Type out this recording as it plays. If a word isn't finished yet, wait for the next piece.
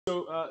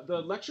So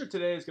the lecture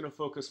today is going to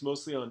focus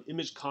mostly on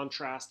image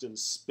contrast and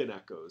spin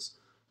echoes.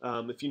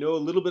 If you know a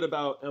little bit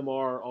about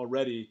MR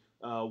already,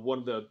 one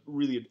of the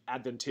really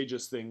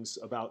advantageous things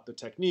about the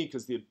technique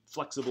is the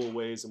flexible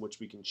ways in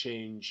which we can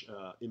change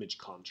image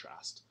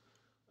contrast.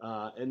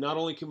 And not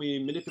only can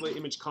we manipulate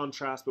image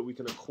contrast, but we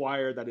can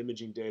acquire that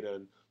imaging data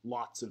in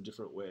lots of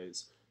different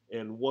ways.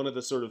 And one of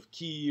the sort of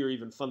key or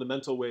even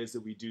fundamental ways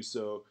that we do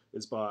so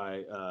is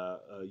by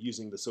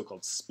using the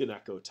so-called spin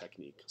echo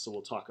technique. So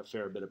we'll talk a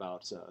fair bit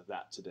about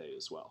that today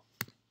as well.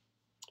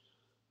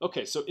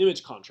 Okay, so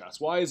image contrast.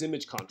 Why is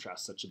image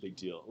contrast such a big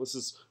deal? This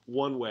is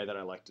one way that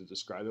I like to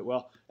describe it.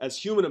 Well, as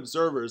human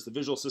observers, the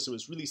visual system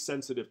is really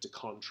sensitive to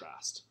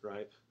contrast,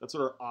 right? That's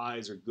what our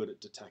eyes are good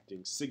at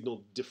detecting,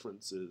 signal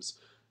differences.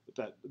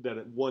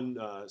 That one,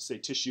 say,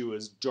 tissue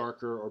is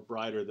darker or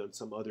brighter than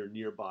some other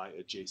nearby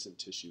adjacent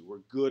tissue. We're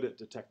good at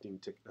detecting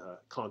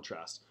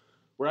contrast.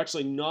 We're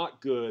actually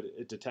not good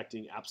at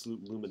detecting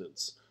absolute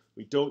luminance.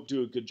 We don't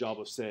do a good job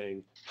of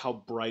saying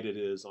how bright it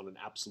is on an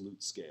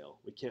absolute scale.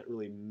 We can't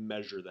really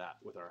measure that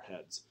with our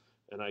heads,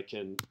 and I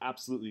can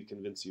absolutely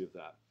convince you of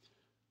that.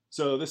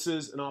 So this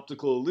is an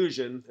optical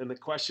illusion, and the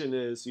question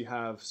is, you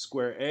have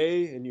square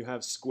A and you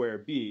have square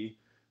B.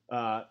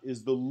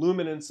 Is the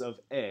luminance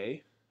of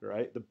A,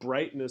 right, the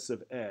brightness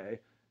of A,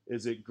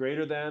 is it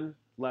greater than,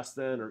 less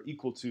than, or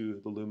equal to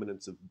the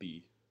luminance of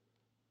B?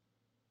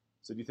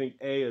 So do you think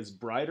A is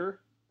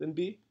brighter than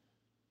B?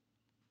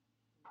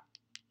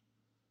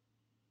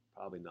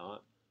 Probably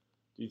not.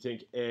 Do you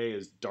think A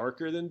is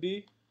darker than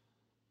B?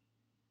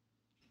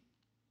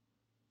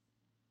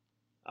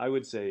 I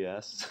would say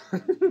yes.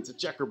 It's a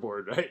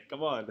checkerboard, right?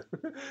 Come on.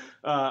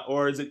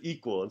 Or is it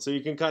equal? And so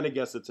you can kind of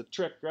guess it's a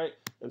trick, right?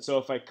 And so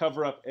if I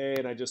cover up A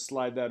and I just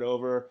slide that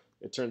over,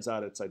 it turns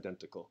out it's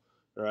identical.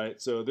 All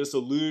right, so this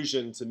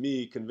illusion to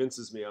me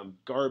convinces me I'm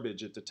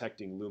garbage at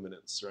detecting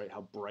luminance, right?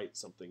 How bright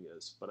something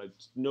is. But I have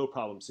no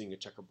problem seeing a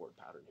checkerboard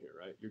pattern here,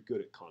 right? You're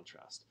good at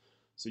contrast.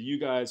 So you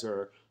guys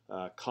are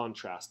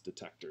contrast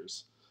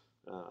detectors.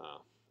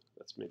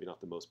 That's maybe not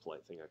the most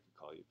polite thing I could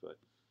call you, but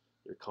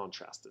you're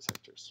contrast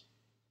detectors.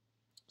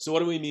 So what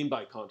do we mean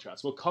by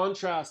contrast? Well,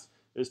 contrast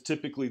is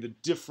typically the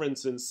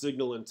difference in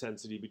signal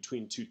intensity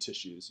between two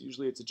tissues.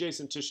 Usually it's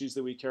adjacent tissues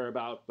that we care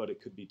about, but it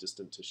could be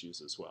distant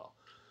tissues as well.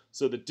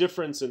 So the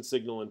difference in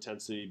signal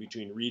intensity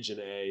between region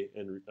A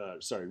and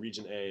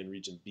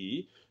region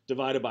B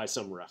divided by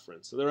some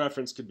reference. So the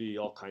reference could be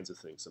all kinds of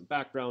things. Some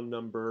background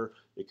number,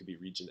 it could be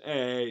region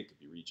A, it could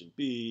be region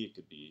B, it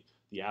could be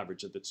the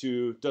average of the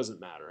two, doesn't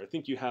matter. I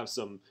think you have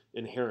some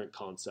inherent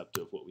concept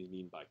of what we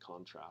mean by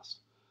contrast.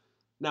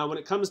 Now, when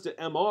it comes to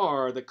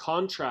MR, the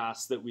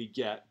contrast that we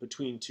get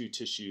between two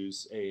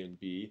tissues, A and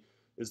B,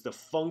 is the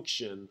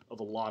function of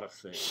a lot of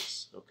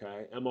things,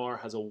 okay? MR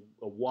has a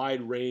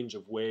wide range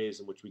of ways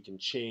in which we can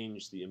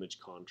change the image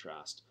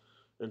contrast.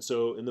 And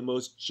so in the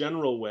most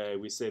general way,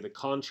 we say the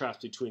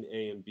contrast between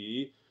A and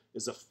B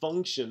is a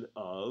function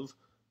of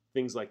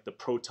things like the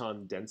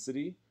proton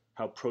density,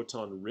 how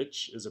proton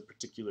rich is a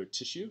particular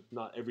tissue.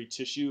 Not every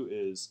tissue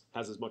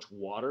has as much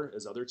water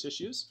as other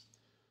tissues.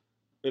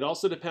 It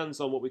also depends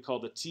on what we call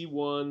the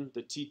T1,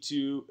 the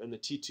T2, and the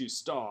T2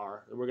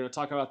 star. And we're going to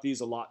talk about these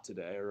a lot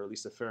today, or at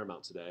least a fair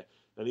amount today.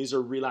 And these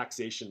are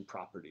relaxation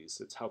properties.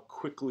 It's how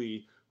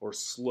quickly or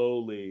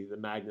slowly the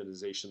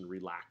magnetization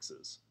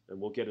relaxes. And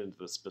we'll get into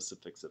the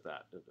specifics of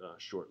that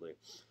shortly.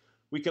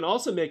 We can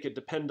also make it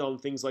depend on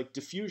things like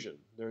diffusion.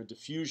 There are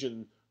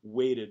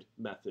diffusion-weighted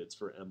methods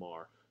for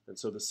MR. And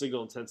so the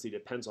signal intensity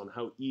depends on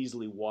how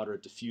easily water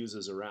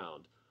diffuses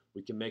around.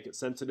 We can make it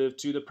sensitive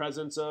to the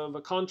presence of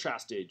a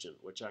contrast agent,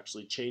 which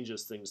actually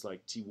changes things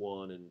like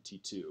T1 and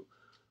T2.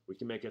 We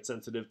can make it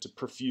sensitive to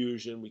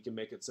perfusion. We can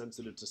make it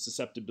sensitive to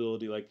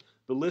susceptibility. Like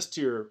the list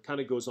here kind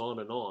of goes on,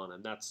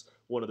 and that's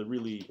one of the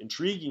really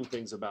intriguing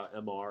things about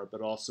MR,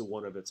 but also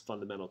one of its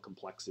fundamental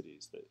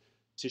complexities, that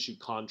tissue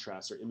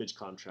contrast or image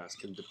contrast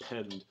can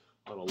depend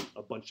on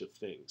a bunch of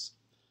things.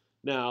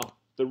 Now,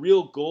 the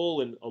real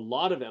goal in a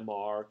lot of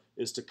MR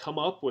is to come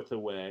up with a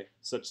way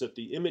such that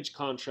the image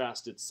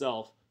contrast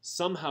itself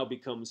somehow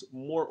becomes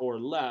more or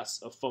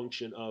less a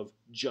function of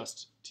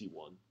just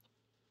T1.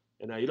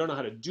 And now you don't know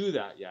how to do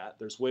that yet.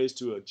 There's ways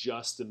to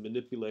adjust and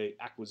manipulate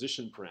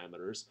acquisition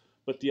parameters.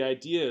 But the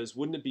idea is,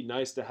 wouldn't it be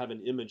nice to have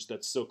an image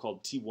that's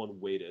so-called T1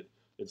 weighted?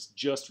 It's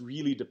just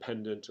really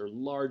dependent or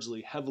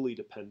largely heavily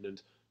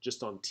dependent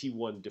just on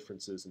T1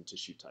 differences in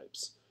tissue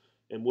types.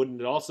 And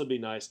wouldn't it also be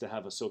nice to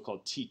have a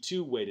so-called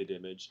T2 weighted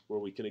image where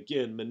we can,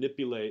 again,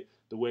 manipulate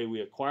the way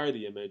we acquire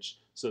the image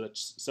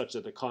such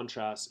that the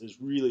contrast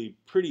is really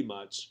pretty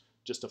much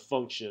just a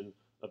function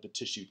of the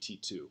tissue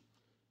T2.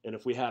 And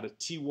if we had a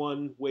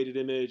T1 weighted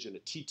image and a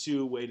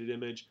T2 weighted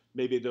image,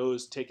 maybe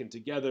those taken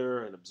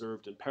together and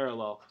observed in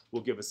parallel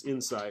will give us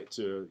insight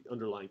to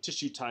underlying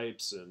tissue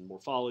types and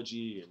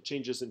morphology and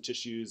changes in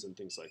tissues and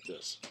things like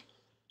this.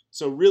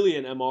 So really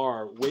in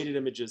MR, weighted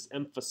images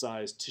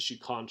emphasize tissue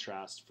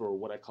contrast for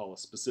what I call a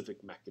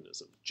specific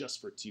mechanism, just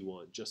for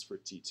T1, just for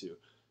T2.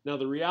 Now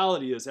the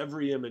reality is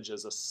every image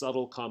is a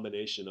subtle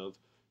combination of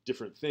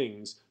different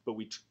things, but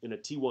in a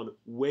T1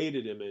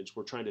 weighted image,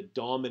 we're trying to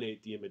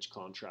dominate the image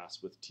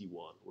contrast with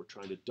T1. We're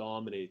trying to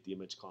dominate the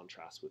image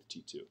contrast with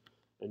T2.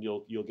 And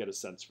you'll get a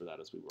sense for that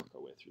as we work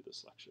our way through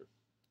this lecture.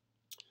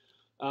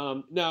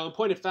 Now, in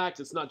point of fact,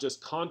 it's not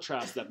just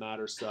contrast that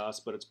matters to us,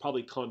 but it's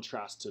probably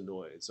contrast to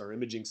noise. Our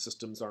imaging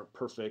systems aren't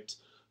perfect.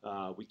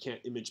 We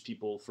can't image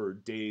people for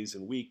days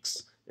and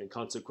weeks, and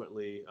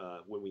consequently,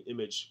 when we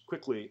image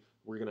quickly,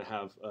 we're going to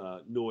have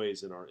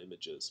noise in our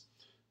images.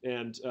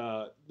 And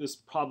this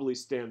probably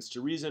stands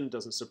to reason,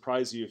 doesn't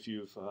surprise you if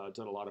you've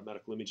done a lot of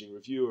medical imaging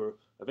review or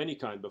of any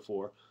kind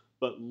before,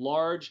 but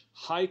large,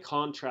 high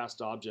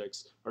contrast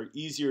objects are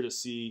easier to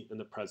see in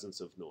the presence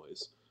of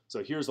noise.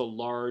 So here's a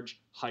large,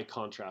 high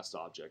contrast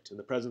object. In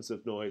the presence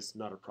of noise,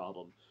 not a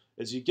problem.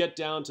 As you get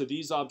down to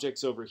these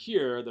objects over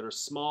here that are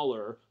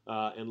smaller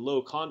and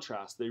low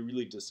contrast, they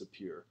really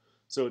disappear.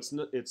 So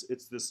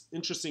it's this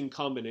interesting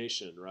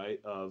combination, right,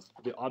 of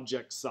the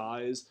object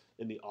size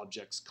and the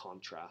object's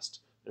contrast.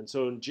 And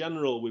so in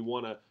general, we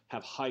want to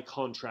have high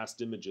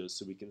contrast images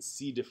so we can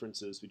see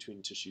differences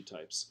between tissue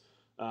types.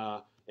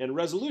 And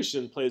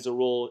resolution plays a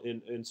role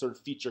in sort of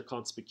feature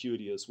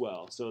conspicuity as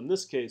well. So in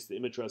this case, the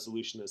image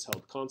resolution is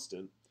held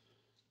constant.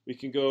 We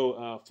can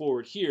go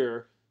forward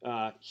here.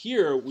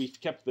 Here, we've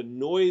kept the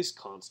noise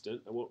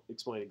constant. I won't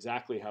explain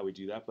exactly how we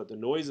do that, but the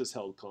noise is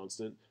held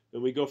constant.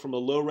 And we go from a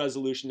low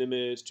resolution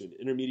image to an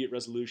intermediate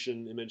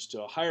resolution image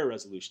to a higher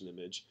resolution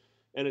image.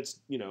 And it's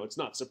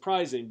not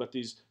surprising, but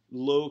these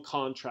low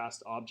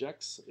contrast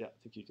objects, yeah, I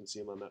think you can see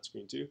them on that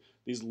screen too.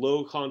 These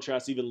low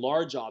contrast, even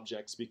large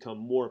objects become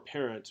more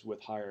apparent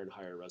with higher and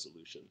higher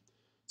resolution.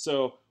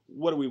 So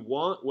what do we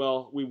want?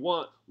 Well, we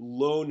want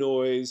low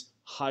noise,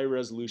 high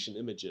resolution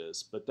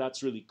images, but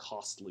that's really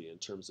costly in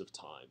terms of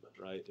time,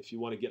 right? If you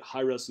want to get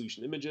high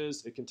resolution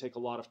images, it can take a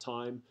lot of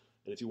time.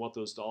 And if you want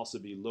those to also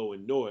be low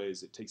in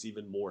noise, it takes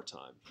even more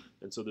time.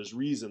 And so there's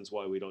reasons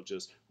why we don't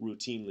just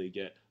routinely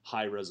get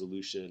high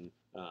resolution,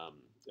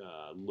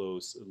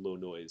 low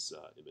noise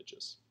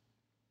images.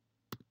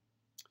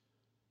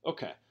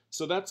 Okay,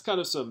 so that's kind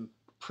of some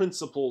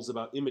principles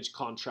about image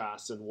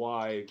contrast and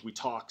why we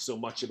talk so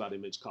much about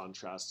image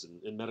contrast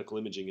in medical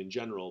imaging in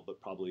general, but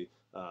probably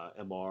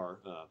MR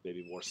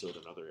maybe more so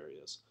than other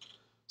areas.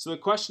 So the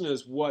question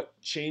is, what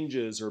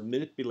changes or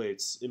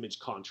manipulates image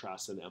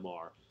contrast in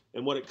MR?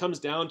 And what it comes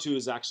down to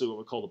is actually what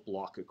we call the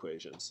block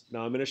equations.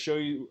 Now I'm going to show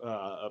you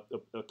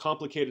a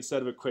complicated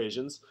set of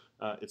equations.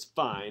 It's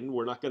fine.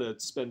 We're not going to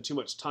spend too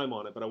much time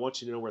on it, but I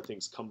want you to know where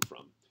things come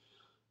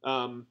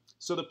from.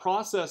 So the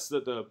process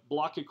that the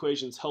block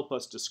equations help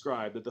us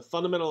describe, that the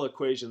fundamental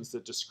equations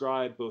that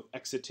describe both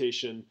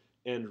excitation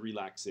and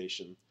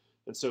relaxation.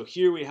 And so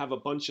here we have a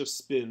bunch of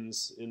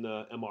spins in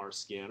the MR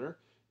scanner.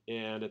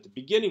 And at the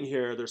beginning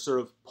here, they're sort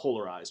of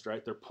polarized,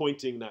 right? They're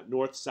pointing that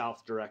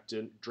north-south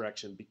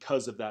direction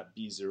because of that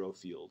B0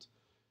 field.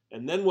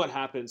 And then what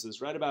happens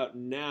is right about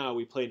now,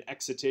 we play an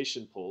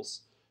excitation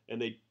pulse,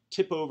 and they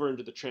tip over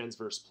into the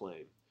transverse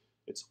plane.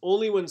 It's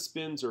only when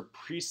spins are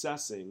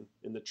precessing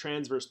in the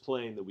transverse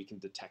plane that we can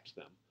detect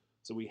them.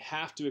 So we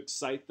have to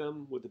excite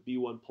them with a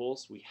B1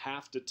 pulse. We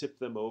have to tip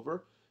them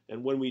over.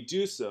 And when we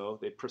do so,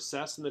 they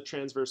precess in the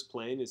transverse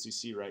plane, as you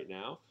see right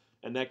now,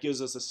 and that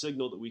gives us a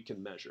signal that we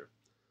can measure.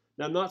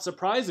 Now, not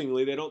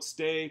surprisingly, they don't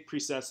stay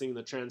precessing in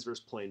the transverse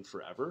plane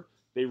forever.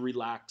 They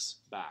relax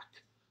back.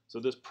 So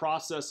this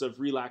process of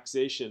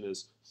relaxation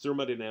is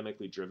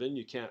thermodynamically driven.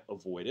 You can't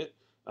avoid it.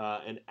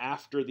 And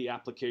after the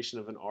application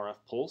of an RF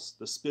pulse,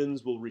 the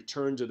spins will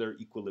return to their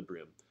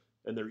equilibrium.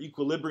 And their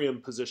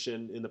equilibrium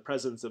position in the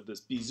presence of this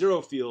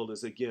B0 field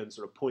is, again,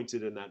 sort of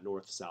pointed in that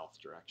north-south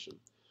direction.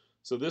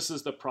 So this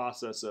is the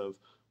process of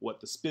what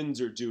the spins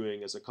are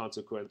doing as a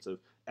consequence of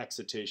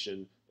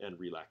excitation and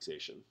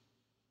relaxation.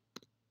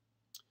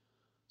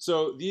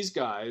 So these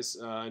guys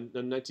in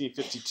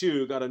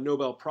 1952 got a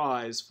Nobel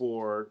Prize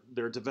for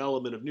their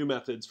development of new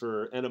methods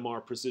for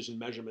NMR precision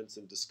measurements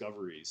and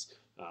discoveries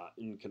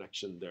in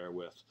connection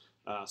therewith.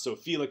 So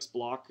Felix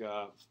Bloch,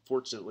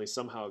 fortunately,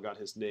 somehow got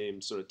his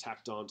name sort of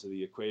tacked onto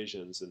the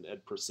equations, and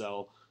Ed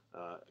Purcell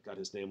got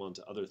his name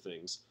onto other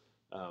things.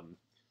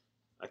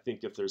 I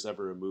think if there's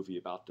ever a movie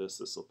about this,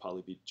 this will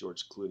probably be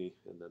George Clooney,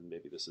 and then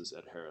maybe this is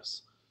Ed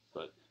Harris.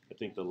 But I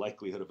think the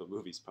likelihood of a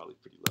movie is probably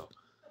pretty low.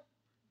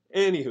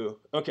 Anywho,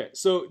 okay,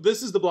 so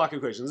this is the block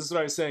equation. This is what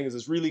I was saying, is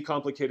this really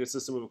complicated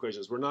system of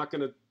equations. We're not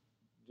going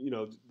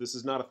to, this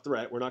is not a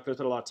threat. We're not going to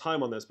spend a lot of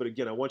time on this, but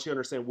again, I want you to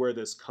understand where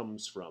this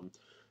comes from.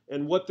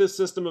 And what this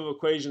system of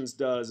equations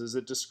does is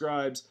it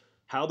describes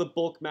how the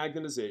bulk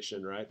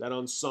magnetization, right, that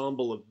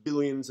ensemble of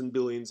billions and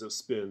billions of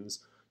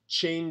spins,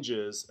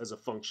 changes as a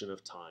function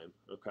of time,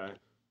 okay?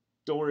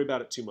 Don't worry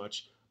about it too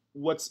much.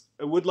 What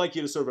I would like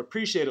you to sort of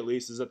appreciate at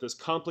least is that this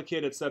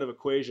complicated set of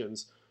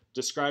equations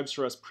describes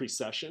for us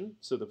precession,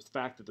 so the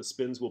fact that the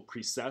spins will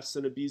precess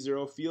in a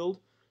B0 field.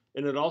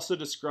 And it also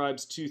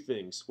describes two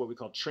things, what we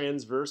call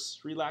transverse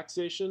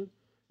relaxation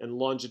and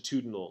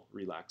longitudinal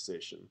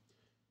relaxation.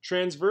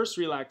 Transverse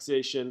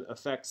relaxation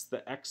affects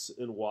the X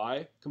and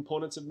Y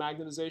components of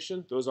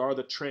magnetization. Those are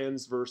the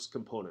transverse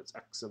components,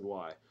 X and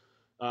Y.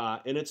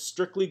 and it's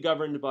strictly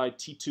governed by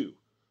T2.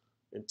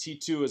 And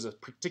T2 is a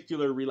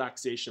particular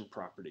relaxation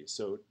property.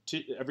 So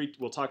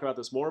we'll talk about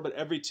this more, but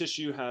every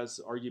tissue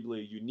has arguably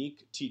a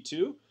unique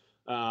T2,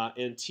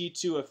 and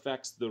T2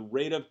 affects the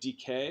rate of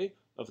decay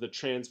of the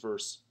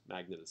transverse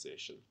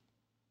magnetization.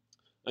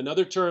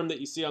 Another term that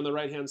you see on the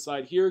right-hand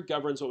side here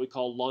governs what we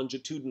call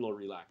longitudinal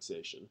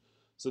relaxation.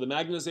 So the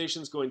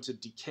magnetization is going to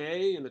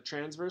decay in the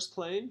transverse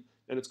plane,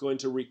 and it's going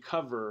to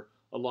recover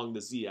along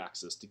the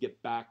z-axis to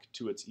get back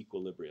to its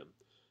equilibrium.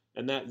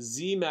 And that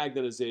Z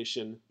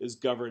magnetization is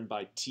governed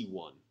by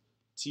T1.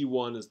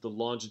 T1 is the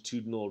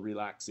longitudinal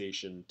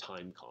relaxation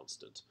time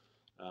constant.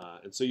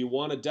 And so you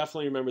want to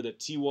definitely remember that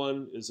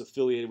T1 is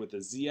affiliated with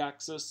the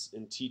Z-axis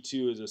and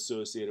T2 is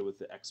associated with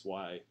the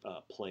XY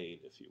plane,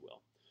 if you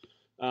will.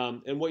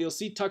 And what you'll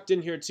see tucked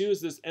in here too is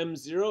this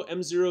M0.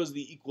 M0 is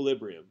the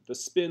equilibrium. The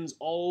spins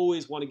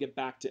always want to get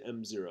back to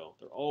M0.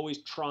 They're always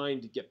trying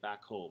to get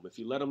back home. If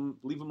you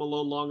leave them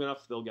alone long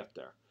enough, they'll get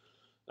there.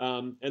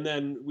 And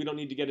then we don't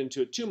need to get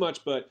into it too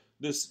much, but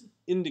this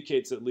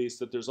indicates at least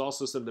that there's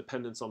also some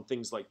dependence on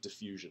things like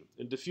diffusion.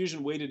 And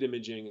diffusion-weighted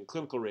imaging in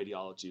clinical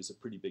radiology is a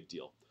pretty big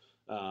deal.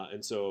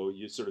 And so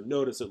you sort of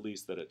notice at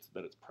least that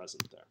it's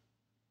present there.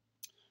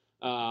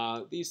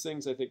 These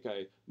things I think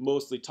I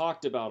mostly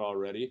talked about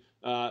already.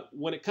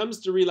 When it comes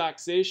to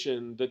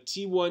relaxation, the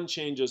T1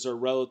 changes are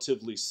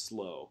relatively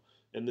slow.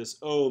 And this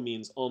O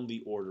means on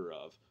the order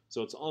of.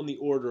 So it's on the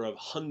order of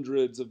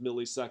hundreds of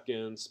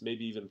milliseconds,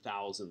 maybe even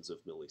thousands of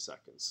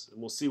milliseconds.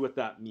 And we'll see what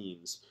that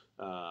means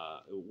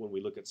when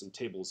we look at some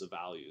tables of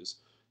values.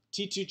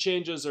 T2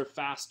 changes are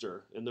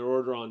faster, and they're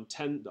on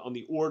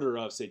the order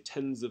of, say,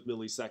 tens of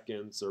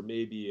milliseconds or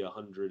maybe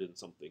 100 and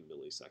something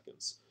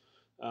milliseconds.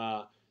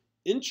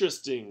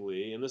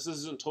 Interestingly, and this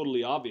isn't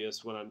totally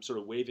obvious when I'm sort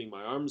of waving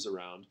my arms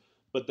around,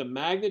 but the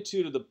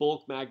magnitude of the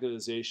bulk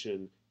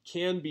magnetization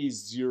can be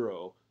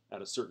 0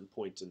 at a certain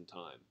point in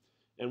time.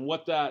 And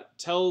what that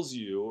tells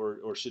you,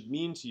 or should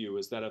mean to you,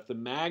 is that if the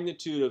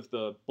magnitude of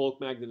the bulk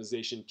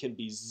magnetization can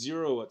be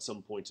 0 at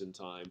some point in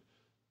time,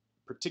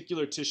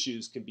 particular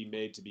tissues can be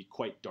made to be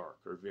quite dark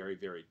or very,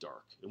 very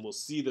dark. And we'll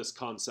see this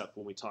concept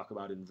when we talk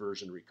about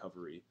inversion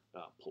recovery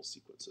pulse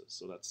sequences.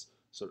 So that's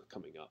sort of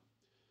coming up.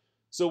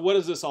 So what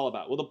is this all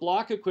about? Well, the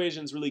block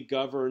equations really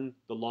govern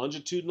the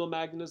longitudinal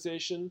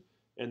magnetization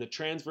and the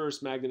transverse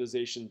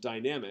magnetization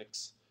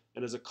dynamics,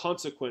 and as a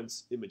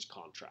consequence, image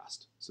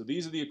contrast. So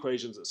these are the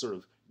equations that sort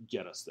of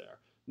get us there.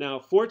 Now,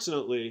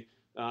 fortunately,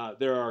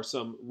 there are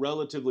some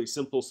relatively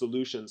simple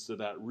solutions to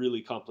that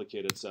really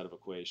complicated set of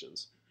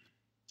equations.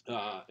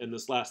 And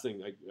this last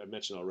thing I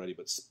mentioned already,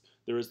 but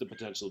there is the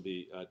potential to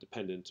be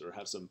dependent or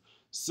have some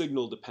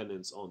signal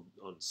dependence on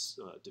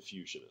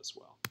diffusion as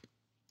well.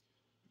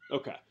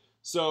 Okay,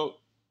 so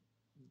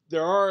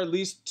there are at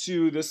least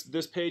two,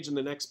 this page and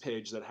the next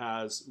page, that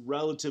has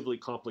relatively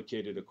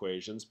complicated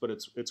equations, but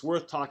it's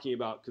worth talking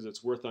about because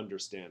it's worth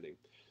understanding.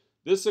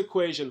 This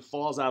equation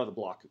falls out of the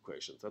block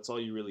equations. That's all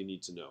you really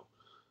need to know.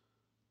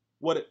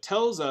 What it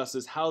tells us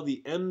is how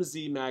the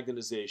MZ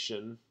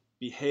magnetization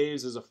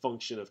behaves as a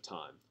function of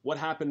time. What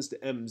happens to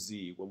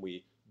MZ when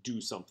we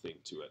do something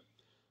to it?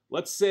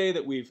 Let's say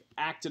that we've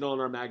acted on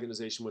our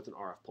magnetization with an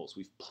RF pulse.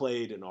 We've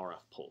played an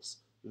RF pulse.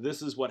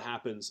 This is what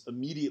happens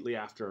immediately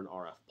after an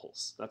RF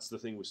pulse. That's the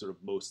thing we sort of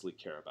mostly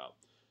care about.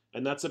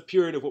 And that's a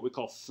period of what we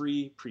call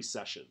free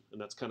precession.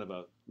 And that's kind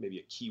of maybe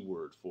a key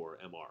word for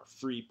MR,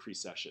 free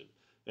precession.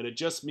 And it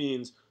just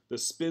means the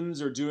spins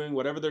are doing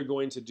whatever they're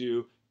going to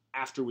do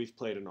after we've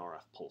played an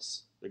RF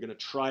pulse. They're going to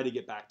try to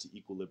get back to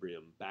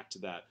equilibrium, back to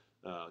that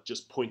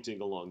just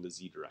pointing along the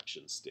Z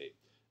direction state.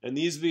 And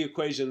these are the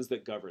equations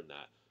that govern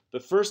that. The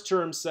first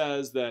term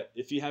says that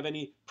if you have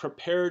any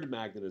prepared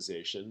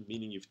magnetization,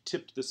 meaning you've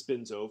tipped the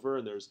spins over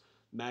and there's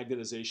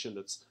magnetization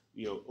that's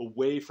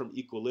away from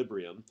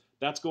equilibrium,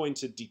 that's going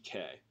to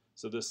decay.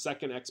 So the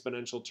second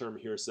exponential term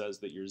here says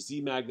that your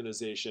Z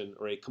magnetization,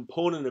 or a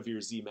component of your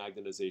Z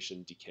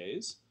magnetization,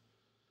 decays.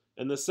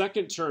 And the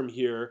second term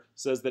here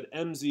says that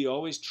MZ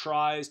always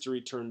tries to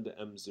return to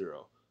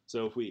M0.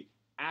 So if we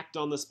act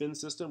on the spin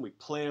system, we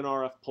play an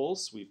RF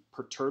pulse, we've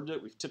perturbed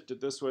it, we've tipped it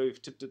this way,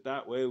 we've tipped it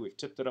that way, we've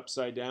tipped it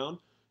upside down.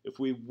 If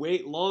we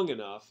wait long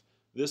enough,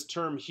 this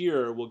term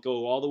here will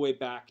go all the way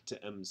back to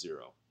M0.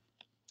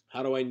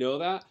 How do I know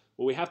that?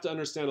 Well, we have to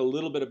understand a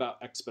little bit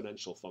about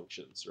exponential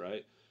functions,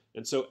 right?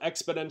 And so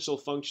exponential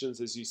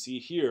functions, as you see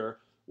here,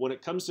 when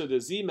it comes to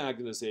the Z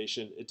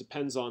magnetization, it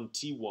depends on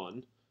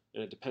T1,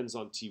 and it depends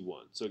on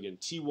T1. So again,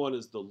 T1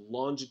 is the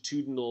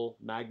longitudinal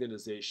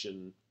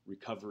magnetization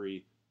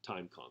recovery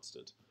time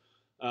constant.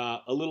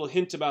 A little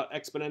hint about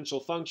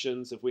exponential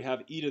functions: if we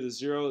have e to the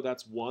 0,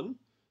 that's 1.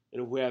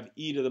 And if we have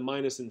e to the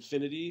minus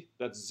infinity,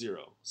 that's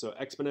 0. So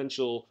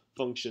exponential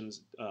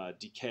functions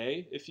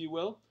decay, if you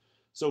will.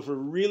 So for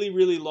really,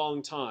 really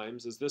long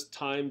times, as this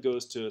time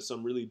goes to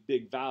some really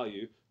big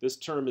value, this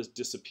term is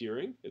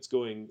disappearing. It's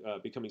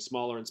becoming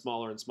smaller and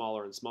smaller and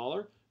smaller and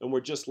smaller, and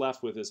we're just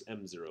left with this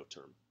M0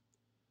 term.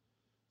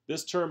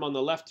 This term on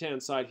the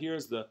left-hand side here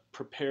is the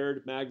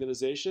prepared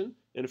magnetization.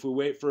 And if we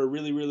wait for a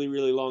really, really,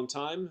 really long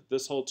time,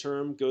 this whole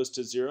term goes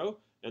to 0.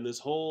 and this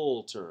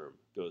whole term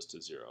goes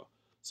to 0.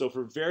 So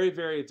for very,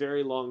 very,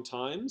 very long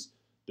times,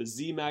 the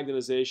Z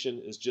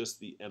magnetization is just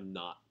the M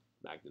naught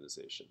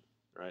magnetization,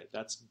 right?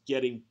 That's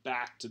getting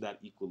back to that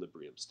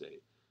equilibrium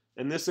state.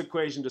 And this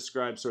equation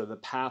describes sort of the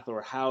path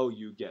or how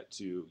you get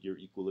to your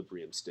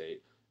equilibrium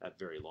state at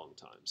very long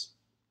times,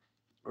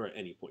 or at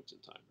any point in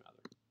time, rather.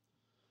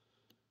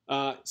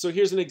 So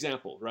here's an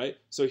example, right?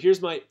 So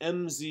here's my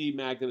MZ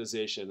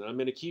magnetization, and I'm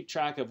going to keep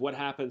track of what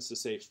happens to,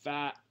 say,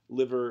 fat,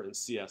 liver, and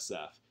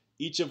CSF,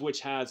 each of which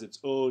has its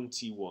own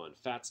T1.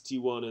 Fat's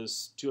T1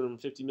 is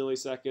 250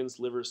 milliseconds,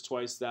 liver's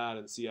twice that,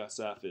 and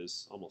CSF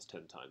is almost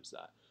 10 times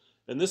that.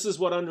 And this is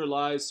what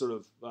underlies sort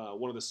of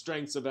one of the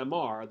strengths of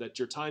MR, that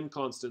your time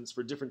constants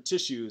for different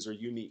tissues are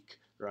unique,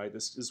 right?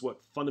 This is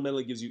what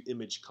fundamentally gives you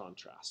image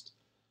contrast.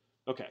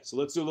 Okay, so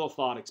let's do a little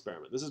thought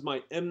experiment. This is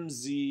my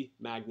MZ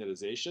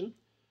magnetization,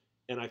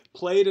 and I've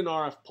played an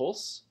RF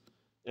pulse,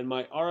 and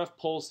my RF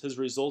pulse has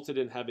resulted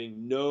in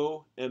having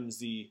no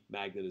MZ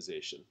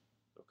magnetization,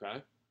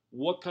 okay?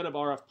 What kind of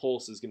RF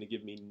pulse is going to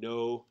give me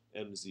no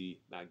MZ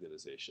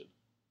magnetization?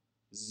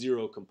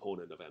 Zero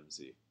component of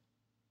MZ.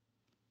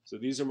 So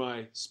these are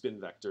my spin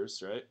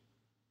vectors, right?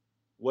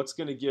 What's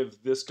going to give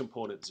this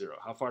component 0?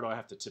 How far do I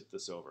have to tip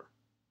this over?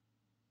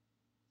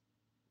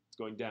 It's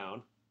going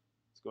down.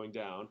 It's going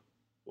down.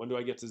 When do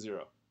I get to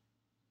 0?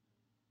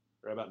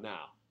 Right about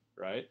now,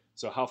 right?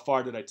 So how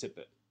far did I tip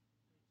it?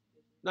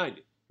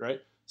 90,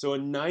 right? So a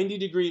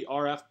 90-degree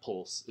RF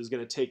pulse is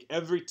going to take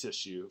every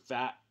tissue,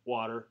 fat,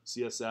 water,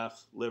 CSF,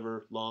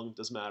 liver, lung,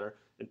 doesn't matter,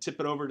 and tip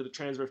it over to the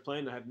transverse plane,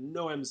 and I have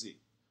no MZ,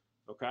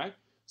 okay?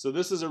 So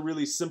this is a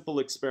really simple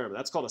experiment.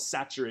 That's called a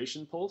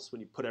saturation pulse.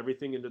 When you put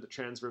everything into the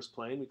transverse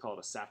plane, we call it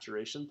a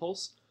saturation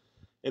pulse.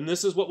 And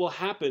this is what will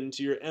happen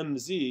to your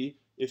MZ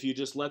if you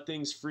just let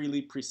things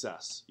freely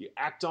precess. You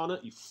act on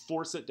it, you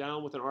force it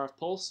down with an RF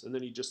pulse, and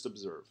then you just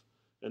observe.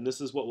 And this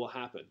is what will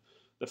happen.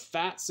 The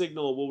fat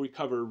signal will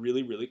recover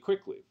really, really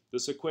quickly.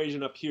 This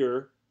equation up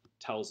here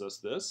tells us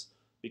this.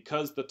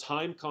 Because the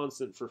time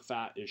constant for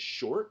fat is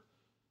short,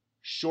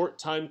 short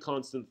time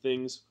constant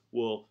things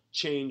will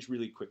change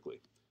really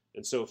quickly.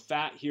 And so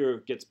fat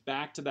here gets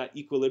back to that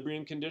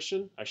equilibrium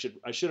condition. I should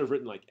have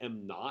written like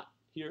M naught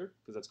here,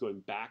 because that's going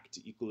back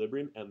to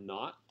equilibrium, M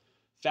naught.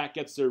 Fat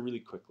gets there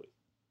really quickly.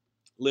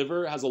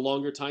 Liver has a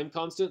longer time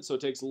constant, so it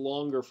takes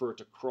longer for it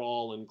to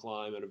crawl and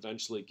climb and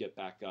eventually get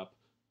back up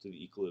to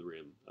the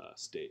equilibrium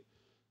state.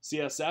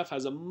 CSF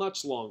has a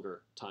much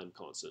longer time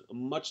constant, a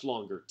much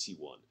longer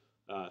T1.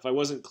 If I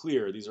wasn't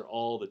clear, these are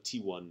all the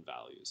T1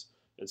 values.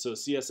 And so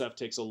CSF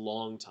takes a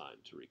long time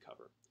to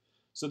recover.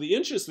 So the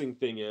interesting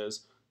thing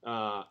is,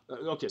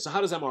 okay, so how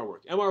does MR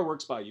work? MR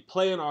works by you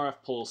play an RF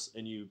pulse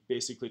and you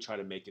basically try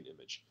to make an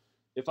image.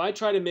 If I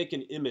try to make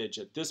an image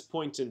at this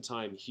point in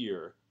time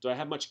here, do I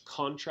have much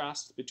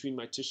contrast between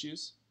my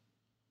tissues?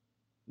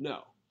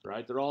 No,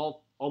 right? They're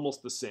all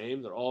almost the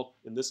same. They're all,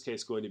 in this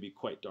case, going to be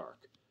quite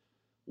dark.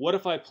 What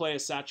if I play a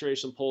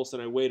saturation pulse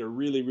and I wait a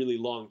really, really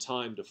long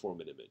time to form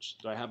an image?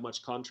 Do I have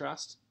much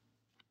contrast?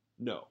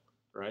 No,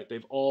 right?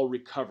 They've all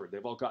recovered.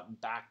 They've all gotten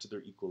back to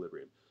their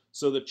equilibrium.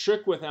 So the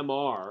trick with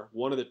MR,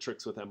 one of the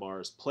tricks with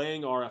MR is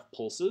playing RF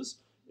pulses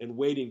and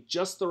waiting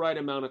just the right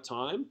amount of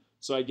time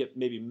so I get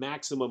maybe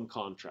maximum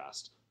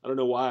contrast. I don't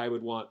know why I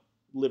would want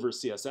liver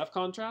CSF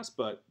contrast,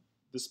 but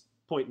this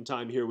point in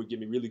time here would give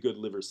me really good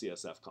liver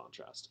CSF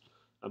contrast.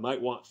 I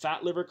might want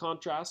fat liver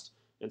contrast,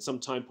 and some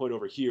time point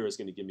over here is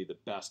going to give me the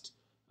best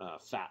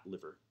fat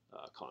liver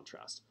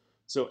contrast.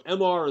 So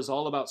MR is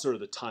all about sort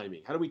of the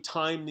timing. How do we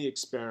time the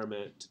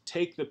experiment to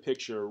take the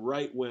picture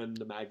right when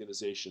the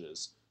magnetization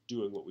is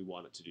doing what we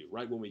want it to do,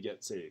 right when we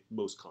get, say,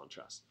 most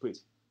contrast?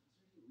 Please.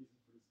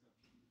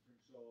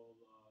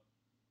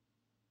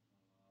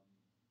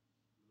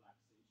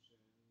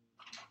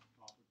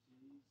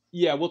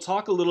 Yeah, we'll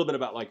talk a little bit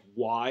about like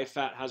why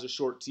fat has a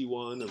short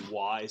T1 and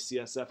why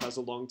CSF has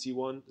a long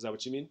T1. Is that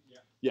what you mean? Yeah.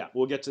 Yeah,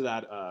 we'll get to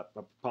that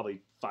probably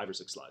 5 or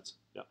 6 slides.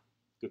 Yeah,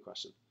 good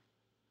question.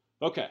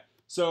 Okay,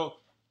 so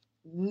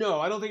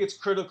no, I don't think it's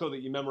critical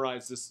that you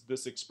memorize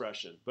this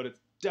expression, but it's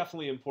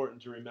definitely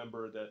important to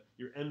remember that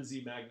your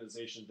MZ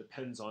magnetization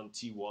depends on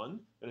T1,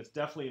 and it's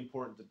definitely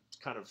important to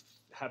kind of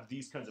have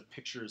these kinds of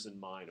pictures in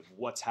mind of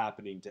what's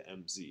happening to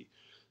MZ.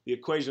 The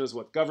equation is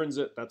what governs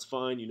it, that's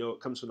fine. You know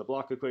it comes from the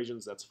block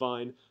equations, that's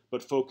fine.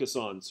 But focus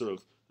on sort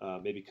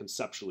of maybe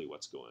conceptually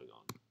what's going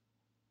on.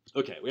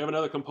 Okay, we have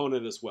another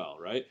component as well,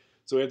 right?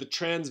 So we have the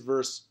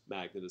transverse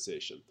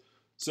magnetization.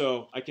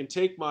 So I can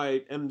take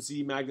my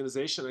MZ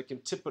magnetization, I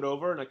can tip it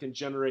over, and I can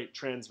generate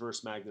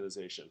transverse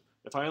magnetization.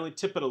 If I only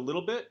tip it a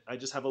little bit, I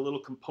just have a little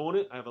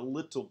component, I have a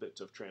little bit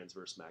of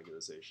transverse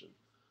magnetization.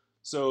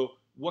 So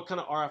what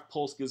kind of RF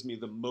pulse gives me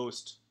the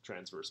most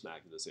transverse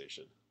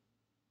magnetization?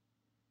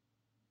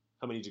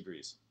 How many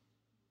degrees?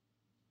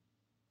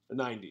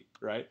 90,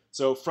 right?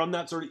 So from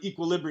that sort of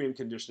equilibrium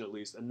condition at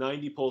least, a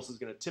 90 pulse is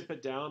going to tip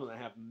it down and I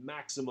have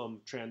maximum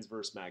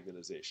transverse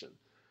magnetization.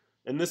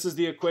 And this is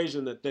the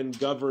equation that then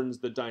governs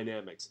the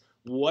dynamics.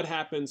 What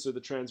happens to the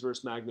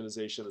transverse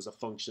magnetization as a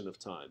function of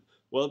time?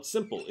 Well, it's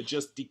simple. It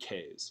just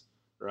decays,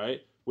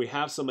 right? we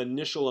have some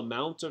initial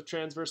amount of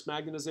transverse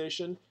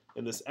magnetization,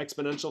 and this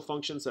exponential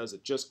function says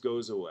it just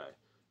goes away.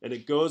 And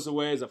it goes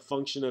away as a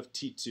function of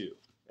T2.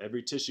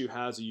 Every tissue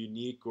has a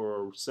unique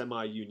or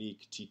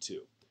semi-unique T2.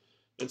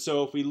 And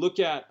so if we look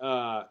at,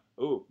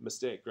 oh,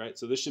 mistake, right?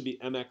 So this should be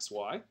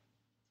MXY,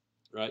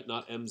 right?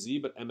 Not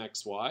MZ, but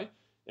MXY.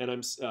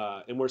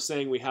 And we're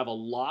saying we have a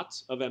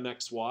lot of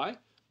MXY.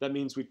 That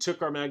means we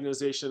took our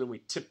magnetization and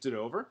we tipped it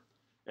over.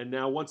 And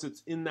now once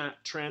it's in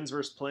that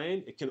transverse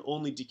plane, it can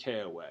only decay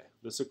away.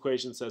 This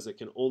equation says it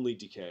can only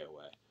decay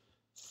away.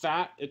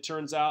 Fat, it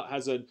turns out,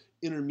 has an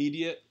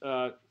intermediate,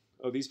 oh,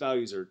 these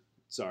values are,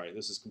 sorry,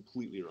 this is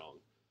completely wrong.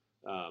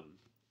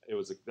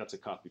 That's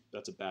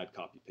a bad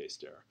copy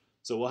paste error.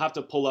 So we'll have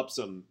to pull up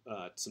some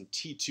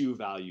T2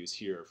 values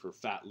here for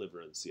fat,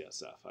 liver, and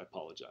CSF. I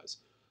apologize.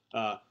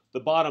 The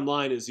bottom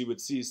line is you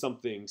would see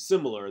something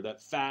similar,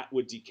 that fat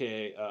would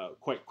decay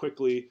quite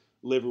quickly,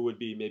 liver would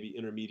be maybe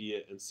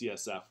intermediate, and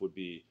CSF would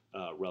be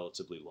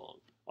relatively long.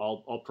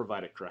 I'll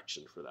provide a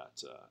correction for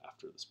that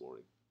after this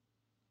morning.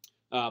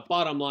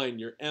 Bottom line,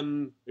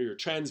 your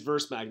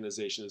transverse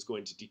magnetization is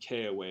going to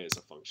decay away as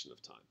a function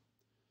of time.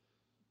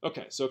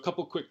 Okay, so a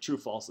couple quick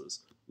true-falses.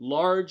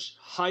 Large,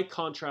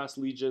 high-contrast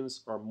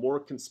lesions are more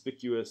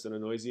conspicuous in a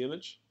noisy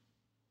image.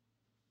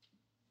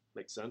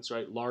 Makes sense,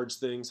 right? Large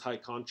things, high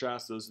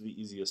contrast, those are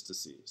the easiest to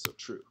see, so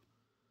true.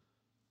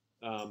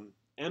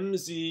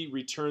 MZ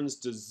returns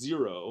to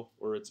 0,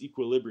 or its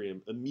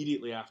equilibrium,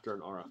 immediately after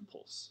an RF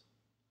pulse.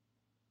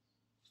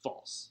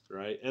 False,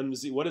 right?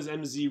 MZ, what does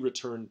MZ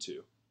return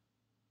to?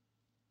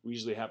 We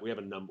usually have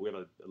a number, we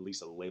have at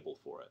least a label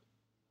for it.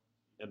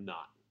 M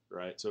naught,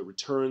 right? So it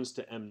returns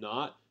to M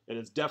naught, and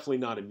it's definitely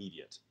not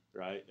immediate,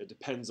 right? It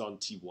depends on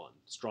T1,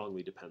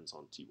 strongly depends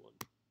on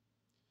T1.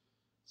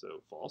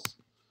 So false.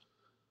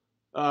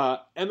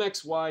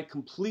 MXY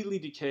completely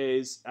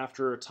decays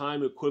after a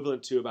time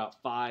equivalent to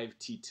about 5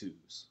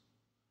 T2s.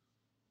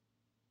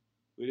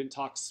 We didn't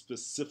talk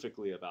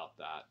specifically about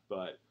that,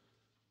 but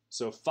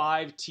so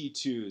 5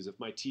 T2s. If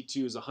my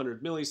T2 is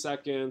 100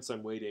 milliseconds,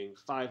 I'm waiting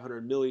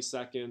 500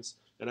 milliseconds,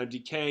 and I'm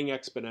decaying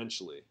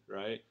exponentially,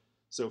 right?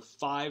 So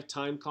 5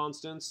 time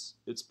constants,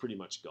 it's pretty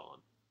much gone.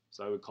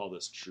 So I would call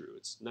this true.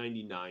 It's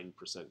 99%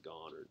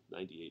 gone or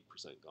 98%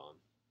 gone.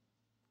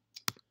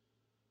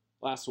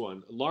 Last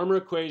one. Larmor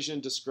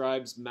equation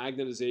describes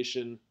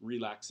magnetization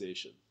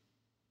relaxation.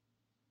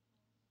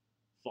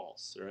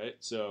 False, right?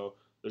 So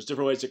there's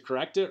different ways to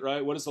correct it,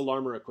 right? What does the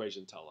Larmor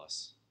equation tell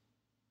us?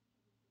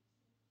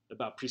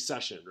 About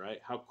precession,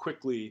 right? How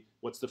quickly,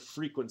 what's the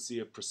frequency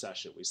of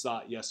precession? We saw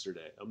it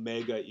yesterday.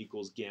 Omega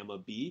equals gamma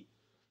B.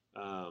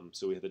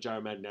 So we have the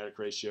gyromagnetic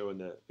ratio in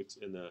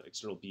the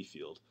external B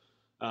field.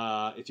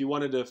 If you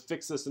wanted to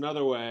fix this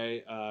another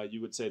way, you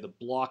would say the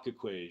Bloch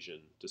equation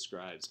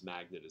describes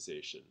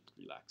magnetization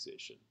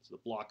relaxation. So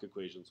the Bloch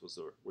equations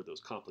were those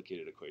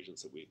complicated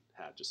equations that we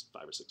had just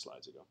 5 or 6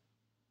 slides ago.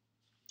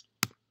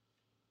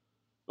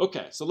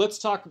 Okay, so let's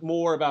talk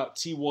more about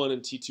T1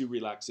 and T2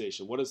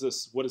 relaxation. What is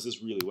this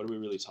really? What are we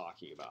really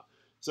talking about?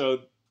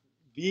 So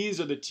these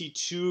are the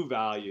T2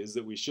 values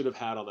that we should have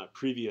had on that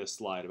previous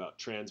slide about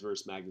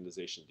transverse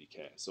magnetization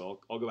decay. So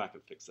I'll go back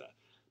and fix that.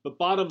 But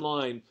bottom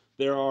line,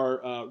 there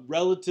are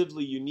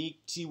relatively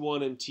unique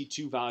T1 and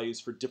T2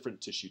 values for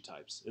different tissue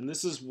types. And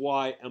this is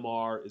why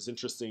MR is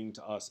interesting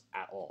to us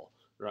at all,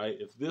 right?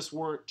 If this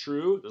weren't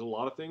true, there's a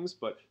lot of things,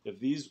 but if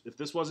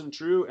this wasn't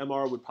true,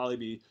 MR would probably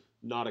be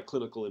not a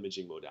clinical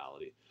imaging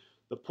modality.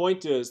 The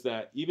point is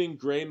that even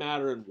gray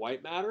matter and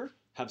white matter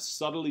have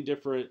subtly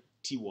different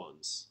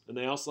T1s, and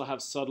they also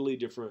have subtly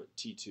different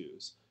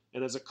T2s.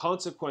 And as a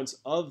consequence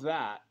of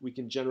that, we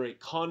can generate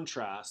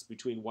contrast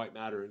between white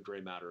matter and gray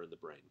matter in the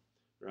brain,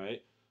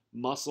 right?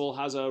 Muscle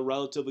has a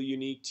relatively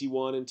unique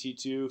T1 and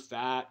T2,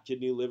 fat,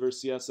 kidney, liver,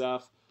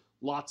 CSF,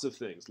 lots of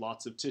things,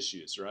 lots of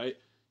tissues, right?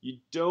 You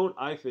don't,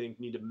 I think,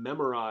 need to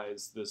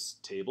memorize this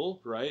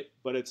table, right?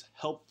 But it's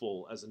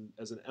helpful as an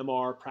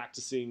MR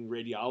practicing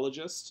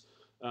radiologist.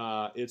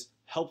 It's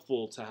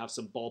helpful to have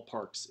some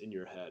ballparks in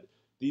your head.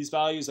 These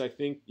values, I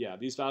think, yeah,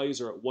 these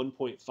values are at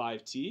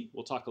 1.5 T.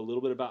 We'll talk a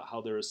little bit about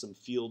how there is some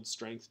field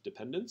strength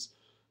dependence.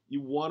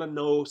 You want to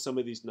know some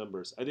of these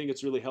numbers. I think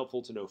it's really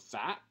helpful to know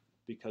fat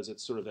because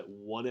it's sort of at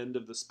one end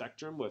of the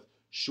spectrum with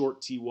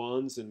short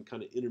T1s and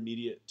kind of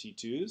intermediate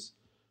T2s.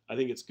 I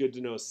think it's good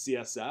to know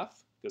CSF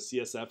because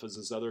CSF is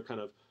this other kind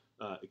of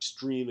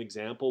extreme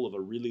example of a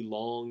really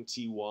long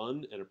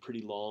T1 and a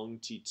pretty long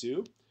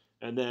T2.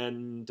 And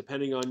then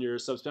depending on your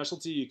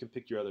subspecialty, you can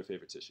pick your other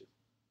favorite tissue.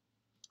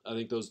 I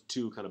think those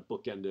two kind of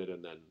bookended,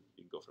 and then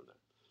you can go from there.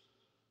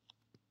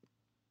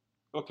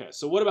 Okay,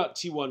 so what about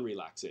T1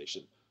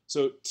 relaxation?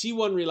 So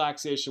T1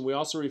 relaxation we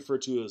also refer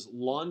to as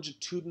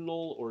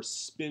longitudinal or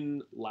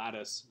spin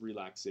lattice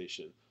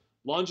relaxation.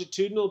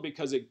 Longitudinal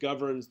because it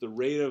governs the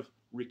rate of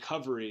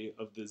recovery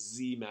of the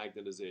Z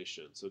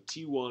magnetization. So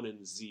T1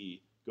 and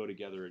Z go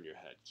together in your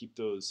head. Keep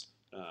those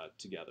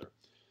together.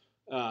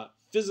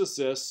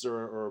 Physicists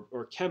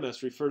or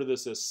chemists refer to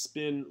this as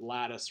spin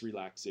lattice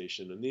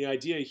relaxation. And the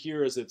idea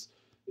here is it's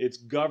it's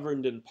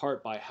governed in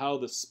part by how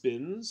the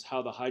spins,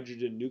 how the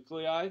hydrogen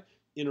nuclei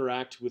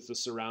interact with the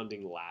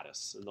surrounding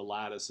lattice. And the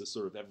lattice is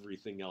sort of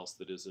everything else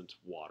that isn't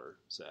water,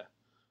 say.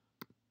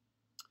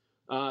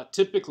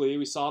 Typically,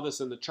 we saw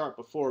this in the chart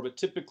before, but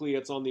typically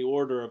it's on the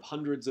order of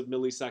hundreds of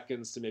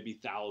milliseconds to maybe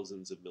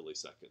thousands of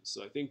milliseconds.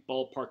 So I think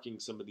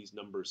ballparking some of these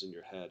numbers in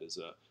your head is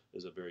a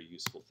very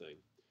useful thing.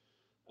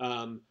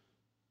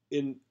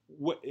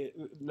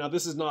 Now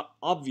this is not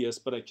obvious,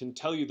 but I can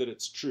tell you that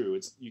it's true.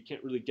 You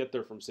can't really get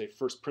there from, say,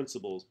 first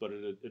principles, but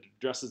it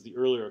addresses the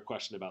earlier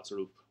question about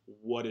sort of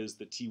what is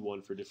the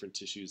T1 for different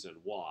tissues and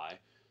why.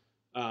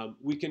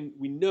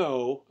 We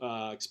know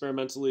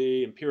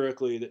experimentally,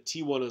 empirically, that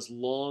T1 is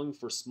long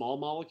for small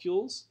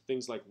molecules,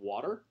 things like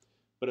water,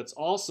 but it's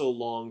also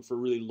long for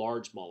really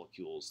large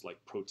molecules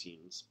like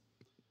proteins.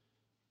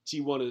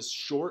 T1 is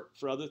short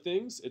for other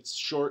things. It's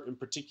short in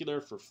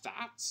particular for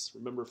fats.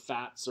 Remember,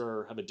 fats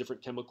have a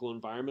different chemical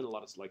environment, a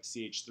lot of like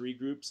CH3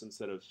 groups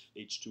instead of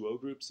H2O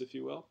groups, if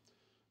you will.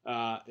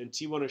 And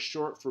T1 is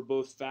short for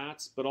both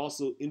fats, but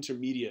also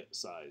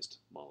intermediate-sized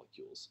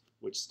molecules,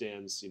 which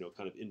stands,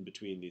 kind of in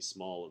between these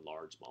small and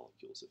large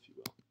molecules, if you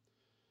will.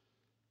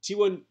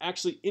 T1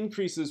 actually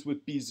increases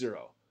with B0.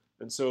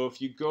 And so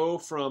if you go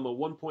from a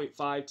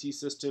 1.5 T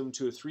system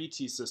to a 3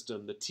 T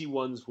system, the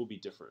T1s will be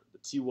different. The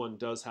T1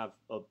 does have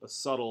a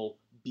subtle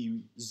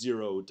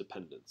B0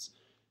 dependence.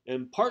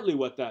 And partly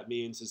what that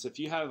means is if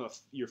you have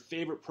your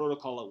favorite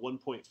protocol at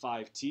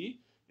 1.5 T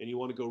and you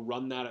want to go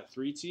run that at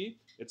 3 T,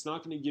 it's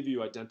not going to give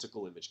you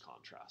identical image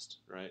contrast,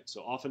 right?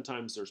 So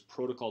oftentimes there's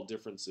protocol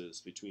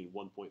differences between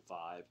 1.5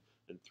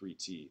 and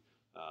 3T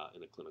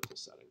in a clinical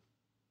setting.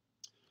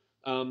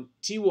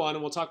 T1,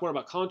 and we'll talk more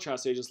about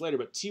contrast agents later,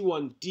 but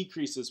T1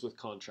 decreases with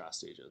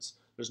contrast agents.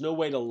 There's no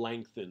way to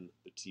lengthen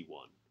the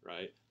T1,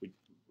 right?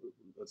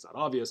 That's not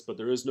obvious, but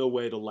there is no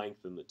way to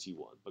lengthen the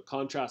T1. But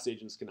contrast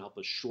agents can help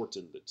us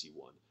shorten the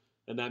T1.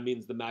 And that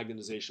means the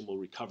magnetization will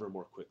recover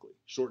more quickly.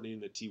 Shortening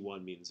the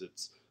T1 means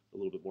it's a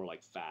little bit more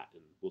like fat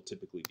and will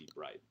typically be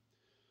bright.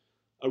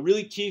 A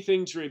really key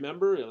thing to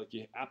remember, like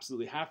you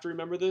absolutely have to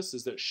remember this,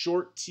 is that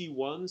short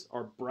T1s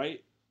are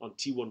bright on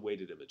T1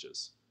 weighted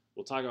images.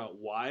 We'll talk about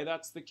why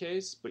that's the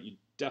case, but you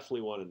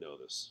definitely want to know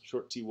this.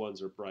 Short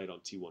T1s are bright on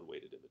T1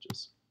 weighted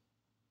images.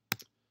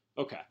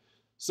 Okay,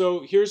 so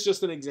here's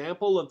just an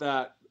example of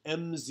that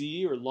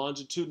MZ, or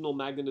longitudinal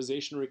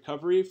magnetization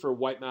recovery, for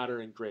white matter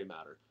and gray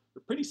matter.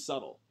 They're pretty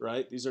subtle,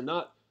 right? These are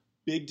not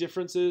big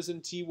differences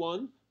in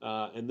T1,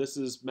 and this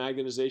is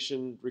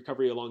magnetization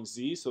recovery along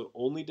Z, so it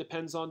only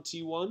depends on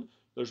T1.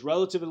 There's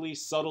relatively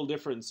subtle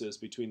differences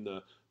between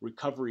the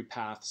recovery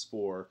paths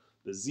for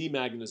the Z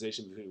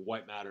magnetization between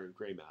white matter and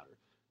gray matter.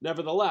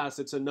 Nevertheless,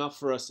 it's enough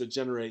for us to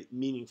generate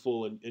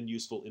meaningful and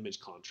useful image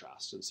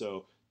contrast. And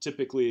so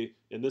typically,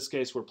 in this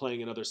case, we're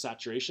playing another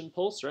saturation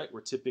pulse, right?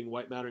 We're tipping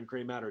white matter and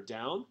gray matter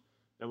down,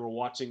 and we're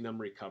watching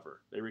them recover.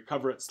 They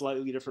recover at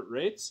slightly different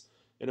rates.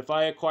 And if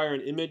I acquire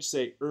an image,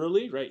 say,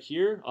 early, right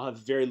here, I'll have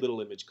very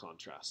little image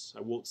contrast.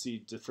 I won't see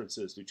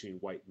differences between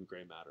white and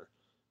gray matter.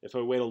 If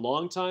I wait a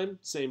long time,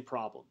 same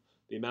problem.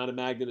 The amount of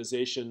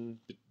magnetization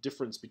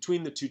difference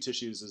between the two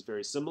tissues is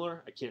very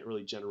similar. I can't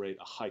really generate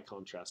a high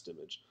contrast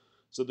image.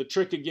 So the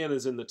trick, again,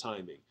 is in the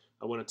timing.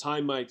 I want to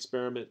time my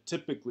experiment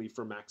typically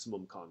for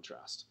maximum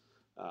contrast.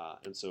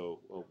 And so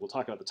we'll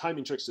talk about the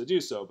timing tricks to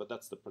do so, but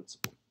that's the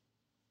principle.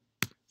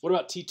 What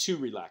about T2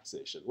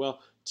 relaxation? Well,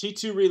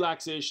 T2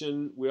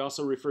 relaxation we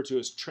also refer to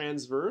as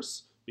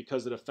transverse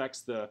because it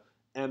affects the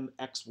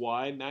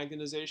MXY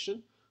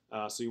magnetization.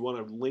 So you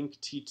want to link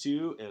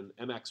T2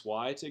 and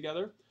MXY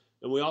together.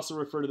 And we also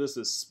refer to this,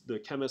 as the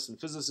chemists and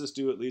physicists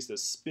do at least,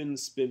 as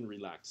spin-spin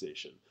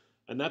relaxation.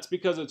 And that's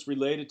because it's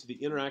related to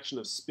the interaction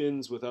of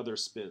spins with other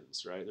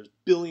spins, right? There's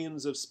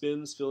billions of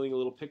spins filling a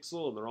little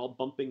pixel, and they're all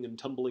bumping and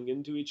tumbling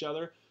into each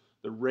other.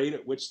 The rate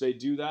at which they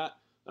do that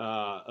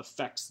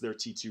affects their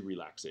T2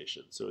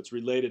 relaxation. So it's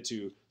related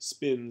to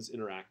spins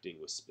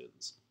interacting with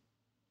spins.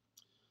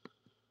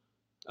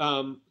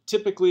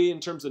 Typically, in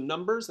terms of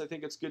numbers, I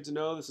think it's good to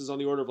know this is on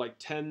the order of like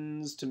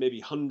tens to maybe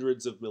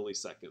hundreds of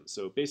milliseconds.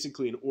 So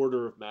basically an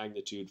order of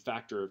magnitude,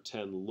 factor of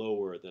 10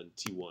 lower than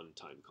T1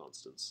 time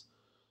constants.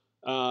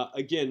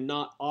 Again,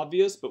 not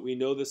obvious, but we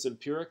know this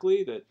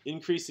empirically, that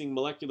increasing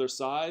molecular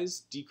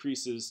size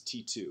decreases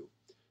T2.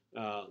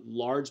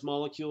 Large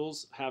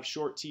molecules have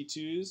short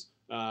T2s.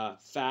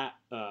 Fat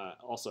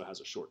also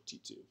has a short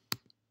T2.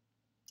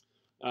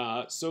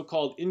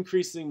 So-called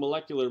increasing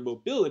molecular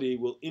mobility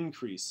will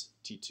increase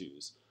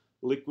T2s.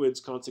 Liquids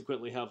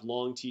consequently have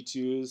long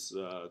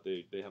T2s.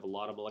 They have a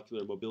lot of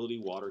molecular mobility.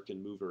 Water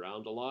can move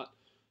around a lot.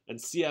 And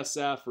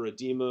CSF or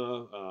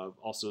edema,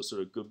 also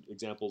sort of good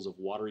examples of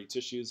watery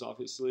tissues,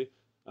 obviously,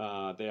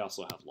 they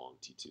also have long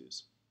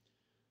T2s.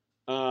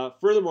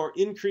 Furthermore,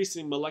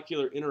 increasing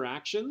molecular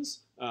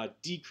interactions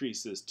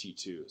decreases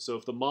T2. So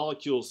if the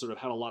molecules sort of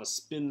have a lot of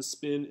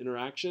spin-spin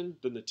interaction,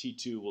 then the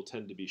T2 will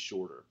tend to be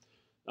shorter.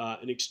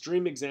 An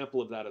extreme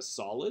example of that is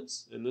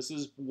solids, and this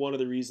is one of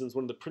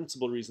the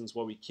principal reasons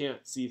why we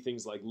can't see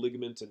things like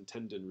ligament and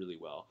tendon really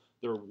well.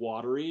 They're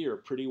watery or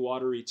pretty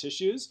watery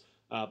tissues,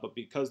 but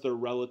because they're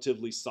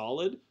relatively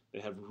solid, they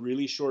have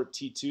really short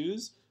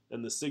T2s,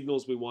 and the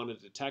signals we want to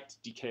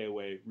detect decay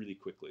away really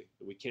quickly,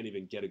 and we can't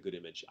even get a good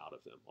image out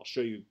of them. I'll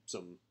show you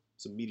some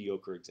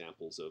mediocre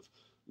examples of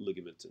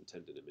ligament and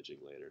tendon imaging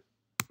later.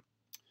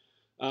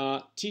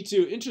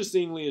 T2,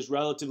 interestingly, is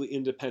relatively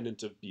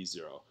independent of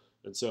B0.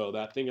 And so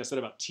that thing I said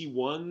about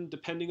T1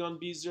 depending on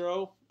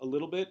B0 a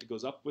little bit, it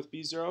goes up with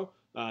B0,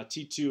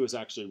 T2 is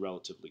actually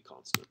relatively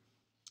constant.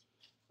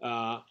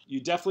 You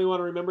definitely want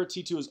to remember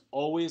T2 is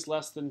always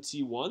less than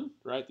T1,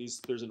 right?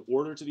 There's an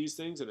order to these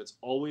things, and it's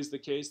always the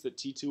case that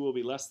T2 will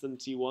be less than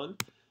T1.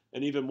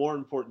 And even more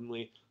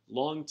importantly,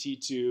 long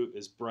T2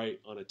 is bright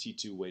on a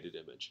T2 weighted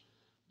image.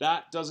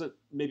 That doesn't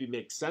maybe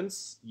make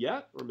sense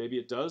yet, or maybe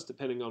it does,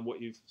 depending on what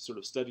you've sort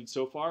of studied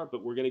so far,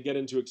 but we're going to get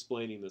into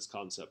explaining this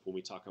concept when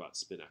we talk about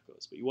spin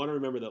echoes. But you want to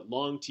remember that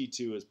long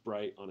T2 is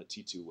bright on a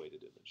T2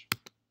 weighted image.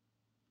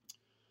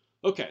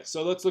 Okay,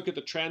 so let's look at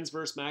the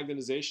transverse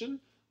magnetization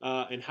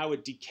and how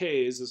it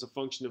decays as a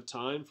function of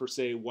time for,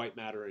 say, white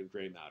matter and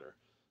gray matter.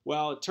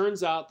 Well, it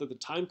turns out that the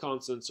time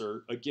constants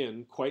are,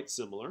 again, quite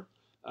similar,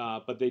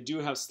 but they do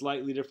have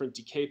slightly different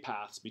decay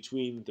paths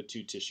between the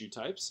two tissue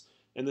types.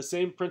 And the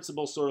same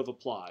principle sort of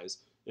applies.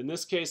 In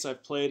this case,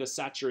 I've played a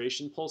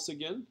saturation pulse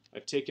again.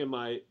 I've taken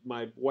my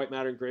white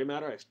matter and gray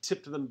matter, I've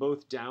tipped them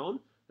both down,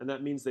 and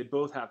that means they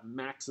both have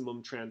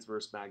maximum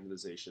transverse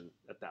magnetization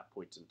at that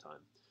point in time.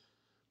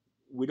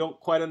 We don't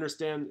quite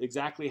understand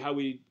exactly how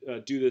we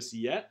do this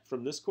yet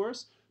from this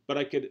course, but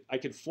I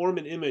could form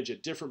an image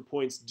at different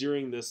points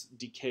during this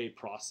decay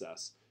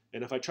process.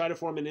 And if I try to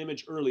form an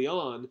image early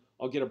on,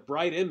 I'll get a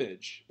bright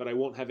image, but I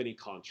won't have any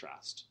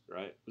contrast,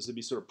 right? This would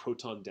be sort of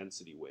proton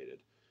density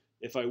weighted.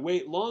 If I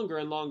wait longer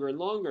and longer and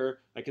longer,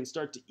 I can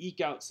start to eke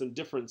out some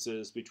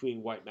differences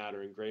between white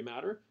matter and gray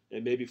matter,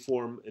 and maybe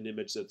form an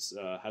image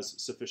that has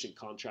sufficient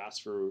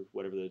contrast for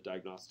whatever the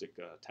diagnostic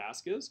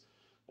task is.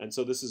 And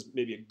so this is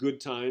maybe a good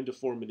time to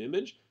form an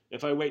image.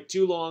 If I wait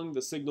too long,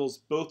 the signals,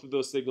 both of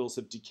those signals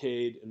have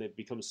decayed, and they've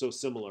become so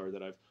similar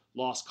that I've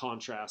lost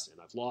contrast and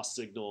I've lost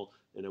signal,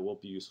 and it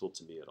won't be useful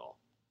to me at all.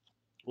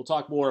 We'll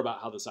talk more about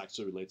how this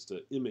actually relates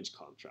to image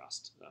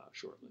contrast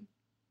shortly.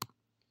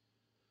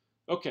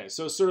 Okay,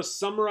 so sort of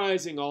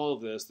summarizing all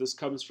of this, this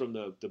comes from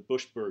the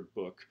Bushberg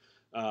book.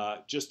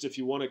 Just if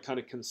you want to kind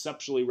of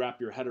conceptually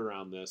wrap your head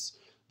around this,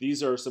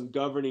 these are some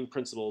governing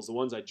principles, the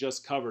ones I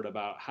just covered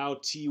about how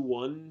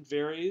T1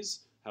 varies,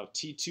 how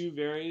T2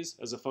 varies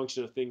as a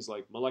function of things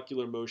like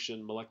molecular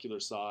motion, molecular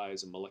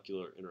size, and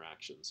molecular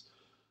interactions.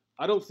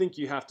 I don't think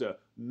you have to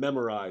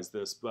memorize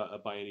this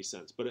by any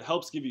sense, but it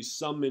helps give you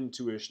some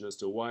intuition as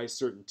to why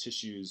certain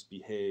tissues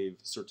behave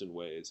certain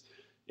ways.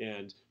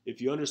 And if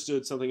you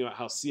understood something about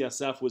how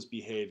CSF was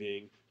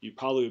behaving, you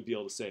probably would be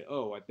able to say,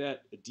 oh, I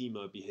bet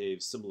edema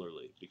behaves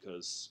similarly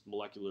because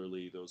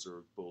molecularly those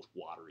are both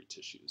watery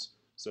tissues.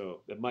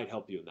 So that might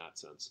help you in that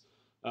sense.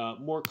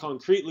 More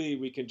concretely,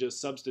 we can just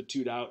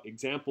substitute out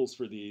examples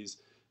for these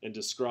and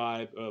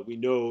describe, we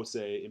know,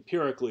 say,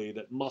 empirically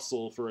that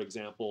muscle, for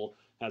example,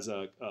 has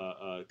a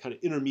kind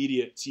of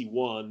intermediate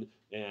T1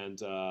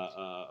 and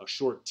a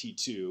short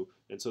T2,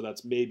 and so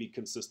that's maybe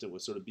consistent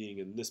with sort of being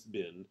in this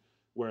bin,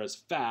 whereas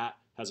fat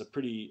has a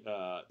pretty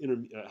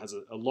has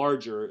a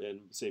larger and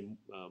say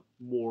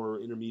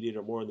more intermediate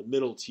or more in the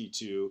middle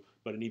T2,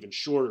 but an even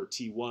shorter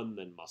T1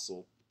 than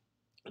muscle.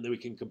 And then we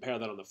can compare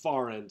that on the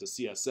far end to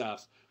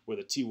CSF, where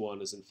the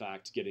T1 is in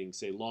fact getting,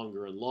 say,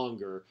 longer and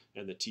longer,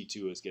 and the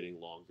T2 is getting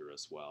longer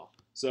as well.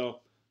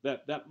 So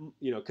that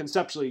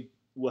conceptually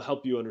will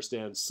help you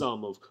understand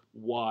some of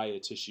why a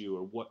tissue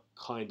or what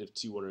kind of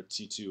T1 or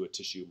T2 a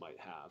tissue might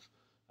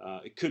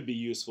have. It could be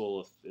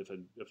useful if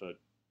a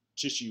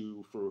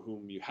tissue for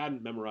whom you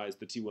hadn't memorized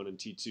the T1 and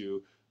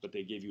T2, but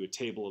they gave you a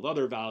table of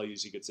other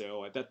values, you could say,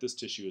 oh, I bet this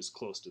tissue is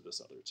close to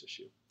this other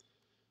tissue.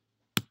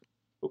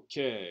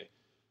 Okay.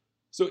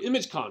 So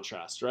image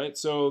contrast, right?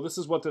 So this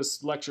is what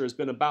this lecture has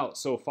been about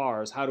so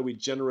far, is how do we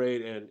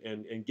generate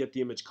and get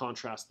the image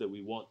contrast that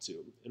we want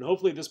to. And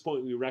hopefully at this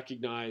point we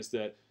recognize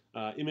that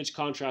image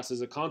contrast is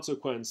a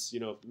consequence,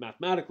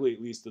 mathematically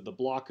at least, of the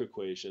Bloch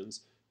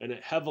equations, and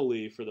it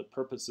heavily, for the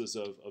purposes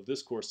of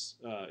this course,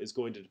 is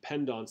going to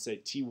depend on, say,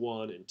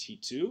 T1 and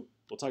T2.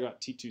 We'll talk about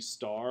T2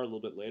 star a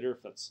little bit later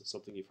if that's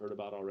something you've heard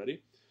about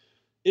already.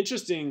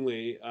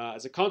 Interestingly,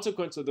 as a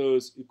consequence of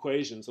those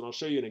equations, and I'll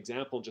show you an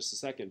example in just a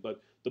second,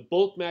 but the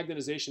bulk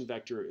magnetization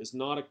vector is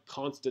not a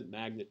constant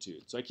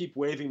magnitude. So I keep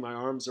waving my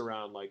arms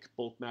around like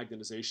bulk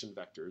magnetization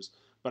vectors,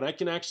 but I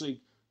can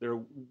actually, there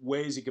are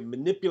ways you can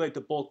manipulate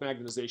the bulk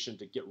magnetization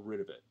to get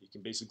rid of it. You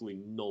can basically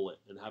null it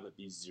and have it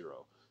be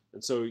zero.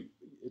 And so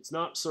it's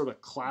not sort of a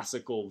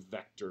classical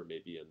vector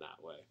maybe in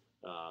that way.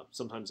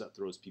 Sometimes that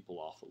throws people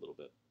off a little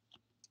bit.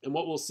 And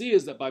what we'll see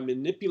is that by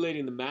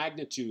manipulating the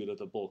magnitude of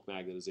the bulk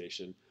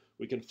magnetization,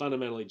 we can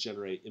fundamentally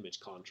generate image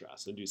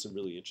contrast and do some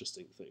really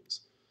interesting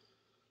things.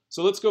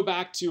 So let's go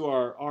back to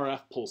our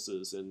RF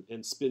pulses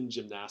and spin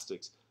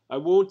gymnastics. I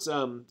won't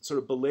sort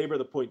of belabor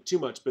the point too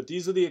much, but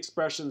these are the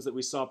expressions that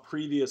we saw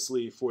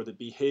previously for the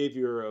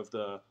behavior of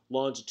the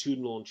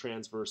longitudinal and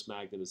transverse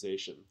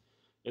magnetization.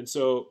 And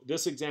so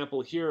this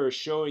example here is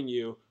showing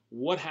you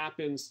what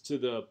happens to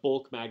the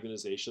bulk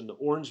magnetization, the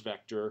orange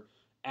vector,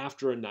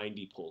 after a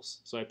 90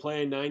 pulse. So I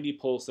play a 90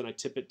 pulse and I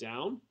tip it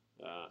down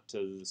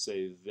to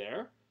say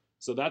there.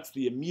 So that's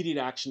the immediate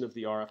action of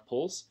the RF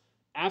pulse.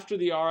 After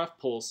the RF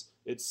pulse,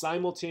 it's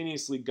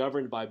simultaneously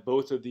governed by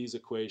both of these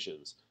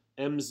equations.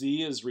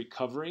 MZ is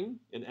recovering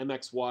and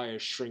MXY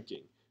is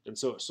shrinking. And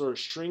so it sort of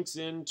shrinks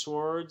in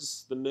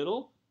towards the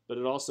middle, but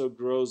it also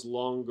grows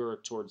longer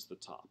towards the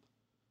top.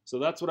 So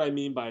that's what I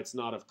mean by it's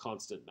not of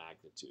constant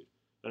magnitude.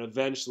 And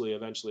eventually,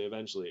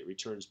 it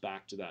returns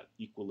back to that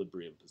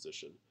equilibrium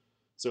position.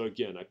 So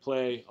again,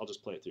 I'll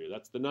just play it through.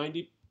 That's the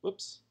 90,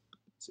 whoops.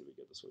 Let's see if we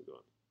get this one going.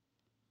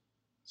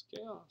 It's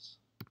chaos.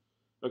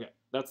 Okay,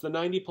 that's the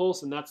 90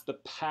 pulse, and that's the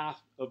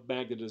path of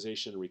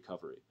magnetization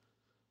recovery.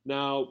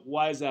 Now,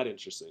 why is that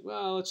interesting?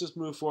 Well, let's just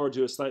move forward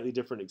to a slightly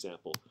different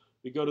example.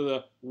 We go to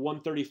the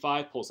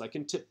 135 pulse. I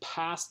can tip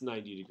past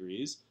 90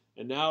 degrees,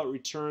 and now it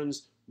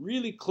returns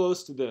really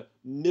close to the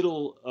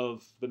middle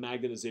of the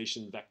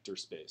magnetization vector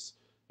space.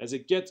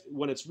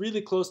 When it's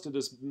really close to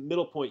this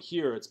middle point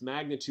here, its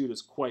magnitude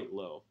is quite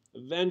low.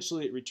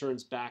 Eventually, it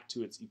returns back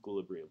to its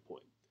equilibrium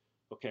point.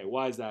 Okay,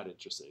 why is that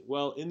interesting?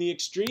 Well, in the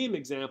extreme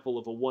example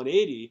of a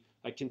 180,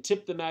 I can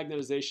tip the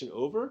magnetization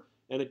over,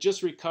 and it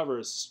just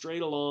recovers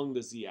straight along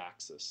the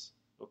z-axis.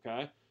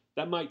 Okay,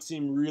 that might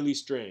seem really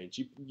strange.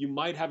 You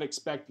might have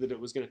expected that it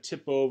was going to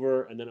tip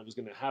over, and then it was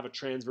going to have a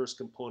transverse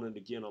component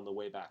again on the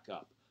way back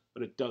up,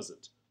 but it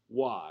doesn't.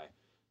 Why?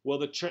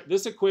 Well,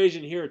 this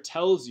equation here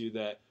tells you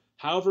that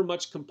however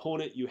much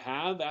component you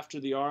have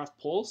after the RF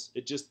pulse,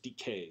 it just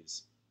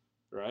decays,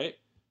 right?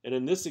 And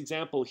in this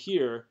example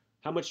here,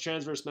 how much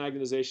transverse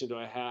magnetization do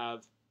I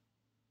have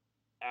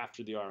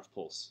after the RF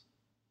pulse?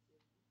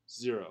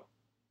 0.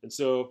 And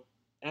so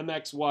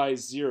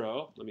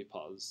MXY0, let me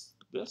pause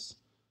this.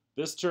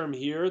 This term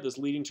here, this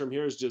leading term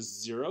here is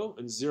just 0,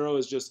 and 0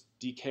 is just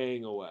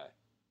decaying away.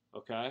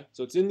 Okay?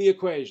 So it's in the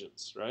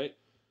equations, right?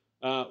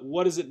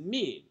 What does it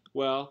mean?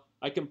 Well,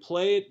 I can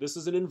play it. This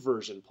is an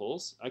inversion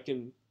pulse. I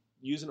can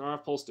use an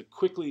RF pulse to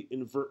quickly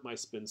invert my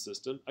spin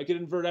system. I can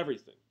invert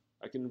everything.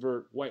 I can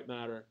invert white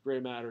matter, gray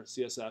matter,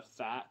 CSF,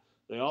 fat.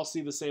 They all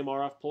see the same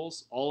RF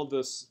pulse. All of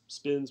the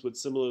spins would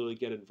similarly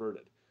get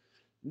inverted.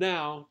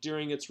 Now,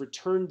 during its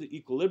return to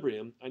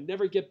equilibrium, I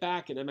never get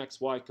back an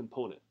MXY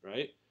component,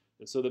 right?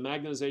 And so the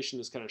magnetization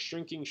is kind of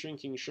shrinking,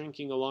 shrinking,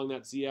 shrinking along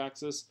that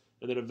z-axis,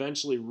 and then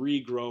eventually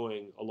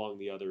regrowing along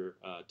the other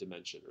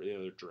dimension, or the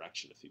other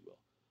direction, if you will.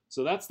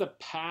 So that's the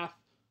path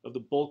of the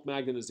bulk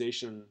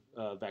magnetization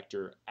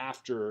vector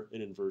after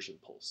an inversion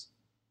pulse.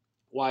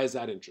 Why is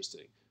that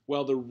interesting?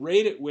 Well, the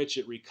rate at which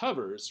it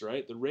recovers,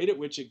 right, the rate at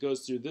which it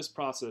goes through this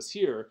process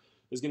here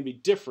is going to be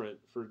different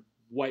for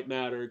white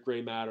matter,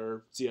 gray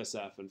matter,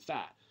 CSF, and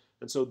fat.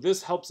 And so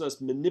this helps us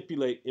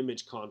manipulate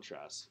image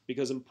contrast.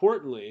 Because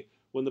importantly,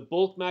 when the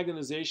bulk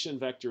magnetization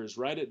vector is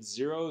right at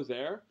 0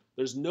 there,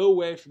 there's no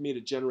way for me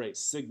to generate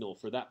signal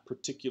for that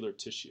particular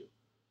tissue.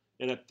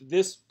 And at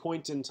this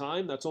point in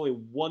time, that's only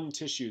one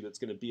tissue that's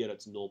going to be at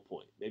its null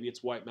point. Maybe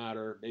it's white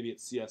matter, maybe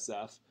it's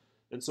CSF.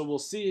 And so we'll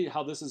see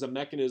how this is a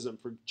mechanism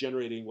for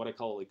generating what I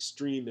call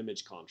extreme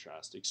image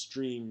contrast,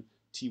 extreme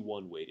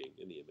T1 weighting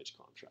in the image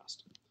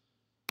contrast.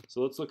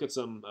 So let's look at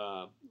some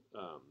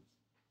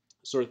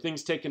sort of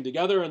things taken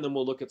together, and then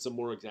we'll look at some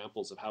more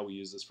examples of how we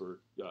use this for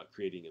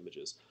creating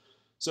images.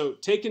 So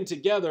taken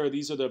together,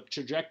 these are the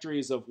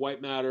trajectories of gray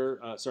matter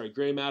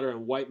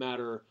and white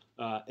matter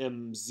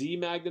MZ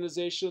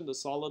magnetization, the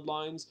solid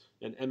lines,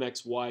 and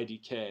MXY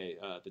decay,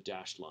 the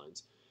dashed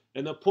lines.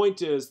 And the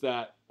point is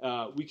that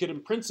we could, in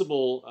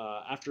principle,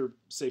 after,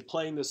 say,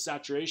 playing this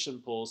saturation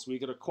pulse, we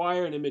could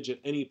acquire an image at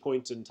any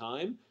point in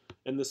time.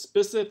 And the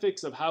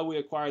specifics of how we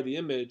acquire the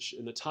image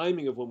and the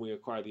timing of when we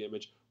acquire the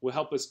image will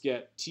help us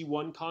get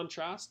T1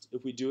 contrast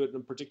if we do it in a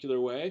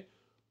particular way.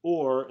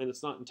 Or, and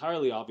it's not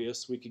entirely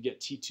obvious, we could get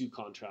T2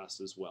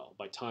 contrast as well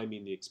by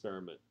timing the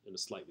experiment in a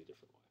slightly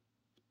different way.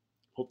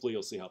 Hopefully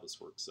you'll see how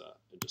this works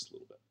in just a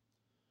little bit.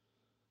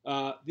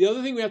 The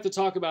other thing we have to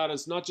talk about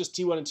is not just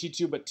T1 and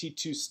T2, but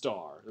T2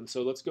 star. And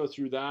so let's go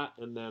through that,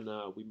 and then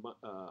I'll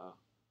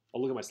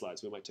look at my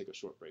slides. We might take a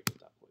short break at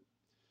that point.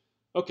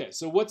 Okay,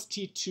 so what's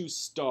T2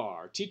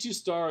 star? T2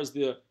 star is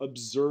the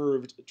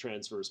observed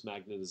transverse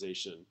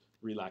magnetization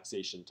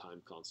relaxation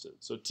time constant.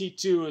 So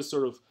T2 is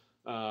sort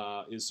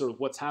of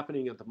what's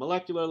happening at the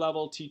molecular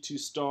level. T2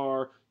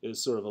 star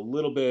is sort of a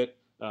little bit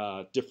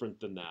different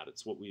than that.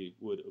 It's what we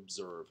would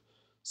observe.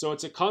 So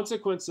it's a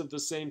consequence of the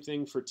same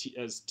thing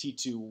as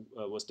T2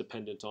 was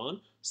dependent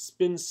on,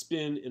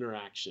 spin-spin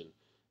interaction.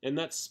 And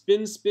that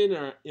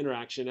spin-spin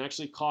interaction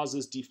actually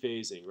causes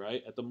dephasing,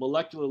 right? At the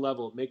molecular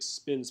level, it makes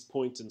spins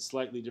point in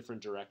slightly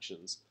different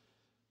directions.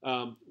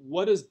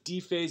 What does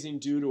dephasing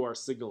do to our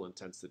signal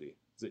intensity?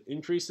 Does it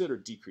increase it or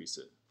decrease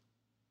it?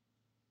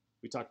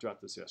 We talked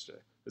about this yesterday.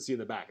 Let's see in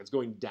the back. It's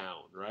going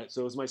down, right?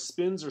 So as my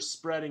spins are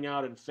spreading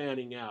out and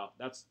fanning out,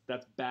 that's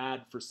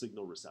bad for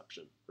signal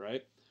reception,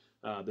 right?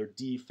 They're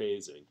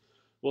dephasing.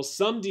 Well,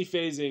 some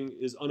dephasing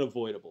is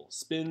unavoidable.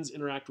 Spins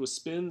interact with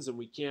spins, and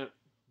we can't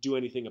do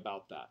anything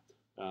about that.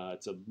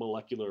 It's a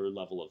molecular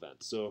level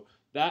event. So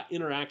that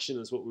interaction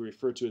is what we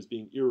refer to as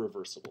being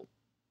irreversible.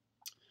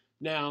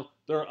 Now,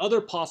 there are other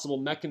possible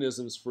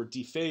mechanisms for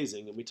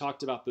dephasing, and we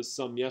talked about this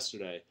some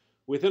yesterday.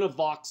 Within a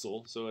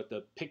voxel, so at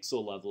the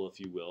pixel level, if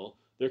you will,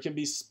 there can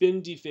be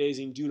spin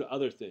dephasing due to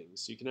other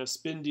things. You can have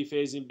spin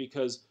dephasing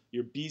because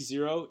your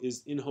B0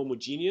 is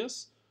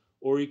inhomogeneous,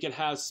 or you can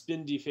have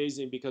spin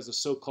dephasing because of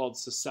so-called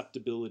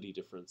susceptibility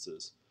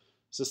differences.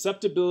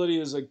 Susceptibility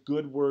is a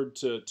good word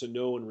to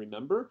know and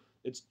remember.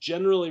 It's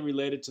generally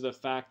related to the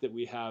fact that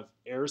we have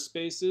air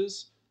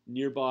spaces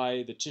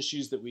nearby the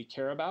tissues that we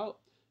care about,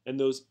 and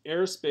those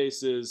air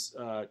spaces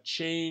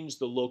change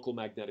the local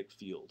magnetic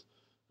field.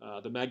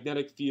 The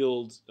magnetic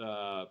field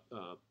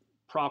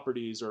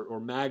properties or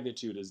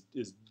magnitude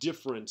is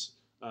different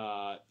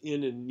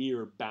in and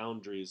near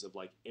boundaries of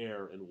like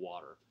air and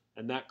water.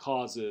 And that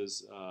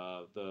causes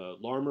the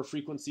Larmor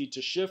frequency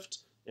to shift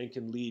and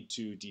can lead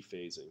to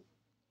dephasing.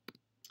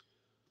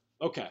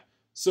 Okay,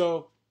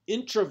 so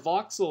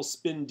intravoxel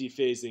spin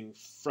dephasing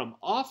from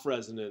off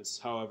resonance,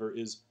 however,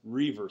 is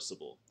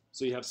reversible.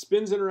 So you have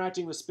spins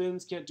interacting with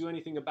spins, can't do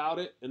anything about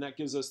it, and that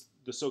gives us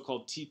the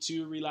so-called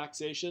T2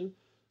 relaxation.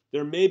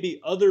 There may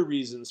be other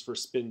reasons for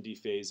spin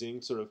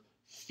dephasing, sort of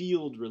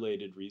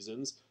field-related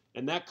reasons,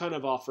 and that kind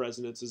of off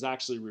resonance is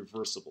actually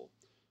reversible.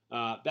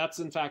 That's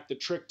in fact the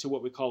trick to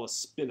what we call a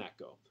spin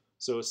echo.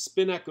 So a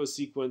spin echo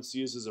sequence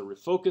uses a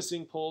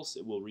refocusing pulse.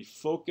 It will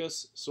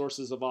refocus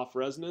sources of off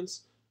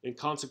resonance and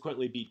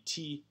consequently be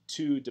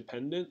T2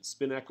 dependent.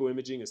 Spin echo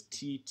imaging is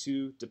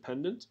T2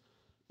 dependent.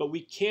 But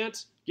we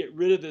can't get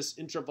rid of this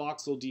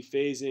intravoxel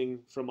dephasing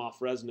from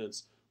off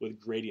resonance with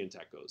gradient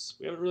echoes.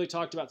 We haven't really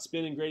talked about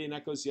spin and gradient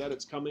echoes yet.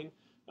 It's coming.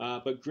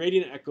 But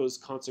gradient echoes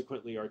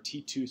consequently are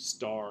T2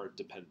 star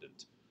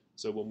dependent.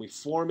 So when we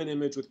form an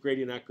image with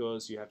gradient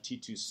echoes, you have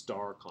T2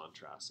 star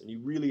contrast. And you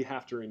really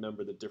have to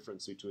remember the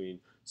difference between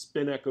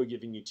spin echo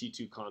giving you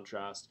T2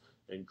 contrast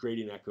and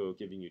gradient echo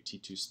giving you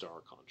T2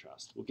 star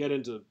contrast. We'll get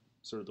into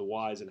sort of the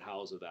whys and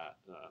hows of that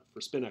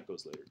for spin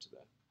echoes later today.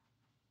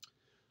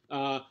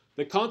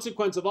 The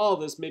consequence of all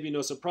of this, maybe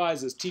no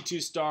surprise, is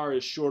T2 star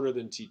is shorter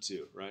than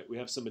T2, right? We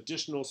have some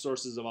additional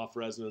sources of off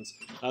resonance.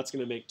 That's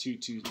going to make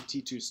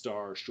T2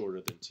 star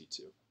shorter than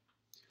T2.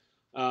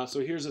 So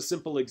here's a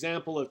simple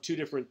example of two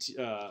different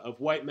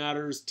of white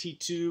matters,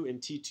 T2 and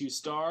T2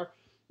 star.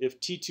 If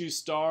T2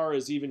 star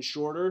is even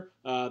shorter,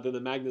 then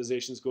the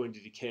magnetization is going to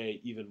decay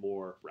even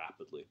more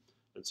rapidly.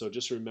 And so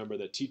just remember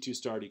that T2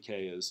 star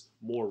decay is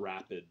more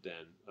rapid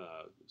than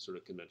sort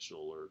of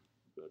conventional or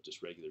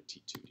just regular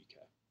T2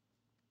 decay.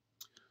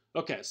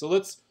 Okay, so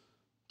let's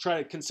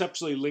try to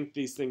conceptually link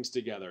these things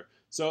together.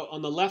 So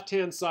on the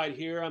left-hand side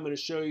here, I'm going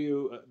to show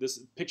you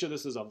picture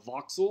this as a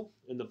voxel,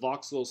 and the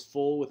voxel is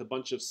full with a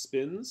bunch of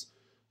spins.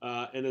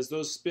 And as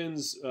those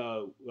spins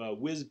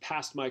whiz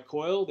past my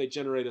coil, they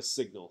generate a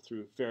signal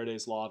through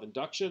Faraday's law of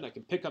induction. I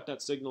can pick up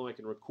that signal, I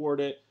can record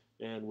it,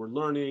 and we're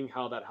learning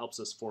how that helps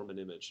us form an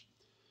image.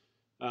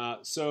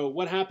 So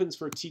what happens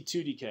for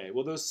T2 decay?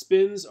 Well, those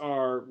spins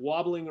are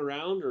wobbling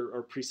around,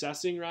 or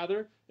precessing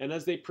rather, and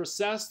as they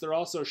precess, they're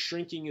also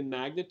shrinking in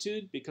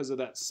magnitude because of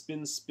that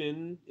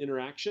spin-spin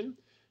interaction,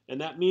 and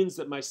that means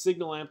that my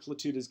signal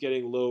amplitude is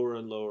getting lower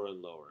and lower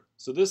and lower.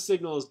 So this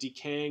signal is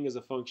decaying as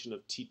a function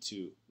of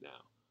T2 now.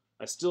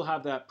 I still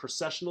have that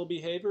precessional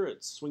behavior,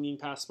 it's swinging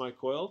past my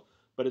coil,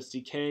 but it's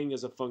decaying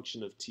as a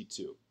function of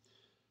T2.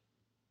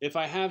 If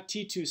I have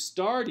T2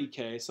 star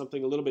decay,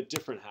 something a little bit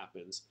different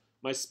happens.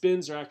 My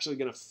spins are actually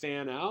going to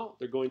fan out.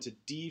 They're going to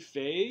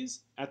dephase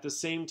at the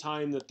same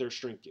time that they're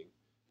shrinking,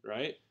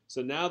 right?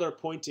 So now they're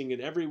pointing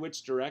in every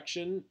which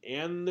direction,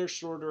 and they're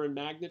shorter in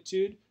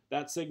magnitude.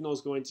 That signal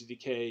is going to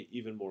decay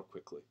even more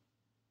quickly.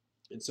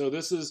 And so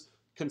this is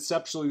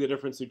conceptually the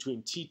difference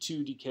between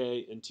T2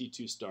 decay and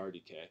T2 star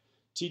decay.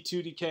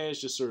 T2 decay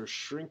is just sort of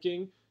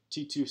shrinking.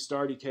 T2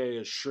 star decay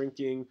is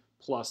shrinking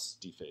plus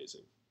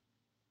dephasing.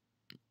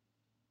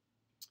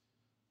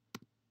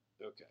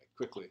 Okay,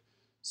 quickly.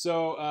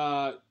 So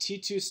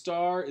T2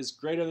 star is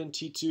greater than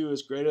T2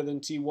 is greater than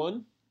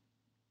T1.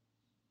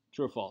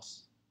 True or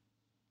false?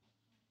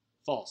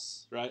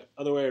 False, right?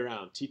 Other way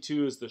around.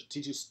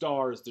 T2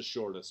 star is the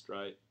shortest,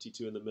 right?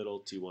 T2 in the middle,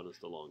 T1 is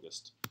the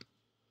longest.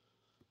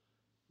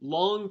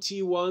 Long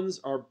T1s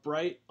are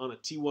bright on a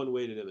T1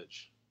 weighted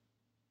image.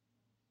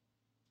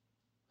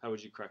 How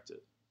would you correct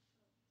it?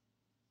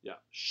 Yeah,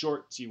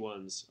 short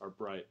T1s are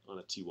bright on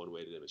a T1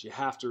 weighted image. You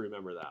have to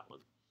remember that one.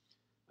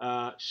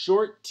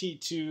 Short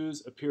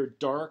T2s appear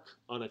dark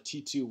on a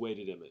T2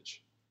 weighted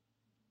image.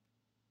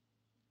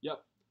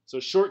 Yep. So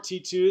short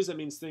T2s, that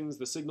means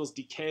the signals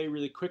decay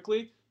really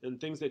quickly, and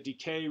things that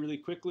decay really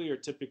quickly are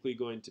typically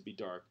going to be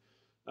dark.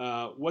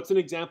 What's an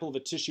example of a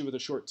tissue with a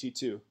short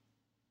T2?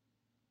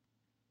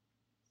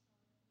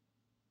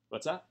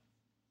 What's that?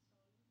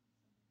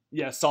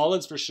 Yeah,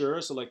 solids for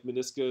sure. So like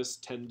meniscus,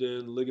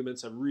 tendon,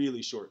 ligaments have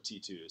really short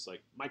T2s,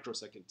 like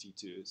microsecond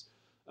T2s.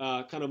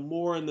 Kind of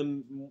more in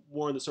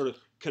the sort of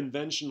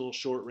conventional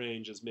short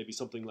range is maybe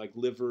something like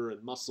liver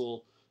and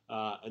muscle,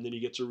 and then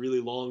you get to really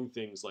long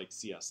things like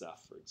CSF,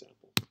 for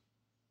example.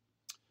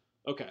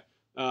 Okay,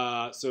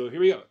 So here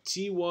we go.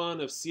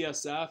 T1 of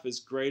CSF is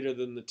greater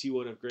than the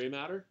T1 of gray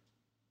matter.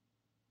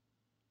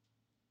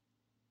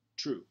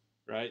 True,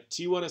 right?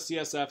 T1 of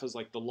CSF is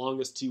like the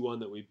longest T1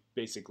 that we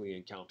basically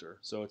encounter.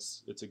 So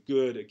it's a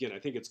good, again, I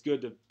think it's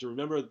good to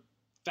remember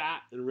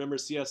fat and remember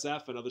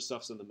CSF, and other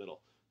stuff's in the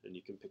middle, and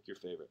you can pick your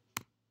favorite.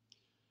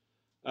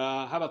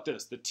 How about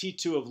this? The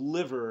T2 of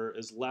liver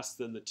is less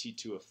than the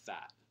T2 of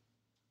fat.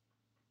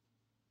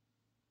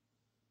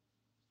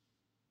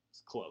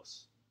 It's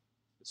close.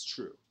 It's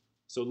true.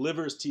 So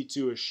liver's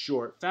T2 is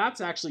short.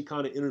 Fat's actually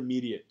kind of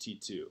intermediate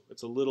T2.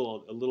 It's a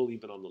little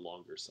even on the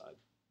longer side.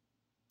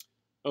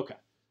 Okay.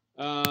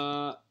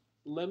 So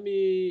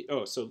learning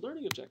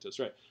objectives,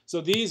 right. So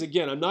these,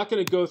 again, I'm not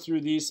going to go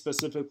through these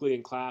specifically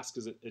in class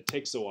because it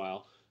takes a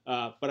while.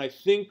 But I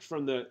think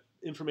from the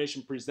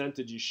information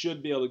presented, you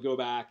should be able to go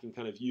back and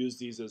kind of use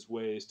these as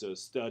ways to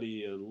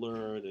study and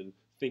learn and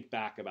think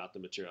back about the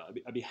material.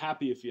 I'd be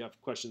happy if you have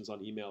questions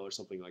on email or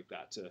something like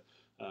that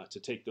to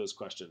take those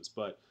questions.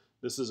 But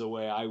this is a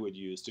way I would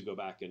use to go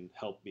back and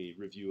help me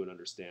review and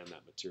understand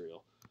that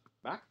material.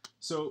 Back.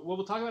 So what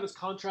we'll talk about is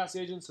contrast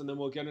agents, and then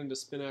we'll get into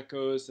spin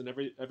echoes, and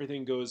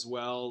everything goes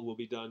well, we'll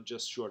be done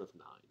just short of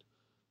 9.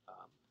 I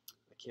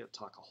can't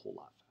talk a whole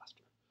lot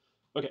faster.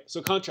 Okay,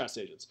 so contrast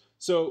agents.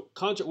 So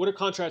what are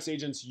contrast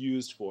agents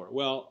used for?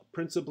 Well,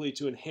 principally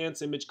to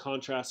enhance image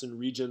contrast in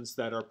regions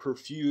that are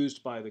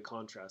perfused by the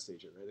contrast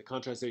agent. Right? The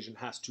contrast agent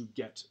has to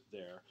get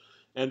there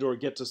and or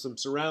get to some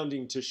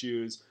surrounding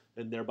tissues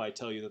and thereby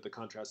tell you that the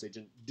contrast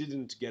agent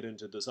didn't get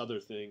into this other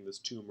thing, this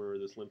tumor,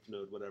 this lymph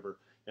node, whatever,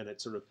 and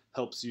it sort of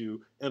helps you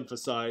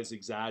emphasize,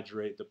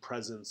 exaggerate the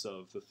presence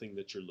of the thing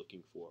that you're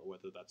looking for,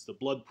 whether that's the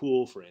blood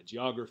pool for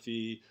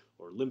angiography,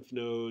 or lymph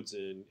nodes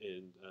in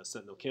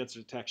sentinel cancer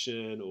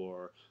detection,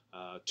 or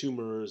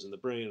tumors in the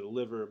brain or the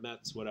liver,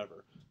 METs,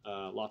 whatever.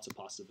 Lots of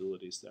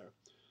possibilities there.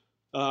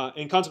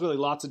 And consequently,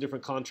 lots of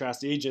different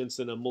contrast agents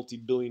in a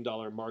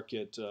multi-billion-dollar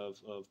market of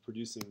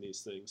producing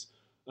these things.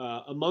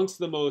 Amongst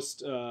the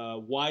most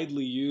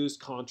widely used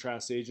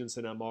contrast agents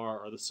in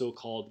MR are the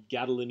so-called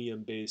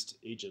gadolinium-based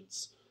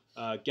agents.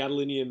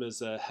 Gadolinium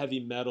is a heavy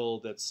metal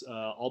that's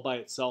all by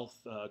itself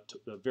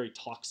very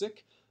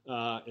toxic.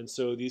 And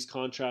so these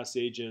contrast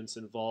agents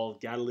involve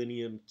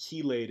gadolinium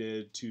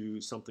chelated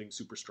to something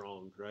super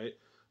strong, right?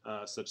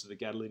 Such that the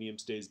gadolinium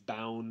stays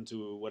bound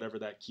to whatever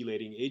that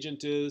chelating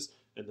agent is.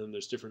 And then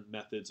there's different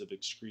methods of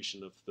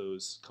excretion of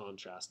those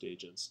contrast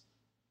agents.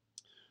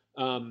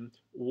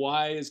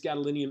 Why is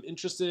gadolinium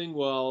interesting?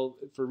 Well,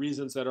 for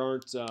reasons that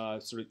aren't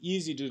sort of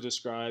easy to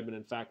describe, and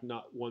in fact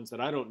not ones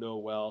that I don't know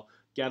well,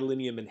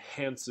 gadolinium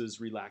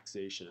enhances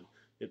relaxation.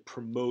 It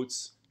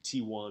promotes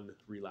T1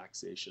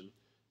 relaxation.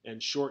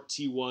 And short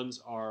T1s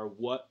are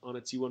what on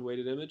a T1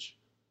 weighted image?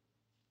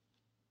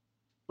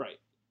 Bright,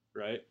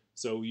 right?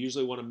 So we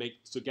usually want to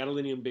so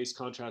gadolinium-based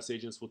contrast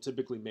agents will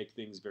typically make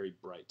things very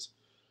bright.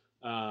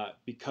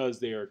 Because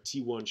they are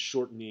T1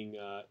 shortening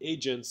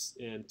agents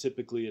and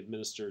typically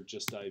administered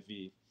just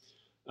IV.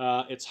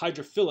 It's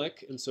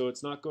hydrophilic, and so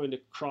it's not going to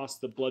cross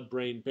the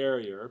blood-brain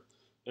barrier.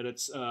 And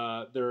it's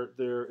a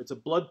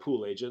blood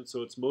pool agent,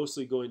 so it's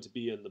mostly going to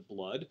be in the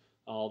blood,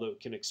 although it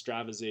can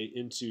extravasate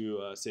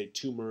into, say,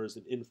 tumors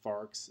and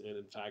infarcts, and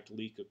in fact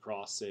leak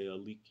across, say, a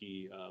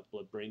leaky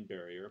blood-brain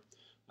barrier.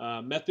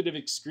 Method of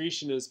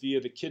excretion is via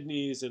the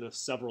kidneys in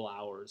several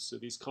hours. So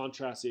these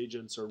contrast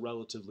agents are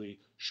relatively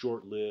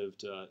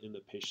short-lived in the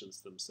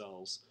patients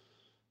themselves.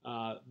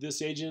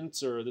 This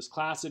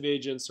class of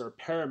agents are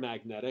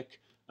paramagnetic.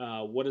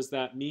 What does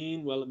that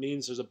mean? Well, it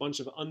means there's a bunch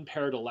of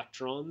unpaired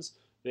electrons.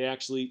 They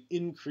actually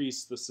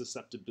increase the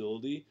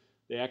susceptibility.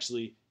 They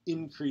actually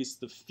increase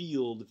the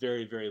field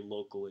very, very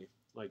locally,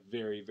 like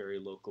very, very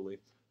locally.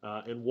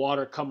 And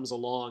water comes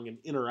along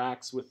and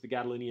interacts with the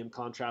gadolinium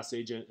contrast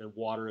agent, and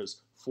water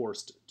is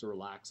forced to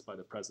relax by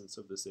the presence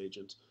of this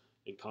agent,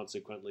 and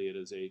consequently it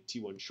is a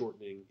T1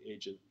 shortening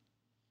agent.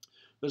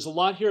 There's a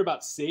lot here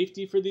about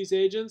safety for these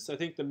agents. I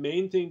think the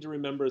main thing to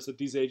remember is that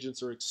these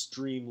agents are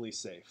extremely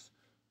safe,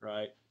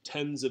 right?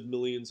 Tens of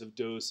millions of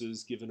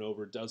doses given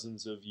over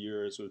dozens of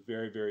years with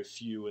very, very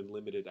few and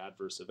limited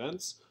adverse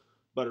events,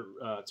 but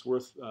it's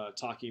worth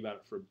talking about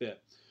it for a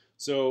bit.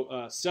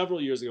 So several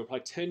years ago,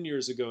 probably 10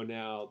 years ago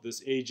now,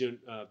 this agent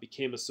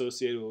became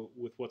associated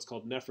with what's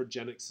called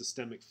nephrogenic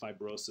systemic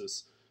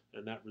fibrosis,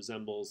 and that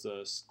resembles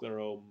a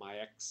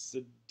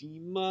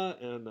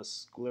scleromyxedema and a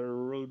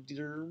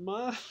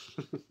scleroderma.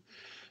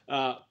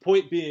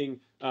 Point being,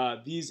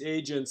 these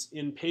agents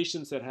in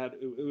patients that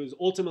it was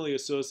ultimately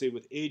associated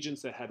with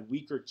agents that had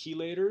weaker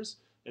chelators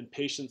and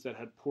patients that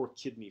had poor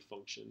kidney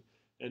function.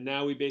 And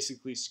now we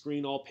basically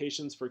screen all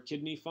patients for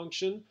kidney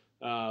function,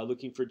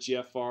 looking for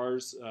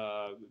GFRs,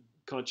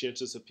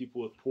 conscientious of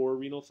people with poor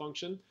renal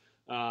function,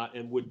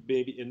 and would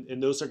maybe, in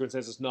those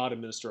circumstances, not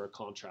administer a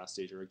contrast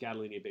agent or a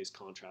gadolinium-based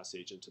contrast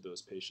agent to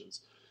those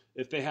patients.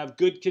 If they have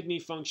good kidney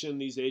function,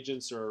 these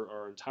agents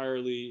are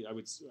entirely, I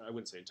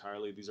wouldn't say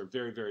entirely, these are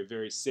very, very,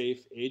 very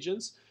safe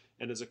agents.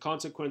 And as a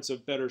consequence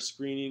of better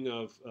screening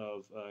of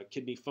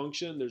kidney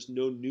function, there's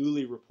no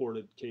newly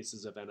reported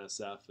cases of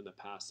NSF in the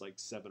past like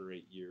 7 or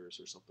 8 years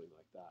or something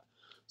like that.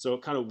 So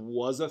it kind of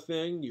was a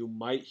thing. You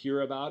might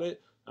hear about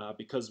it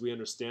because we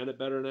understand it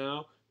better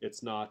now.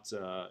 It's not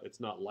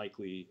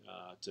likely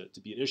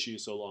to be an issue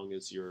so long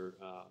as you're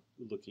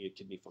looking at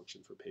kidney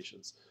function for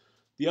patients.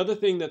 The other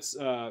thing that's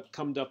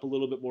come up a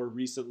little bit more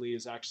recently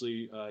is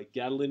actually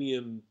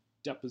gadolinium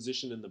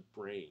deposition in the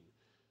brain.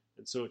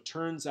 And so it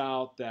turns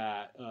out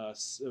that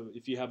so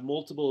if you have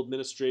multiple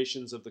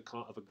administrations of a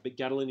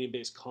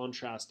gadolinium-based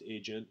contrast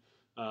agent,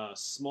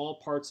 small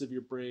parts of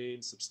your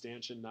brain,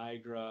 substantia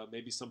nigra,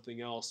 maybe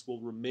something else,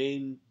 will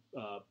remain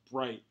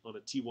bright on a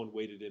T1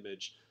 weighted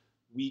image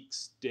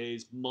weeks,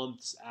 days,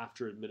 months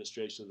after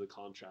administration of the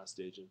contrast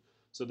agent.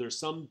 So there's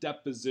some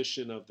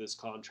deposition of this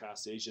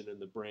contrast agent in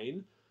the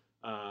brain.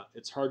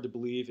 It's hard to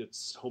believe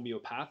it's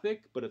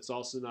homeopathic, but it's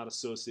also not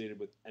associated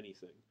with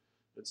anything.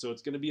 And so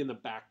it's going to be in the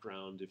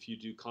background. If you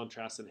do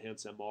contrast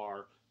enhanced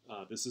MR,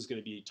 this is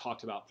going to be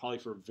talked about probably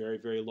for a very,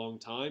 very long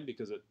time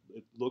because it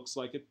looks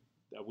like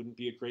that wouldn't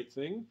be a great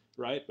thing,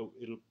 right? But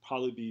it'll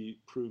probably be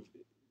proved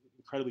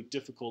incredibly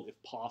difficult,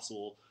 if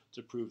possible,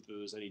 to prove that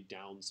there's any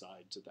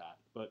downside to that.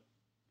 But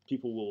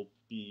people will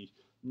be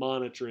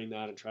monitoring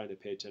that and trying to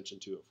pay attention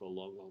to it for a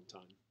long, long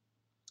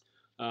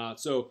time.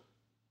 So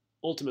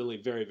ultimately,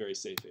 very, very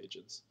safe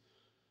agents.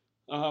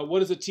 What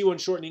does a T1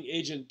 shortening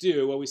agent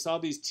do? Well, we saw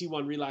these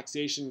T1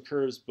 relaxation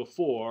curves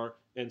before,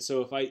 and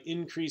so if I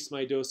increase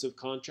my dose of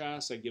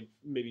contrast, I give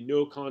maybe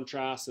no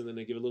contrast, and then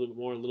I give a little bit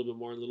more, a little bit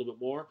more, a little bit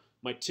more,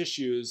 my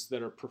tissues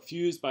that are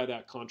perfused by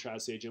that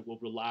contrast agent will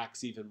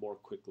relax even more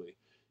quickly.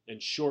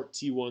 And short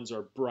T1s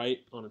are bright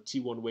on a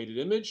T1 weighted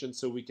image, and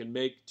so we can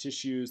make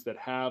tissues that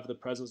have the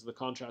presence of the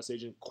contrast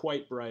agent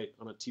quite bright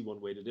on a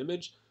T1 weighted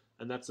image.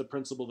 And that's the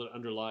principle that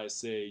underlies,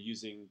 say,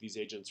 using these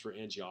agents for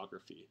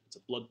angiography. It's a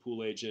blood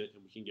pool agent,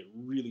 and we can get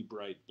really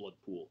bright blood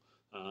pool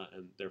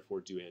and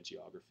therefore do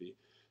angiography.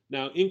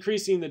 Now,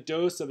 increasing the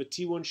dose of a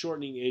T1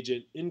 shortening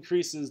agent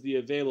increases the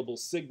available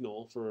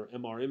signal for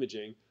MR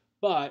imaging,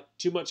 but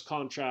too much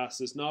contrast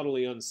is not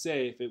only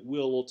unsafe, it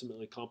will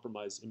ultimately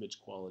compromise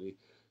image quality.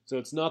 So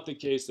it's not the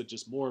case that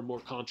just more and more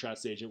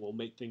contrast agent will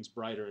make things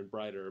brighter and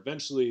brighter.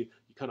 Eventually,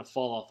 you kind of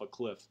fall off a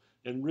cliff.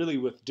 And really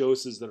with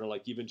doses that are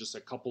like even just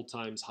a couple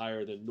times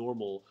higher than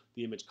normal,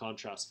 the image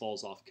contrast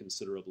falls off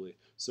considerably.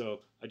 So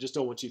I just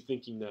don't want you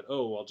thinking that,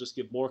 oh, I'll just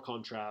give more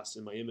contrast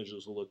and my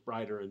images will look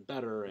brighter and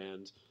better,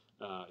 and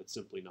it's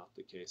simply not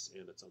the case,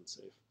 and it's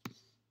unsafe.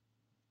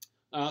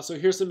 So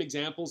here's some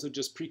examples of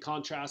just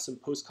pre-contrast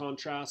and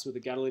post-contrast with a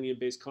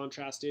gadolinium-based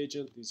contrast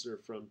agent. These are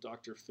from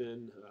Dr.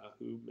 Finn,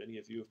 who many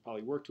of you have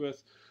probably worked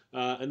with.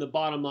 And the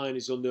bottom line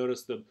is you'll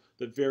notice the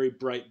very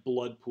bright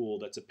blood pool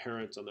that's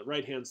apparent on the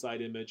right-hand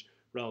side image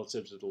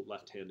relative to the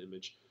left-hand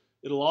image.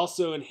 It'll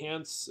also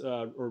enhance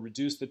or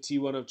reduce the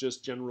T1 of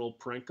just general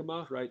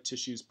parenchyma, right?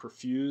 Tissues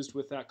perfused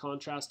with that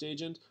contrast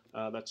agent.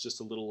 That's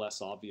just a little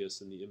less obvious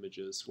in the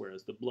images,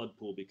 whereas the blood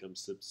pool becomes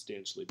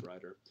substantially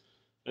brighter.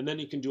 And then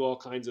you can do all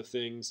kinds of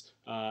things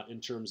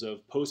in terms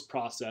of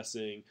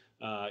post-processing,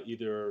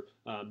 either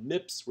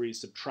MIPS, where you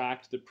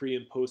subtract the pre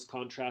and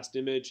post-contrast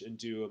image and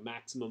do a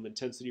maximum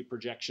intensity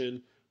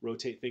projection,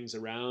 rotate things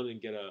around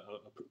and get a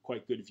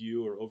quite good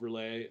view or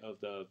overlay of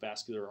the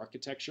vascular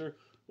architecture.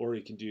 Or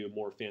you can do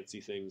more fancy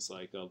things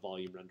like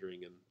volume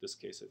rendering. In this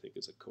case, I think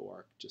is a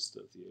coarc just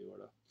of the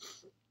aorta.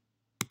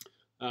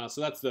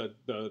 So that's the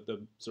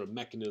sort of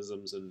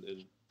mechanisms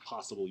and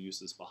possible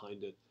uses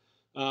behind it.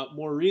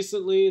 More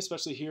recently,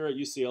 especially here at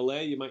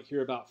UCLA, you might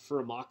hear about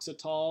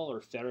furomoxetol or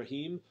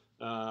Feraheme.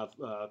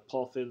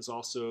 Paul Finn's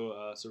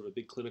also sort of a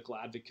big clinical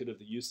advocate of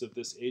the use of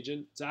this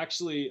agent. It's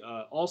actually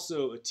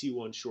also a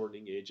T1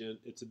 shortening agent.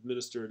 It's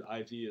administered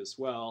IV as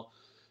well.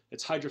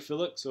 It's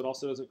hydrophilic, so it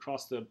also doesn't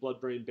cross the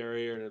blood-brain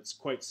barrier, and it's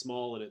quite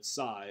small in its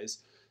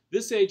size.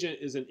 This agent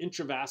is an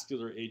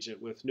intravascular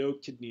agent with no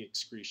kidney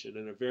excretion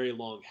and a very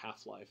long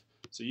half-life.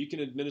 So you can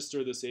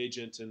administer this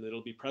agent, and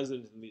it'll be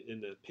present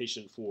in the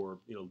patient for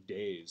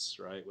days,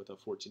 right, with a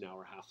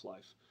 14-hour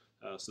half-life.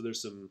 So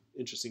there's some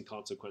interesting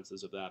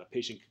consequences of that. A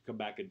patient could come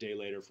back a day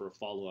later for a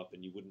follow-up,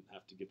 and you wouldn't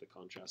have to give the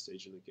contrast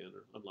agent again,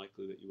 or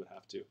unlikely that you would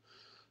have to.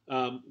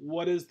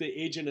 What is the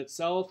agent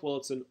itself? Well,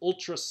 it's an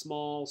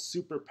ultra-small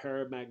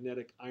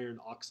superparamagnetic iron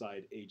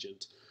oxide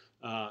agent.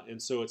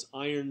 And so it's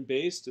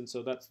iron-based, and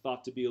so that's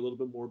thought to be a little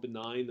bit more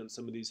benign than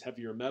some of these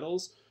heavier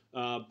metals.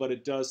 But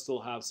it does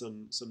still have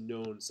some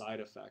known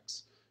side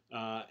effects.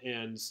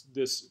 And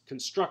this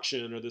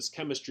construction or this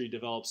chemistry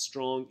develops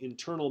strong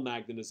internal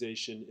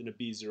magnetization in a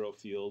B0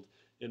 field.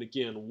 And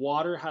again,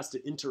 water has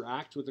to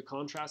interact with the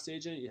contrast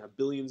agent. You have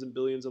billions and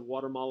billions of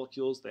water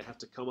molecules. They have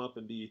to come up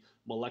and be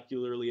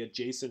molecularly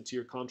adjacent to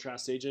your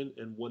contrast agent.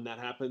 And when that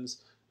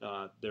happens,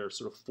 they're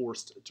sort of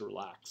forced to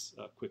relax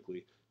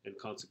quickly. And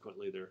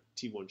consequently, they're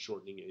T1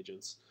 shortening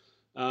agents.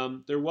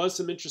 There was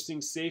some interesting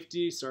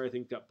safety. Sorry, I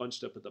think got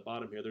bunched up at the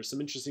bottom here. There's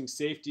some interesting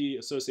safety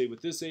associated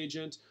with this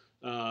agent.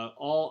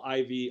 All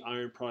IV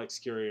iron products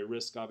carry a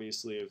risk,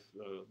 obviously, of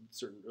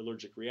certain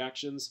allergic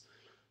reactions.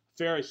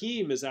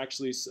 Ferraheme is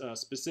actually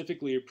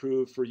specifically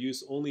approved for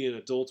use only in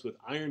adults with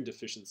iron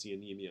deficiency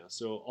anemia.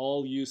 So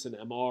all use in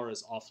MR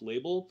is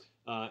off-label,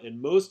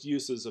 and most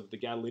uses of the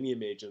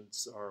gadolinium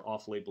agents are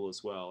off-label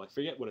as well. I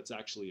forget what it's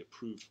actually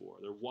approved for.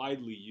 They're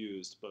widely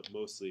used, but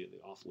mostly in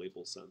the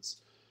off-label sense.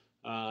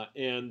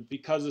 And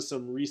because of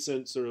some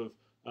recent sort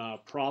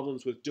of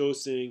problems with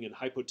dosing and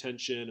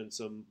hypotension and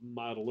some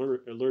mild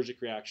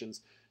allergic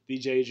reactions,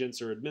 these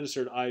agents are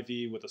administered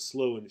IV with a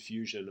slow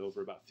infusion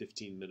over about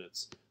 15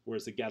 minutes,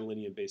 whereas the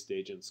gadolinium-based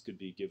agents could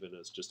be given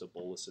as just a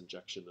bolus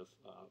injection of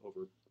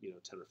over 10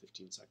 or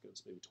 15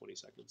 seconds, maybe 20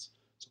 seconds,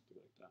 something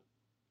like that.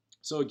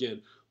 So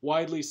again,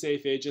 widely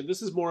safe agent.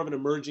 This is more of an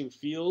emerging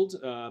field,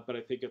 but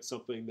I think it's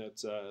something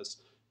that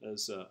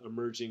as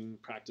emerging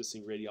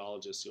practicing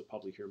radiologists, you'll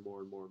probably hear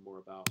more and more and more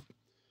about.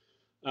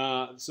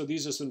 So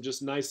these are some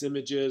just nice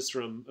images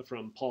from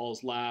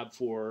Paul's lab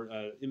for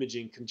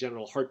imaging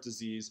congenital heart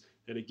disease.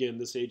 And again,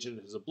 this agent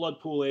is a blood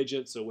pool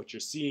agent. So what you're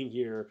seeing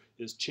here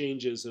is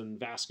changes in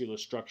vascular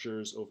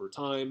structures over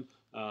time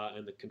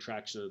and the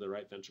contraction of the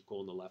right ventricle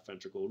and the left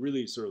ventricle.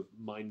 Really sort of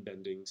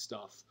mind-bending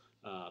stuff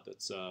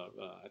that's,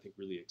 I think,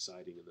 really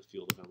exciting in the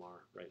field of MR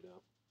right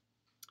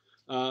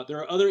now. There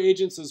are other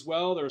agents as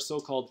well. There are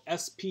so-called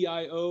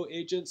SPIO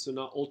agents, so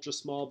not ultra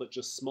small, but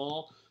just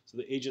small. So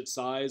the agent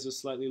size is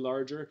slightly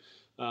larger.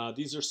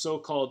 These are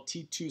so-called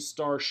T2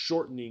 star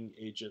shortening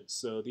agents.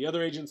 So the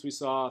other agents we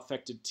saw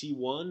affected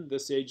T1.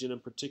 This agent in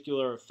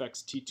particular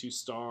affects T2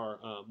 star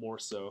more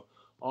so.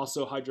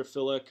 Also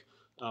hydrophilic,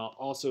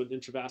 also an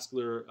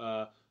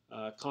intravascular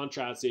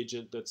contrast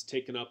agent that's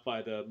taken up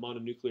by the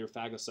mononuclear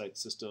phagocyte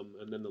system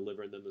and then the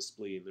liver and then the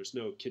spleen. There's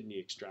no kidney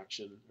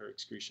extraction or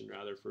excretion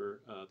rather for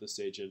this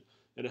agent,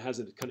 and it has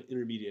a kind of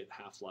intermediate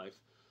half-life.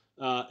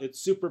 It's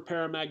super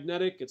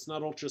paramagnetic. It's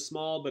not ultra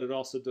small, but it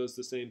also does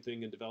the same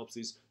thing and develops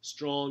these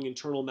strong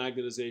internal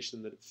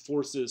magnetization that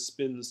forces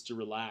spins to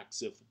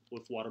relax if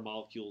water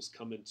molecules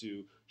come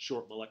into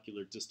short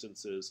molecular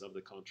distances of the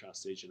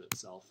contrast agent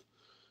itself.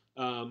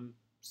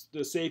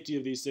 The safety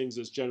of these things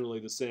is generally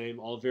the same,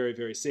 all very,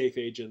 very safe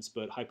agents,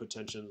 but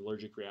hypotension,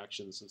 allergic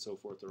reactions, and so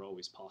forth are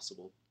always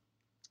possible.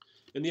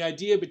 And the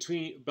idea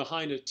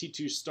behind a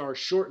T2 star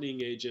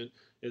shortening agent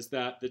is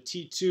that the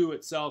T2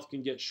 itself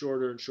can get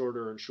shorter and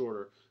shorter and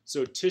shorter.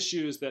 So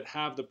tissues that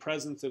have the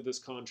presence of this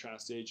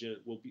contrast agent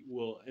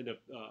will end up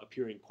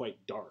appearing quite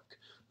dark.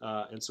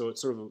 And so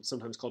it's sort of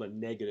sometimes called a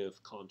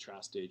negative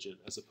contrast agent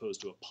as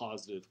opposed to a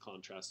positive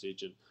contrast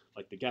agent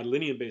like the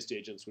gadolinium-based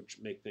agents, which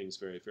make things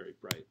very, very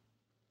bright.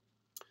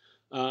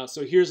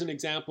 So here's an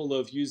example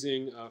of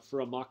using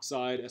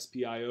furomoxide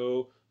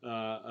SPIO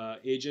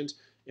agent.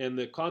 And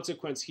the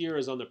consequence here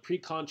is on the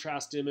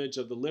pre-contrast image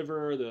of the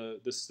liver.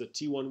 This is the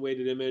T1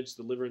 weighted image.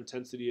 The liver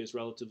intensity is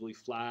relatively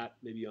flat,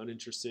 maybe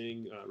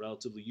uninteresting,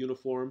 relatively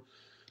uniform.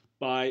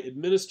 By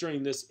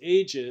administering this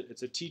agent,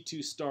 it's a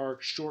T2 star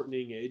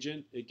shortening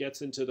agent. It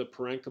gets into the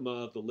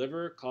parenchyma of the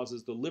liver,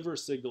 causes the liver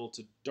signal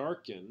to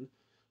darken.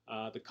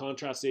 The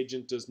contrast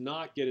agent does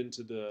not get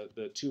into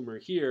the tumor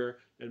here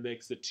and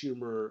makes the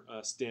tumor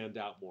stand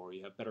out more.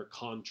 You have better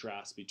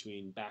contrast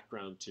between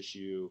background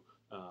tissue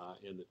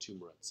and the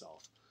tumor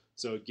itself.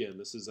 So again,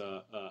 this is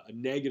a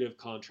negative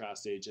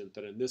contrast agent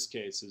that in this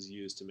case is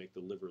used to make the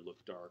liver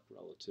look dark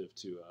relative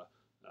to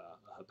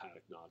a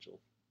hepatic nodule.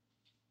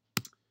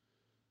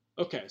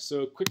 Okay,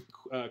 so a quick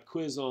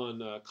quiz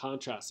on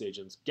contrast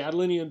agents.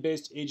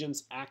 Gadolinium-based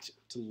agents act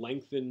to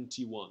lengthen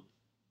T1.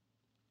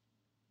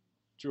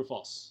 True or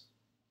false?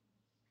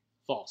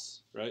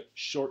 False, right?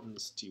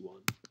 Shortens T1.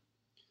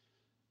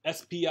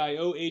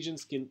 SPIO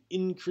agents can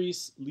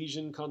increase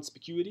lesion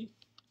conspicuity.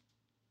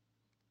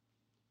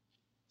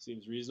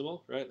 Seems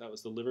reasonable, right? That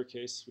was the liver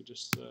case we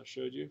just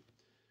showed you.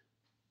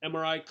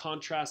 MRI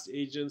contrast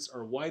agents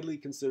are widely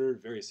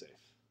considered very safe.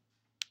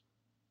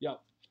 Yeah.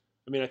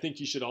 I mean, I think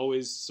you should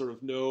always sort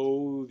of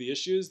know the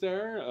issues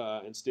there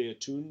and stay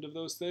attuned of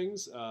those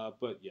things.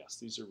 But yes,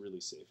 these are really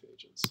safe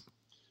agents.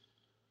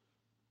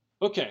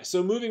 Okay,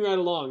 so moving right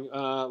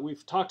along,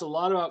 we've talked a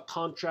lot about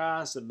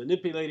contrast and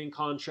manipulating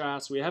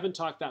contrast. We haven't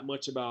talked that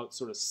much about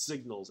sort of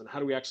signals and how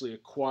do we actually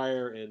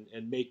acquire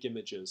and make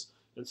images.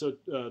 And so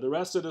the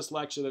rest of this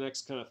lecture, the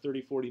next kind of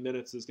 30, 40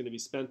 minutes, is going to be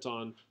spent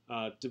on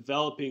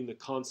developing the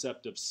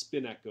concept of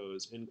spin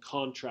echoes and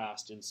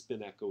contrast in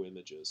spin echo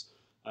images.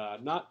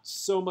 Not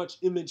so much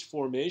image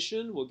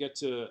formation. We'll get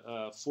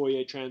to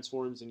Fourier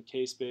transforms in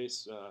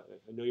K-space.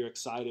 I know you're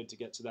excited to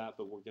get to that,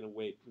 but we're going to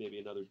wait maybe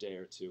another day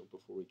or two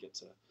before we get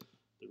to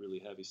the really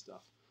heavy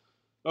stuff.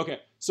 Okay,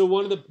 so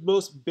one of the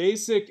most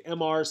basic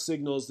MR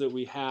signals that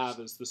we have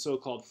is the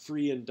so-called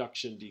free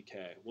induction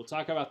decay. We'll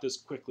talk about this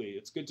quickly.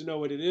 It's good to know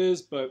what it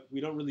is, but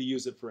we don't really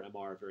use it for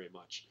MR very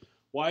much.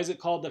 Why is it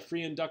called the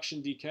free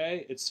induction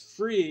decay? It's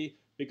free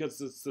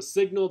because it's the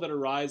signal that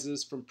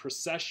arises from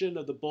precession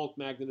of the bulk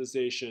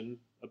magnetization,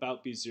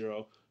 about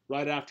B0,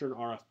 right after an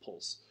RF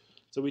pulse.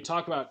 So we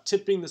talk about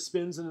tipping the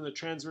spins into the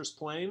transverse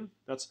plane.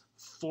 That's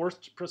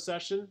forced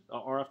precession.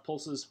 RF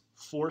pulses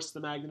force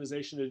the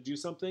magnetization to do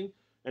something.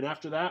 And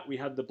after that, we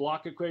had the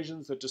Bloch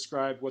equations that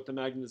described what the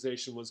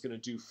magnetization was going to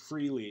do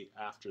freely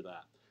after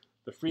that.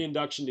 The free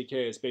induction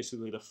decay is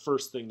basically the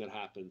first thing that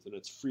happens, and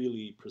it's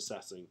freely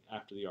processing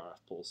after the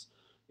RF pulse.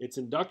 It's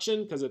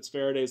induction because it's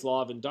Faraday's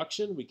law of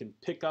induction. We can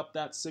pick up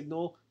that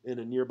signal in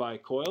a nearby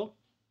coil.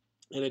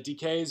 And it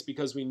decays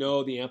because we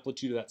know the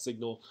amplitude of that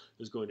signal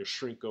is going to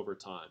shrink over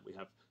time. We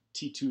have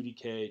T2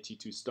 decay,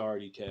 T2 star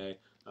decay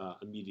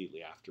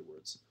immediately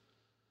afterwards.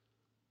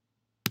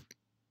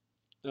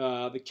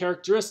 The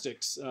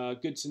characteristics,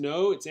 good to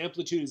know, its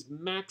amplitude is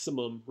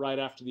maximum right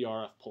after the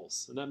RF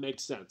pulse, and that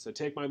makes sense. I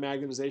take my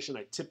magnetization,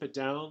 I tip it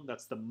down,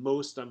 that's the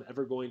most I'm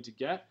ever going to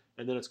get,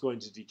 and then it's going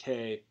to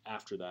decay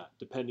after that,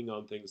 depending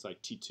on things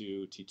like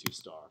T2, T2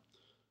 star.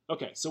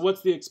 Okay, so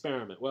what's the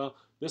experiment? Well,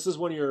 this is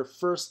one of your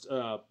first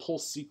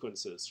pulse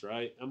sequences,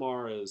 right?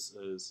 MR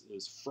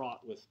is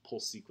fraught with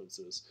pulse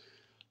sequences.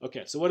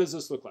 Okay, so what does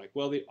this look like?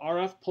 Well, the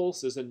RF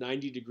pulse is a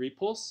 90-degree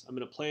pulse. I'm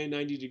going to play a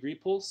 90-degree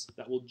pulse.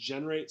 That will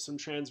generate some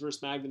transverse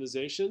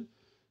magnetization.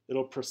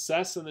 It'll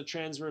process in the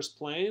transverse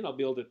plane. I'll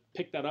be able to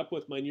pick that up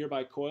with my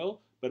nearby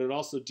coil, but it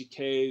also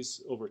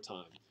decays over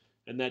time.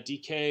 And that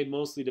decay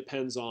mostly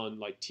depends on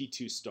like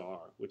T2 star,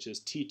 which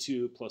is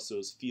T2 plus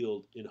those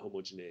field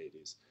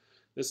inhomogeneities.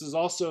 This is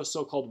also a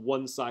so-called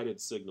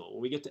one-sided signal.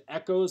 When we get to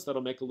echoes,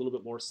 that'll make a little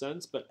bit more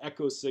sense, but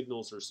echo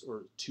signals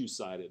are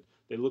two-sided.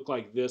 They look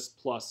like this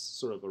plus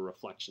sort of a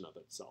reflection of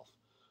itself.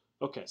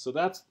 Okay, so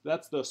that's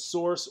the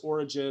source,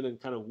 origin,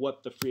 and kind of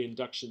what the free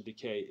induction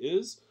decay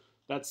is.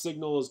 That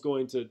signal is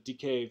going to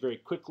decay very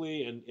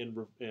quickly,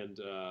 and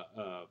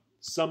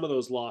some of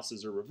those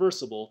losses are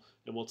reversible,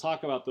 and we'll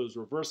talk about those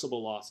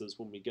reversible losses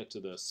when we get to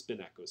the spin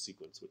echo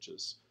sequence, which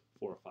is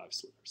 4 or 5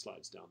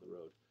 slides down the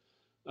road.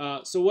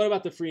 So what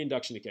about the free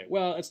induction decay?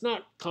 Well, it's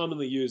not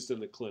commonly used in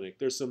the clinic.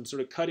 There's some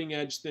sort of cutting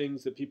edge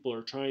things that people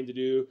are trying to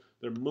do.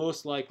 They're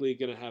most likely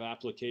going to have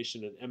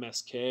application in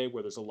MSK,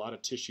 where there's a lot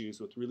of tissues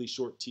with really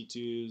short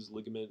T2s,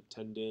 ligament,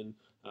 tendon,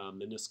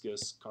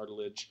 meniscus,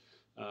 cartilage.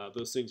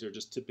 Those things are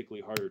just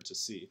typically harder to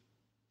see.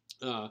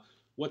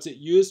 What's it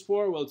used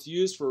for? Well, it's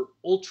used for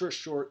ultra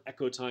short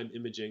echo time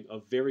imaging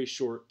of very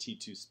short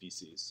T2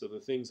 species. So the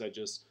things I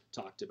just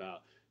talked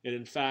about. And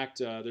in fact,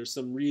 there's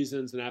some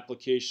reasons and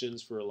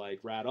applications for like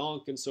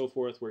rad-onc and so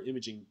forth, where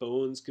imaging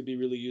bones could be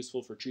really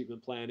useful for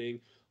treatment planning.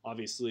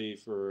 Obviously,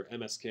 for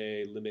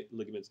MSK,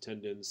 ligaments,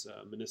 tendons,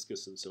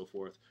 meniscus, and so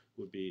forth,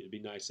 it'd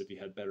be nice if you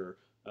had better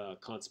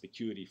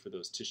conspicuity for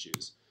those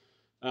tissues.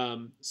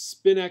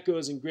 Spin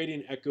echoes and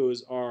gradient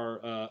echoes are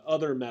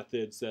other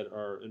methods that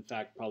are, in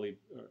fact, probably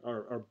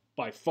are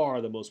by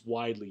far the most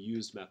widely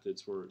used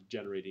methods for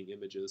generating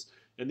images.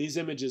 And these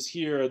images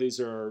here, these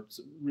are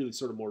really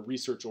sort of more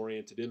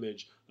research-oriented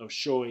image of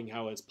showing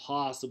how it's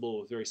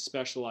possible with very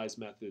specialized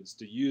methods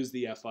to use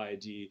the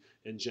FID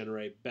and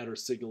generate better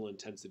signal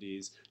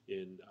intensities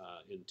in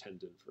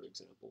tendon, for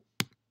example.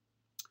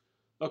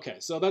 Okay,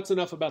 so that's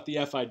enough about the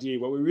FID.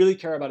 What we really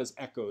care about is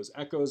echoes.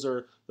 Echoes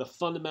are the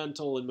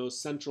fundamental and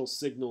most central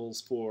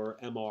signals for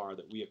MR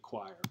that we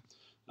acquire.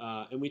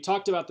 And we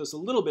talked about this a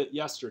little bit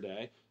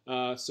yesterday,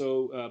 but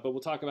we'll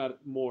talk about it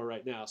more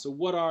right now. So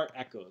what are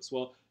echoes?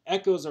 Well,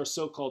 echoes are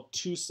so-called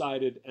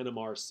two-sided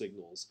NMR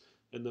signals.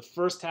 And the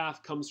first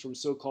half comes from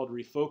so-called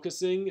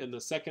refocusing, and the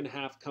second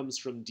half comes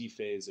from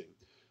dephasing.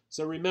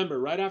 So remember,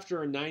 right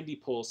after a 90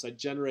 pulse, I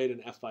generate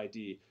an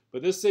FID.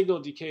 But this signal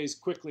decays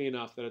quickly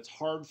enough that it's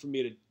hard for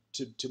me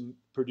to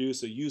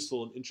produce a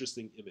useful and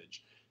interesting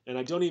image. And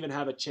I don't even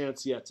have a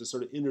chance yet to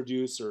sort of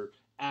introduce or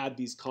add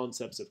these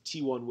concepts of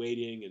T1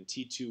 weighting and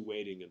T2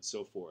 weighting and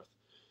so forth.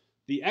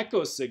 The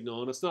echo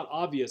signal, and it's not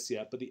obvious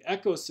yet, but the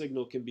echo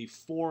signal can be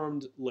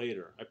formed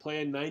later. I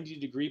play a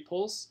 90-degree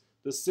pulse,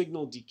 the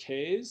signal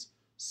decays.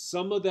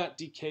 Some of that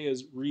decay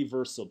is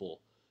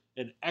reversible.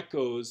 And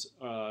echoes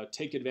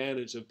take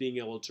advantage of being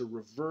able to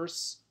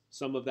reverse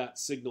some of that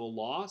signal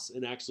loss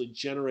and actually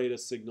generate a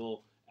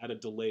signal at a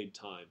delayed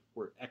time.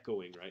 We're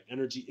echoing, right?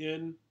 Energy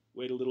in,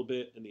 wait a little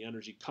bit, and the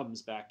energy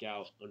comes back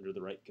out under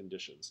the right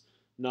conditions.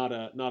 Not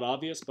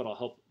obvious, but I'll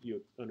help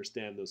you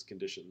understand those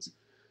conditions.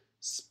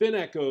 Spin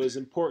echoes,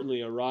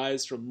 importantly,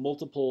 arise from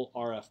multiple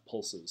RF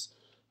pulses.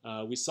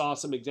 We saw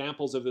some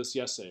examples of this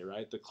yesterday,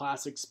 right? The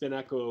classic spin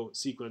echo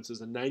sequence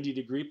is a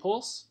 90-degree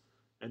pulse,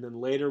 and then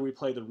later we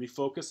play the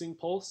refocusing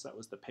pulse. That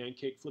was the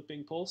pancake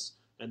flipping pulse,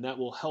 and that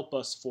will help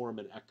us form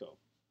an echo.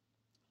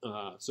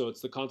 So it's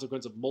the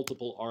consequence of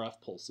multiple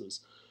RF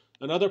pulses.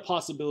 Another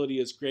possibility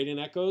is gradient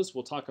echoes.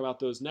 We'll talk about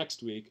those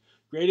next week.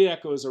 Gradient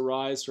echoes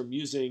arise from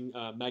using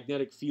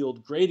magnetic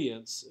field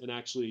gradients and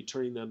actually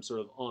turning them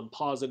sort of on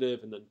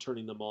positive and then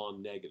turning them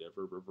on negative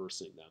or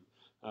reversing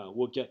them.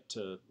 We'll get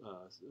to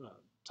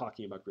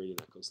talking about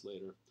gradient echoes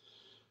later.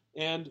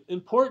 And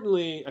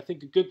importantly, I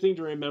think a good thing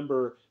to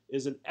remember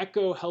is an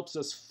echo helps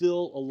us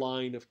fill a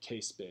line of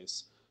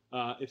K-space.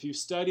 If you've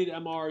studied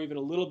MR even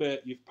a little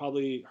bit, you've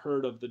probably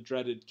heard of the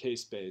dreaded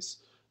K-space.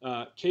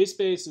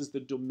 K-space is the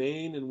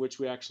domain in which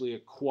we actually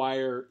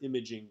acquire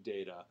imaging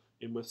data.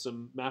 And with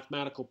some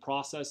mathematical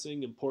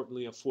processing,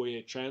 importantly a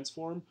Fourier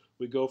transform,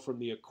 we go from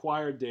the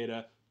acquired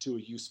data to a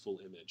useful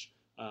image.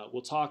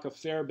 We'll talk a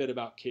fair bit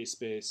about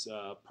K-space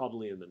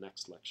probably in the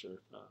next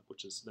lecture,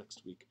 which is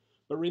next week.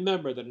 But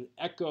remember that an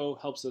echo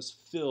helps us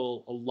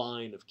fill a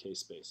line of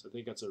k-space. I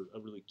think that's a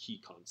really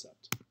key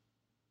concept.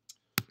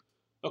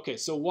 Okay,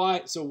 so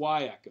why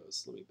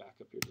echoes? Let me back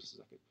up here just a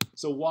second.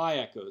 So why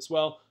echoes?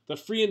 Well, the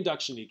free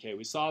induction decay,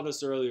 we saw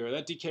this earlier,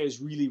 that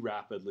decays really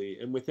rapidly,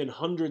 and within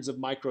hundreds of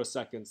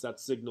microseconds, that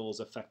signal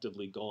is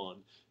effectively gone.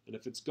 And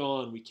if it's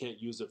gone, we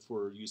can't use it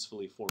for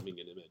usefully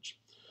forming an image.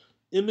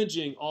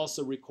 Imaging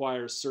also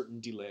requires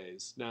certain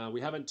delays. Now, we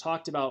haven't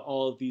talked about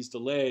all of these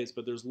delays,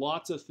 but there's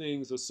lots of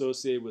things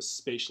associated with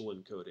spatial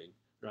encoding,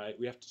 right?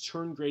 We have to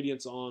turn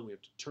gradients on, we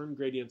have to turn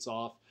gradients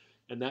off,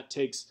 and that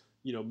takes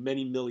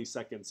many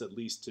milliseconds at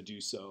least to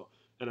do so.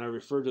 And I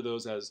refer to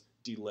those as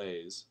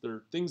delays.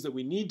 They're things that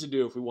we need to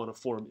do if we want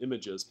to form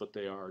images, but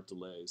they are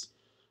delays.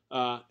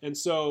 And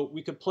so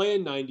we could play a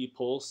 90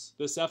 pulse.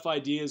 This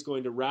FID is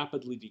going to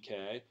rapidly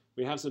decay.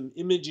 We have some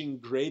imaging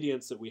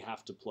gradients that we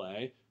have to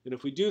play. And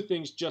if we do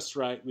things just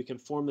right, we can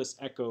form this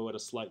echo at a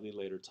slightly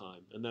later time.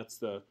 And that's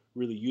the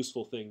really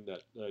useful thing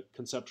that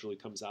conceptually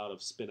comes out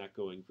of spin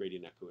echo and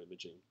gradient echo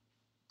imaging.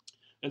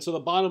 And so the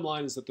bottom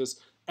line is that this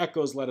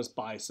echoes let us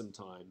buy some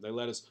time. They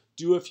let us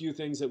do a few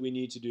things that we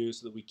need to do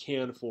so that we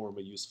can form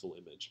a useful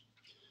image.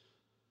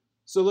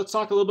 So let's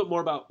talk a little bit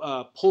more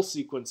about pulse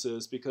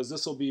sequences, because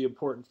this will be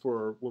important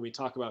for when we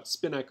talk about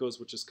spin echoes,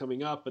 which is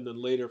coming up, and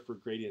then later for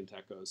gradient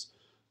echoes.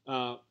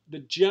 The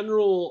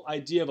general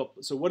idea of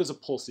so what is a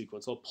pulse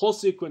sequence? Well, a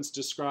pulse sequence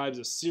describes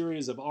a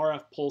series of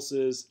RF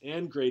pulses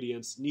and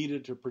gradients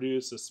needed to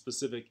produce a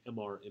specific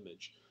MR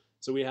image.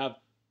 So we have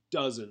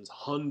dozens,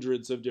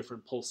 hundreds of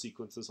different pulse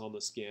sequences on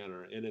the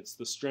scanner, and it's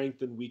the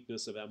strength and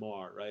weakness of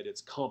MR, right?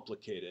 It's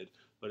complicated,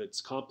 but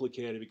it's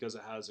complicated because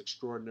it has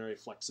extraordinary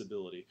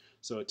flexibility.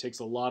 So it takes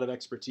a lot of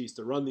expertise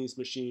to run these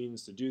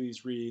machines, to do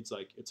these reads.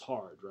 Like, it's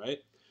hard, right?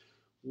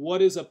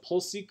 What is a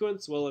pulse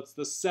sequence? Well, it's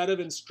the set of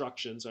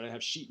instructions, right? I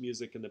have sheet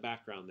music in the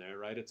background there,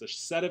 right? It's a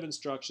set of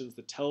instructions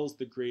that tells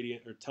the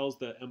gradient, or tells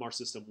the MR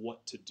system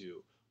what to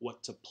do,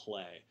 what to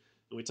play.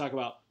 And we talk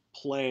about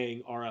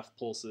playing RF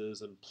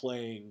pulses and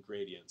playing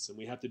gradients. And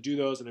we have to do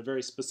those in a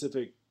very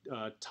specific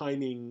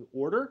timing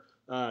order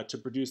to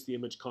produce the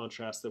image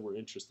contrast that we're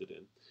interested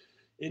in.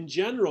 In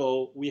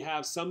general, we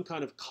have some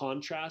kind of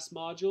contrast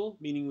module,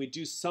 meaning we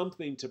do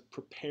something to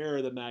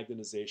prepare the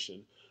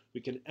magnetization.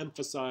 We can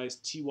emphasize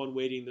T1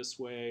 weighting this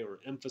way, or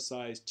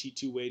emphasize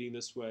T2 weighting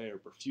this way, or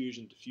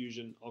perfusion,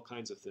 diffusion, all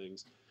kinds of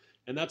things.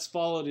 And that's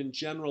followed in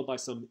general by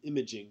some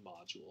imaging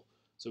module.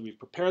 So we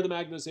prepare the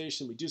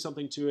magnetization, we do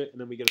something to it,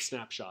 and then we get a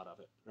snapshot of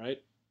it,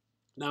 right?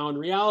 Now, in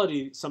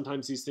reality,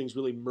 sometimes these things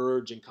really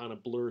merge and kind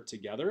of blur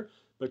together,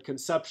 but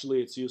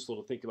conceptually, it's useful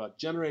to think about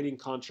generating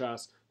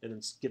contrast and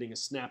then getting a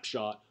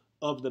snapshot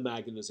of the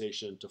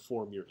magnetization to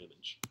form your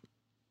image.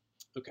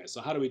 Okay,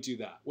 so how do we do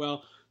that?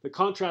 Well, the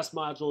contrast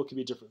module can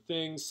be different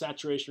things.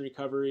 Saturation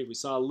recovery. We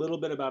saw a little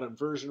bit about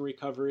inversion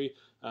recovery.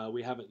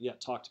 We haven't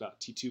yet talked about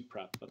T2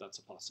 prep, but that's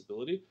a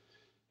possibility.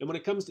 And when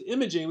it comes to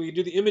imaging, we can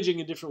do the imaging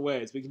in different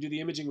ways. We can do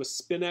the imaging with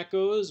spin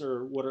echoes,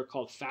 or what are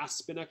called fast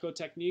spin echo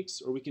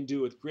techniques, or we can do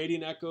it with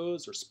gradient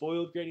echoes or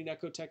spoiled gradient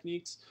echo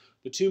techniques.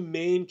 The two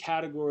main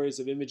categories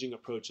of imaging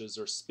approaches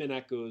are spin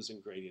echoes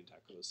and gradient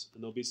echoes.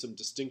 And there'll be some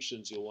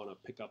distinctions you'll want to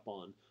pick up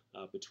on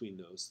between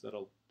those.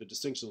 The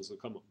distinctions will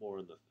come up more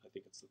in I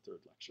think it's the third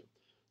lecture.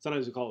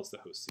 Sometimes we call this the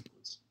host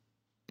sequence.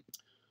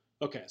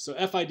 Okay, so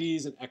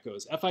FIDs and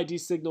echoes. FID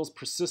signals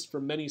persist for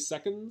many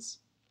seconds.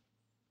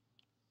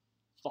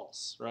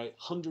 False, right?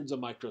 Hundreds of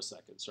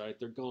microseconds, right?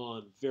 They're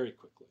gone very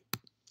quickly.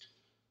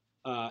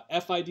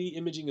 FID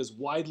imaging is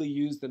widely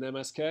used in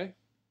MSK.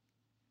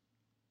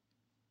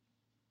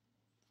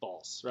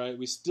 False, right?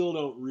 We still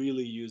don't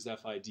really use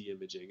FID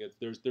imaging.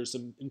 There's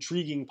some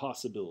intriguing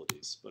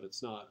possibilities, but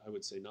it's not, I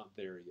would say, not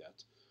there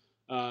yet.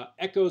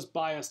 Echoes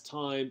bias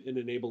time and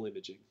enable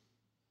imaging.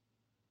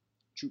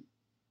 True.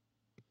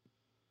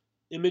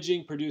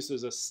 Imaging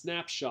produces a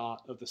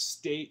snapshot of the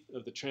state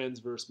of the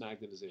transverse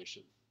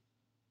magnetization.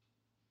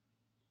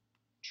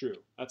 True.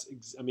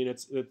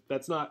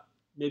 That's not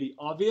maybe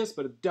obvious,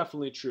 but it's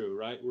definitely true,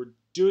 right? We're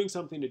doing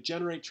something to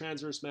generate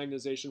transverse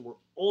magnetization. We're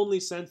only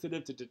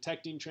sensitive to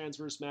detecting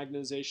transverse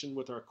magnetization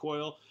with our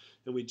coil,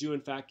 and we do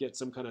in fact get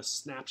some kind of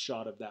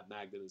snapshot of that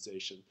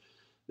magnetization.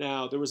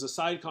 Now, there was a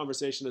side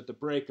conversation at the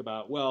break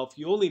about, well, if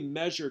you only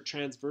measure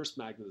transverse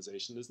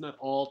magnetization, isn't that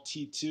all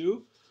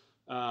T2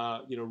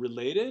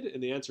 related?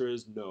 And the answer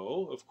is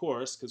no, of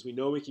course, because we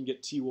know we can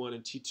get T1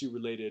 and T2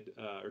 related,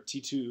 or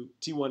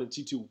T1 and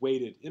T2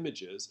 weighted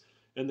images.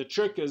 And the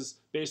trick is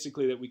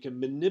basically that we can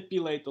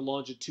manipulate the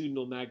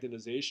longitudinal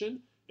magnetization,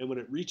 and when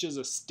it reaches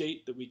a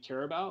state that we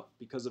care about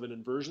because of an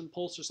inversion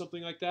pulse or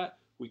something like that,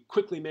 we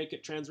quickly make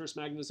it transverse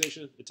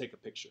magnetization and take a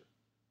picture.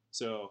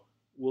 So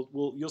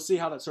you'll see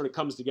how that sort of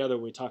comes together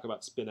when we talk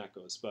about spin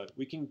echoes. But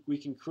we can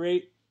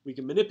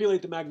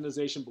manipulate the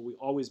magnetization, but we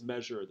always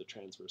measure the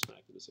transverse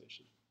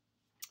magnetization.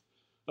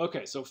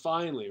 Okay, so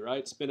finally,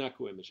 right, spin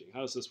echo imaging.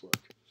 How does this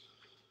work?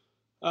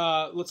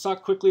 Let's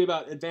talk quickly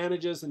about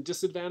advantages and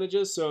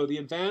disadvantages. So the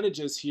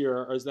advantages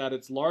here is that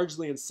it's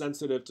largely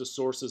insensitive to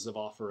sources of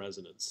off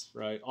resonance,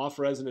 right? Off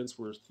resonance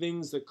were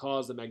things that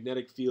cause the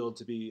magnetic field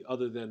to be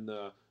other than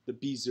the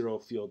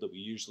B0 field that we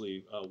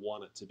usually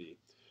want it to be.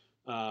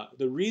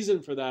 The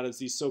reason for that is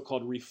these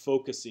so-called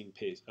refocusing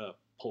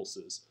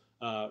pulses.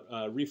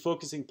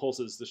 Refocusing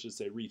pulses, this should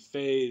say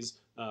rephase,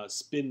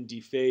 spin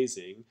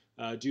dephasing,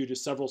 due to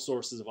several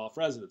sources of off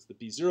resonance. The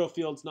B0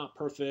 field's not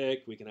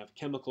perfect. We can have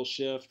chemical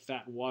shift,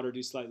 fat and water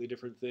do slightly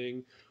different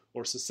thing,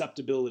 or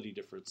susceptibility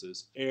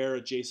differences. Air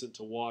adjacent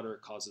to water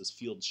causes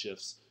field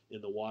shifts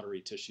in the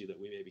watery tissue that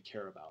we maybe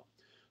care about.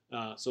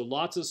 So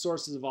lots of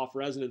sources of off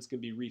resonance can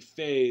be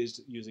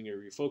rephased using a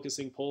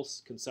refocusing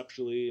pulse.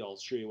 Conceptually, I'll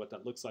show you what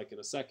that looks like in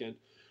a second.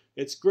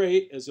 It's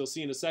great, as you'll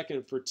see in a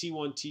second, for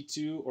T1,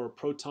 T2, or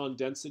proton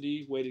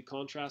density weighted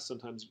contrast,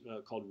 sometimes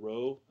called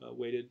rho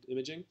weighted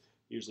imaging,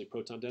 usually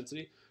proton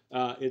density.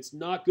 It's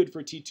not good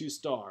for T2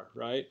 star,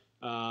 right?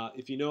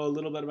 If you know a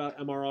little bit about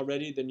MR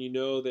already, then you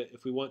know that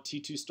if we want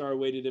T2 star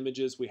weighted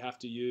images, we have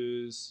to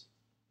use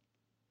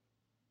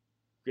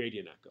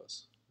gradient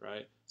echoes,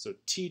 right? So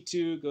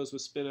T2 goes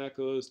with spin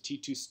echoes,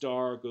 T2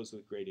 star goes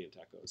with gradient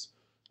echoes.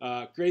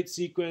 Great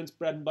sequence,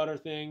 bread and butter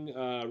thing,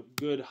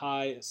 good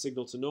high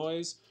signal to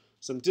noise.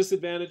 Some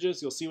disadvantages,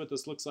 you'll see what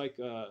this looks like.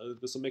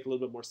 This will make a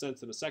little bit more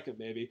sense in a second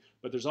maybe,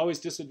 but there's always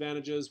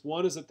disadvantages.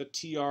 One is that the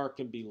TR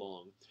can be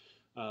long.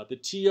 The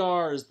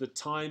TR is the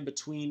time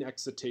between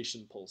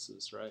excitation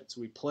pulses, right?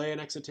 So we play an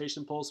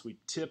excitation pulse, we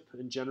tip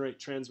and generate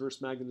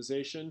transverse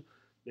magnetization.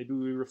 Maybe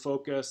we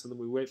refocus and then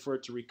we wait for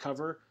it to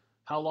recover.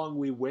 How long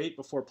we wait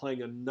before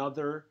playing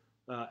another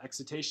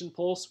excitation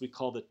pulse, we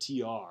call the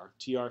TR.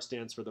 TR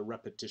stands for the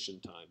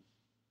repetition time.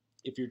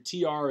 If your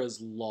TR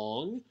is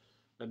long,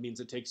 that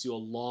means it takes you a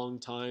long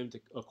time to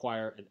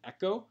acquire an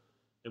echo,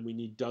 and we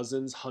need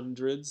dozens,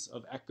 hundreds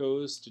of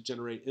echoes to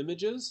generate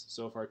images.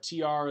 So if our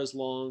TR is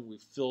long, we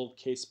fill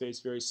K-space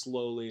very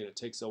slowly, and it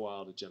takes a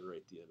while to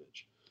generate the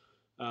image.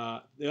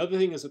 The other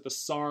thing is that the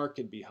SAR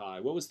can be high.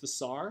 What was the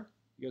SAR?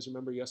 You guys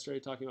remember yesterday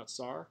talking about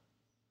SAR?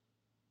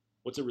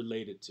 What's it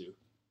related to?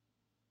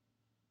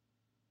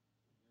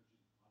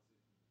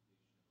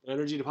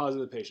 Energy deposit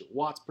in the patient,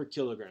 watts per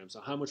kilogram,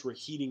 so how much we're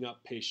heating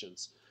up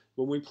patients.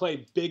 When we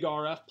play big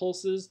RF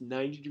pulses,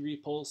 90-degree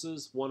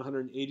pulses,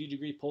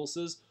 180-degree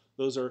pulses,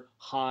 those are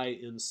high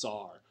in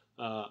SAR.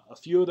 A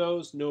few of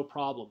those, no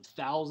problem.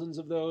 Thousands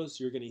of those,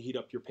 you're going to heat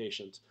up your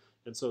patient.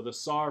 And so the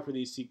SAR for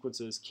these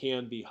sequences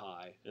can be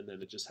high, and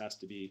then it just has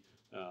to be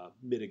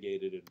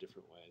mitigated in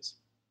different ways.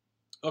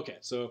 Okay,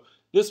 so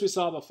this we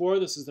saw before.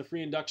 This is the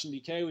free induction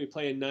decay. We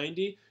play in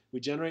 90. We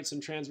generate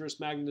some transverse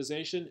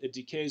magnetization. It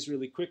decays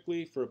really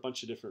quickly for a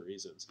bunch of different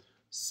reasons.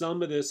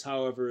 Some of this,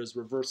 however, is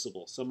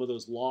reversible. Some of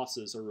those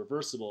losses are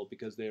reversible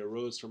because they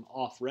arose from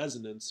off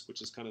resonance,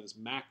 which is kind of this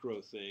macro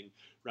thing,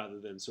 rather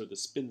than sort of the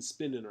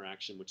spin-spin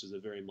interaction, which is a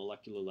very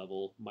molecular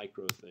level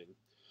micro thing.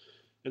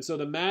 And so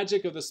the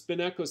magic of the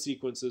spin echo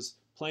sequence is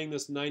playing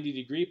this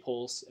 90-degree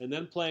pulse and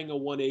then playing a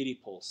 180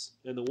 pulse.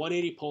 And the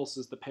 180 pulse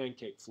is the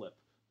pancake flip,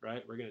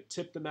 right? We're going to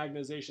tip the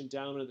magnetization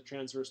down into the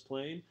transverse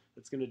plane.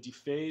 It's going to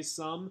dephase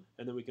some,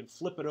 and then we can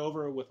flip it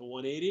over with a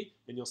 180,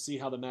 and you'll see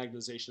how the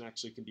magnetization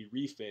actually can be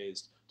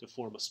rephased to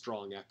form a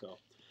strong echo.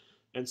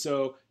 And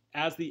so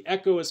as the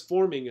echo is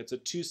forming, it's a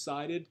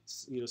two-sided,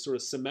 sort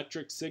of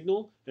symmetric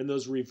signal, and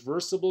those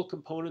reversible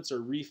components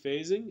are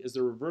rephasing. As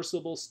the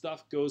reversible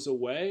stuff goes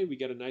away, we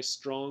get a nice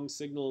strong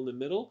signal in the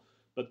middle,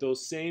 but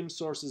those same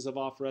sources of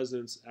off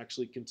resonance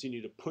actually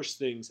continue to push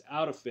things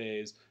out of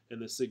phase,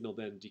 and the signal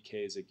then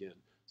decays again.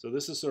 So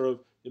this is sort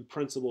of, in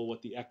principle,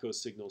 what the echo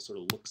signal sort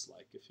of looks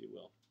like, if you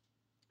will.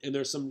 And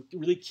there's some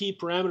really key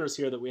parameters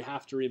here that we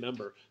have to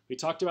remember. We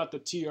talked about the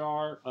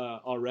TR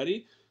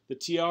already. The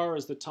TR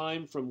is the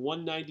time from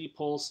 190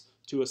 pulse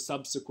to a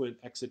subsequent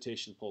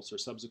excitation pulse or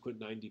subsequent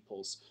 90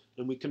 pulse.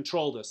 And we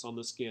control this on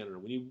the scanner.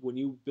 When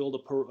you build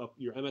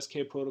your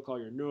MSK protocol,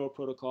 your neuro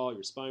protocol,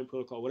 your spine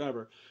protocol,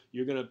 whatever,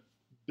 you're going to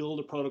build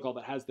a protocol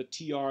that has the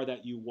TR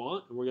that you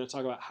want. And we're going to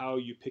talk about how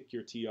you pick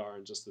your TR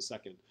in just a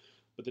second.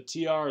 But the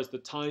TR is the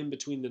time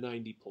between the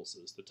 90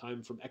 pulses, the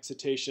time from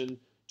excitation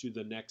to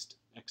the next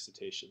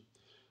excitation.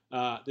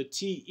 The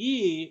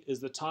TE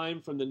is the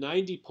time from the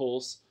 90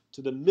 pulse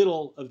to the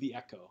middle of the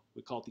echo.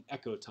 We call it the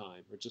echo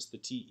time, or just the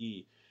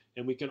TE.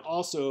 And we can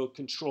also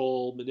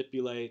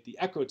manipulate the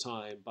echo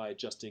time by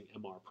adjusting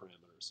MR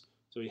parameters.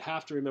 So you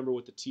have to remember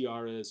what the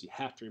TR is. You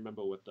have to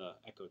remember what the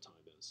echo time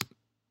is.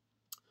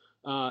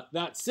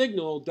 That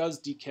signal does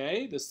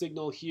decay. The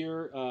signal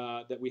here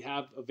that we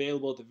have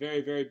available at the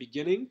very, very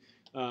beginning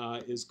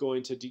is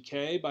going to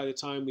decay by the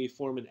time we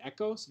form an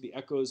echo. So the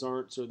echoes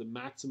aren't sort of the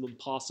maximum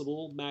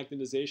possible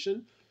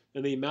magnetization.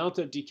 And the amount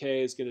of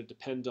decay is going to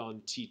depend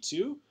on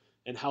T2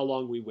 and how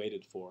long we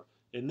waited for.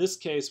 In this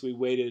case, we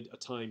waited a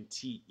time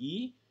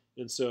TE.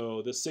 And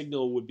so the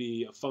signal would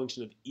be a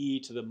function of e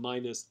to the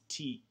minus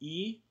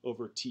TE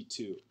over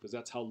T2, because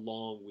that's how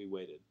long we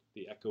waited.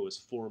 The echo is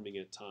forming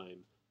at time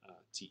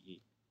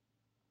TE.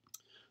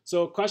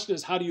 So the question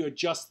is, how do you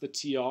adjust the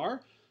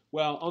TR?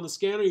 Well, on the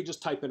scanner, you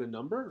just type in a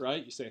number,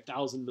 right? You say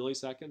 1,000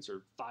 milliseconds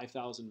or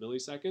 5,000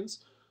 milliseconds.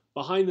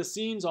 Behind the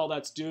scenes, all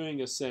that's doing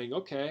is saying,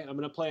 okay, I'm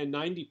going to play a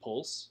 90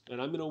 pulse,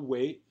 and I'm going to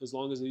wait as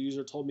long as the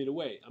user told me to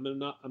wait. I'm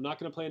not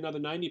going to play another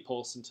 90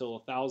 pulse until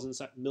 1,000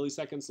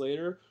 milliseconds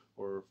later,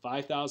 or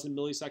 5,000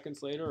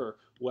 milliseconds later, or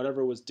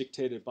whatever was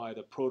dictated by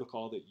the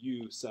protocol that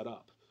you set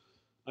up.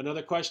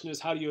 Another question is,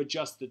 how do you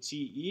adjust the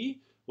TE?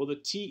 Well, the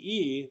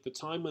TE, the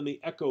time when the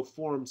echo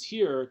forms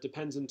here,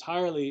 depends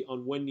entirely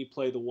on when you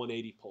play the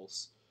 180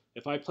 pulse.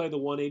 If I play the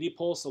 180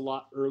 pulse a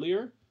lot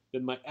earlier,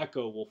 then my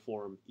echo will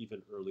form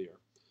even earlier.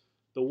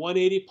 The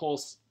 180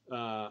 pulse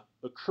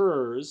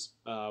occurs,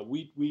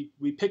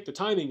 we pick the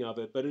timing of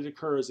it, but it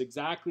occurs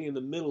exactly in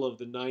the middle of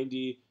the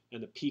 90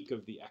 and the peak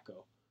of the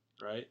echo,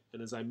 right?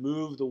 And as I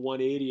move the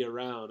 180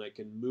 around, I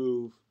can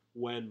move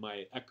when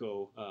my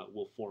echo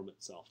will form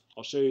itself.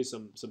 I'll show you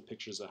some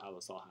pictures of how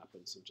this all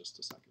happens in just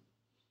a second.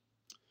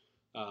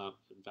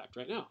 In fact,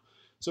 right now.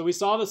 So we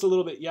saw this a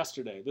little bit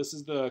yesterday. This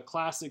is the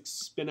classic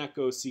spin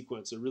echo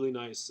sequence, a really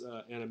nice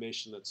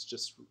animation that's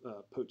just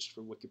poached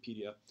from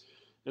Wikipedia.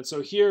 And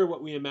so here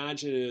what we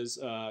imagine is,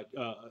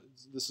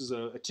 this is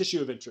a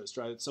tissue of interest,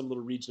 right? It's some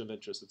little region of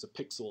interest. It's a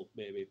pixel,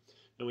 maybe.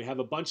 And we have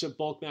a bunch of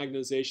bulk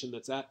magnetization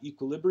that's at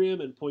equilibrium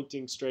and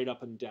pointing straight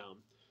up and down.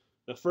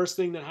 The first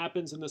thing that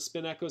happens in the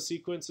spin echo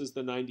sequence is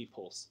the 90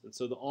 pulse. And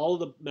so all of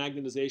the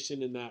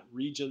magnetization in that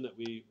region that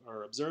we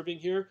are observing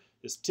here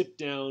is tipped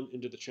down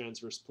into the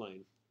transverse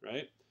plane,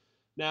 right?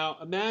 Now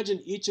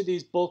imagine each of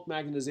these bulk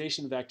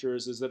magnetization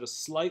vectors is at a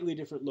slightly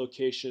different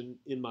location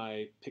in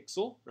my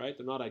pixel, right?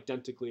 They're not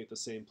identically at the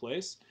same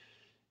place.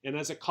 And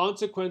as a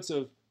consequence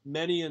of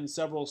many and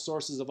several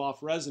sources of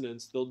off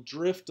resonance, they'll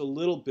drift a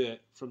little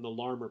bit from the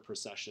Larmor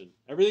precession.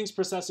 Everything's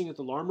precessing at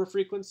the Larmor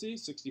frequency,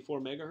 64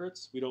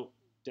 megahertz. We don't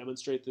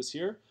demonstrate this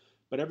here,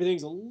 but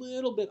everything's a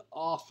little bit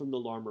off from the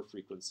Larmor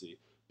frequency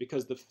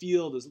because the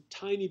field is a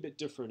tiny bit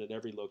different at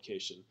every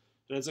location.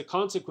 And as a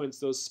consequence,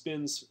 those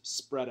spins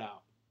spread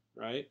out,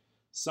 right?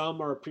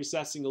 Some are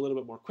precessing a little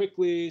bit more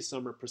quickly,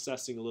 some are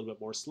precessing a little bit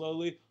more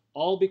slowly,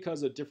 all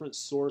because of different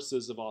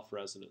sources of off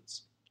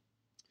resonance.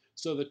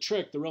 So the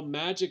trick, the real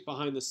magic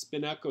behind the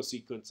spin echo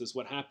sequence is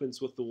what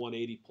happens with the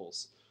 180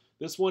 pulse.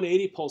 This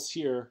 180 pulse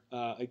here,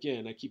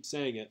 again, I keep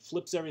saying it,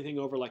 flips everything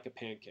over like a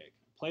pancake.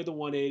 Play the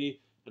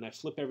 180, and I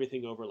flip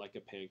everything over like a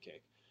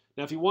pancake.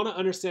 Now, if you want to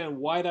understand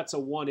why that's a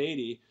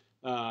 180,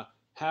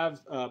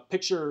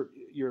 picture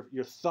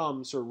your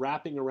thumb sort of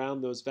wrapping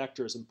around those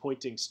vectors and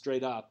pointing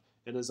straight up.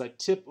 And as I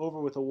tip over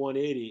with a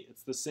 180,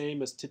 it's the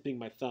same as tipping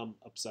my thumb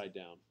upside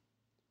down.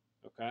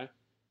 Okay?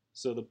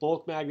 So the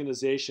bulk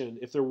magnetization,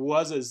 if there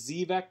was a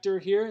z vector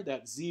here,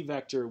 that z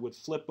vector would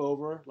flip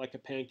over like a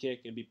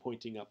pancake and be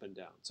pointing up and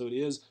down. So it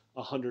is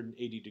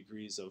 180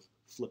 degrees of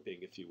flipping,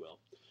 if you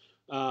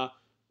will.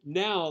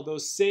 Now,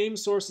 those same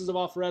sources of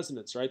off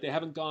resonance, right? They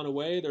haven't gone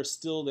away. They're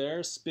still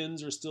there.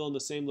 Spins are still in the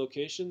same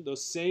location.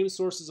 Those same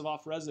sources of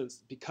off resonance,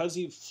 because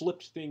you've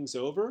flipped things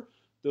over,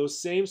 those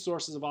same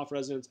sources of off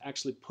resonance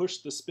actually push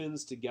the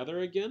spins together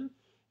again.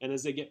 And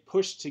as they get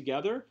pushed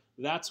together,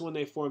 that's when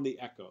they form the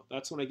echo.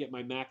 That's when I get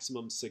my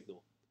maximum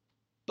signal.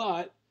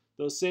 But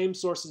those same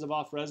sources of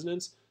off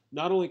resonance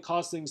not only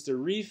cause things to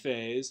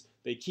rephase,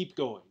 they keep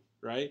going,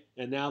 right?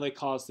 And now they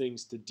cause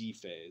things to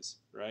dephase,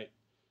 right?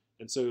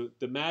 And so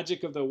the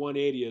magic of the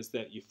 180 is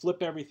that you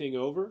flip everything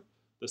over,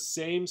 the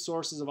same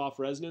sources of off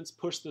resonance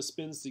push the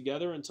spins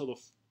together until the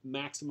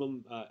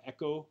maximum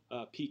echo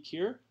peak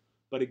here.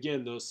 But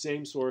again, those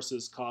same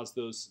sources cause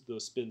those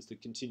spins to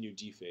continue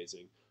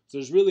dephasing. So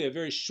there's really a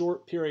very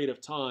short period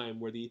of time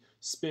where the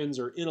spins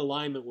are in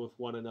alignment with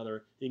one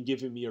another and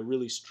giving me a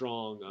really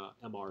strong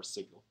MR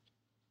signal.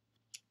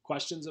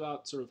 Questions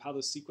about sort of how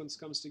the sequence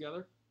comes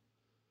together?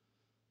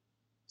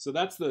 So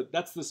that's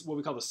what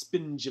we call the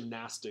spin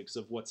gymnastics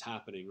of what's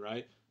happening,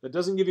 right? That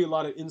doesn't give you a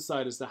lot of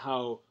insight as to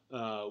how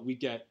we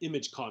get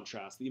image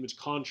contrast, the image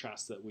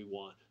contrast that we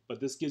want. But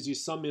this gives you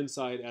some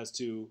insight as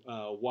to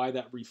why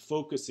that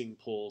refocusing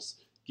pulse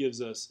gives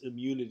us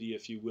immunity,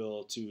 if you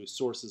will, to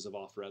sources of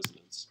off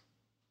resonance.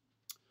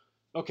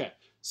 Okay,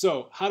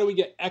 so how do we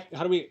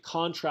get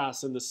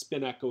contrast in the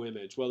spin echo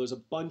image? Well, there's a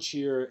bunch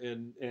here,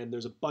 and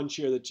there's a bunch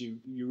here that you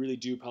really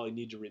do probably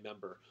need to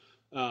remember.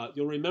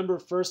 You'll remember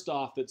first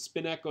off that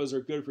spin echoes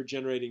are good for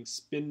generating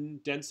spin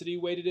density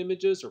weighted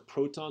images or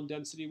proton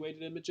density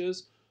weighted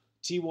images,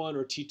 T1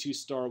 or T2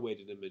 star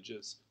weighted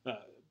images,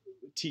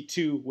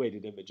 T2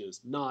 weighted images,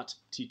 not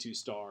T2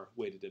 star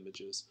weighted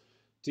images.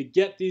 To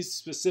get these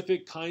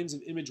specific kinds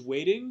of image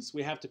weightings,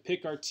 we have to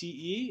pick our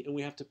TE and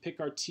we have to pick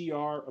our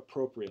TR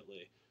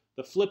appropriately.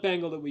 The flip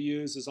angle that we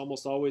use is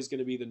almost always going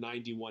to be the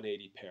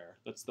 90-180 pair.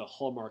 That's the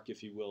hallmark,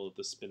 if you will, of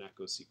the spin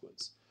echo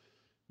sequence.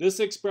 This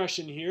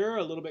expression here,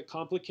 a little bit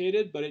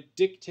complicated, but it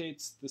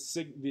dictates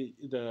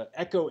the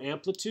echo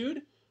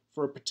amplitude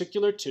for a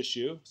particular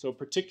tissue. So a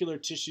particular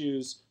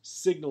tissue's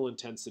signal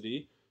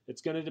intensity.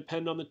 It's going to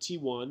depend on the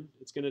T1,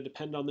 it's going to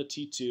depend on the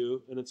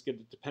T2, and it's going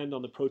to depend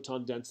on the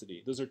proton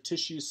density. Those are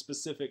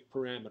tissue-specific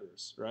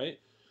parameters, right?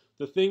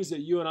 The things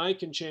that you and I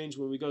can change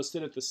when we go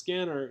sit at the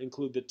scanner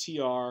include the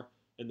TR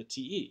and the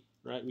TE,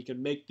 right? We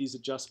can make these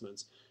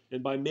adjustments.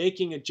 And by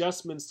making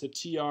adjustments to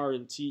TR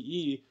and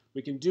TE,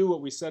 we can do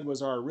what we said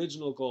was our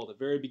original goal at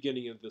the very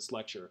beginning of this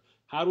lecture.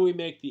 How do we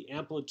make the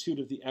amplitude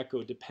of the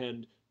echo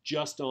depend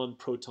just on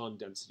proton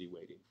density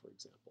weighting, for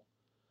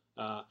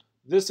example?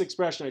 This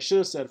expression, I should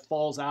have said,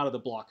 falls out of the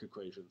block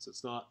equations.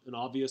 It's not an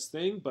obvious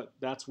thing, but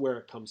that's where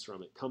it comes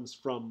from. It comes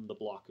from the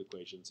block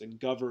equations and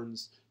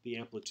governs the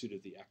amplitude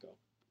of the echo.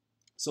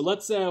 So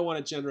let's say I want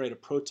to generate a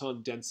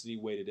proton density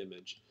weighted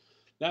image.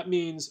 That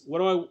means, what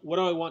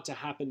do I want to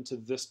happen to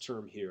this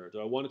term here? Do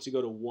I want it to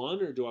go to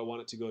 1 or do I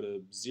want it to go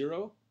to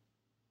 0?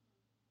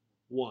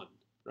 1,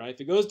 right?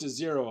 If it goes to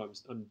 0,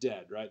 I'm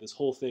dead, right? This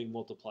whole thing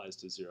multiplies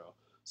to 0.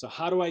 So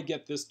how do I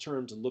get this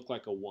term to look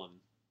like a 1?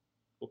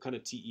 What kind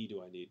of TE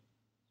do I need?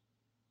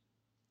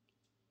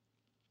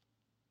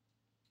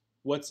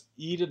 What's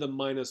e to the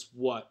minus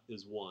what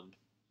is 1?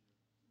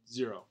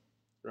 0,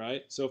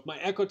 right? So if my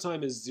echo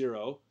time is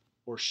 0,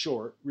 or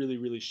short, really,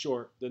 really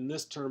short, then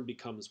this term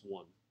becomes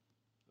 1,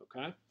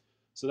 okay?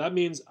 So that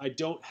means I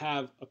don't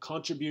have a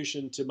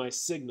contribution to my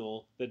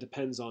signal that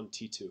depends on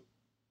T2.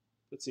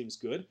 That seems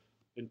good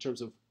in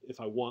terms of if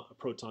I want a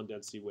proton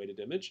density weighted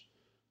image.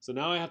 So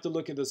now I have to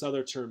look at this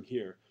other term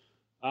here.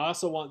 I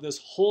also want this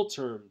whole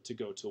term to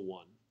go to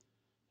 1.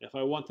 If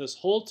I want this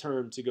whole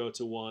term to go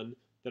to 1,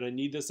 then I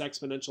need this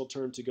exponential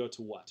term to go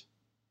to what?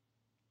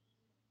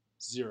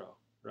 0,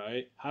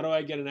 right? How do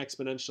I get an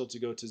exponential to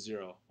go to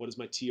 0? What does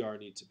my TR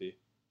need to be?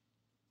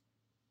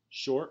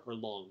 Short or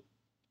long?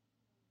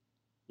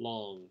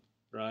 Long,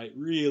 right?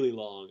 Really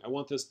long. I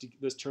want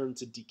this term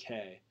to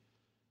decay.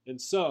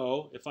 And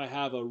so if I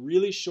have a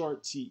really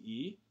short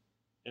TE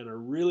and a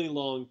really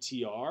long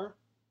TR,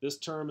 this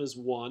term is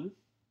 1,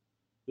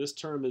 this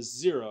term is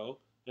 0,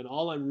 and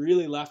all I'm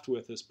really left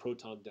with is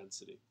proton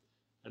density.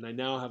 And I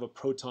now have a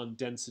proton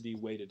density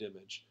weighted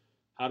image.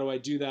 How do I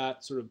do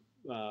that sort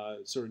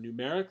of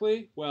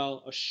numerically?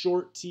 Well, a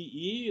short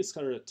TE is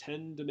kind of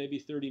 10 to maybe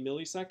 30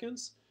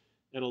 milliseconds,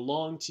 and a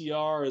long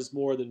TR is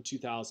more than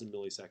 2,000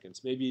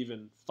 milliseconds, maybe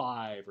even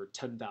 5 or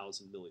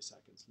 10,000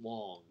 milliseconds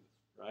long,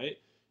 right?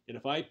 And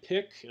if I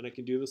pick, and I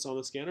can do this on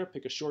the scanner,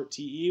 pick a short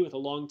TE with a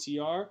long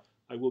TR,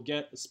 I will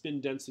get a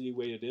spin density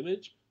weighted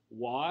image.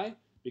 Why?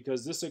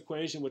 Because this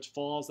equation, which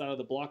falls out of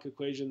the block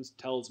equations,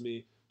 tells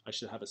me I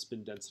should have a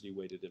spin density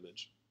weighted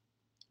image.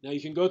 Now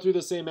you can go through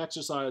the same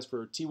exercise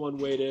for T1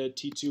 weighted,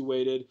 T2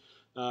 weighted,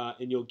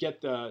 and you'll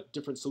get the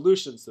different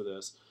solutions to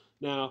this.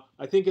 Now,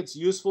 I think it's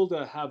useful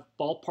to have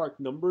ballpark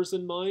numbers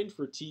in mind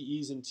for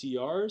TEs and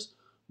TRs.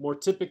 More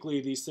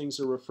typically, these things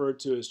are referred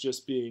to as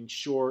just being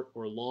short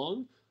or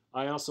long.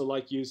 I also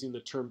like using the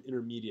term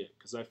intermediate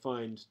because I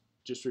find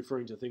just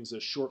referring to things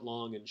as short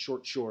long and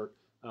short short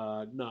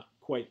not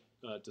quite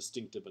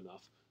distinctive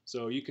enough.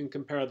 So you can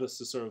compare this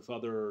to sort of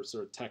other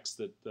sort of texts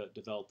that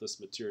develop this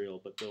material,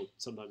 but they'll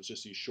sometimes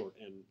just use short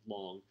and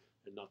long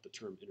and not the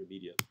term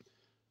intermediate.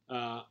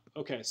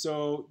 Okay,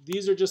 so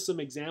these are just some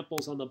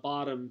examples on the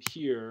bottom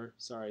here.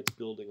 Sorry, it's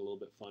building a little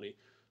bit funny.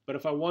 But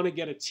if I want to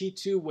get a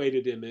T2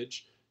 weighted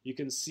image, you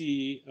can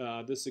see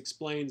this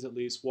explains at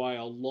least why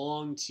a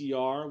long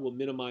TR will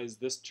minimize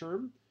this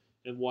term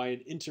and why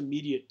an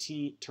intermediate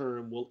T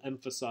term will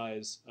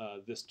emphasize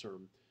this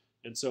term.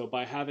 And so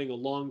by having a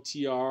long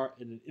TR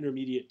and an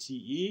intermediate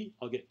TE,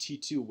 I'll get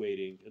T2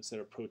 weighting instead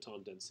of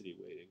proton density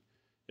weighting.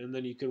 And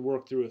then you can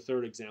work through a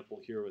third example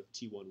here with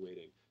T1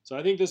 weighting. So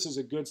I think this is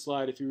a good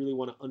slide if you really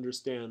want to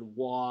understand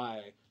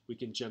why we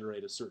can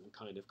generate a certain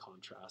kind of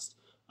contrast.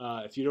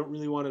 If you don't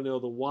really want to know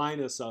the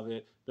whyness of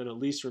it, then at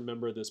least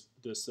remember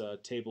this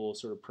table of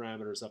sort of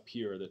parameters up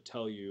here that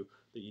tell you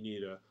that you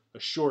need a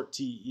short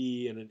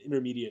TE and an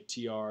intermediate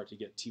TR to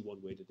get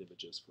T1 weighted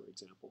images, for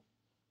example.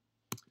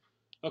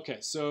 Okay,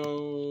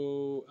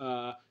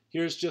 so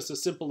here's just a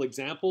simple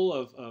example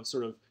of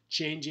sort of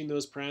changing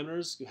those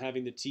parameters,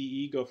 having the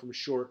TE go from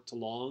short to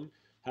long,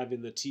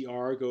 having the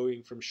TR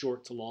going from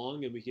short to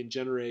long, and we can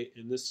generate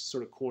in this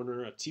sort of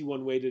corner a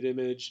T1 weighted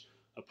image,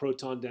 a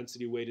proton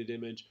density weighted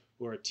image,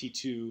 or a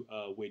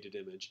T2 weighted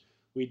image.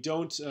 We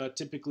don't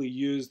typically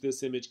use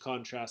this image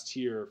contrast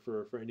here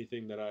for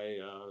anything that I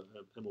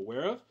am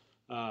aware of.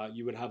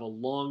 You would have a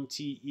long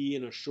TE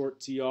and a short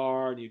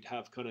TR, and you'd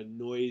have kind of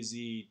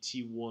noisy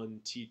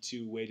T1,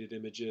 T2 weighted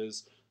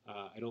images.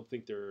 I don't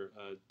think they're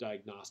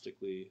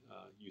diagnostically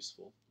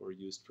useful or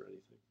used for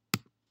anything.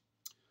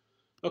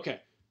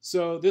 Okay,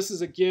 so this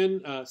is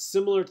again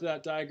similar to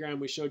that diagram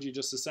we showed you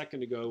just a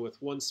second ago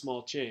with one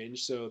small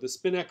change. So the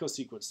spin echo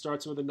sequence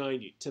starts with a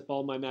 90. Tip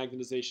all my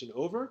magnetization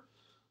over.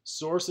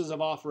 Sources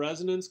of off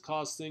resonance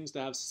cause things to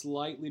have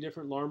slightly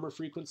different Larmor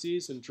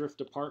frequencies and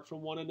drift apart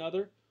from one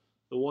another.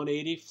 The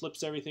 180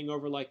 flips everything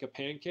over like a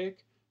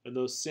pancake, and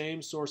those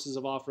same sources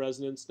of off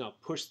resonance now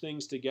push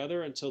things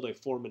together until they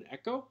form an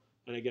echo,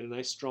 and I get a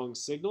nice strong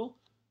signal.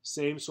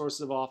 Same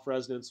sources of off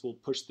resonance will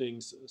push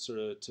things sort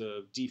of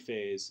to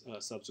dephase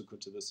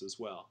subsequent to this as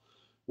well.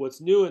 What's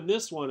new in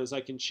this one is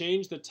I can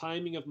change the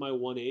timing of my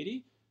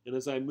 180, and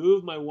as I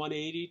move my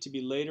 180 to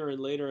be later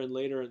and later and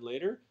later and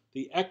later,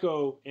 the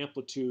echo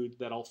amplitude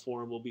that I'll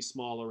form will be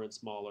smaller and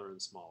smaller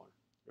and smaller,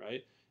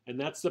 right? And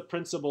that's the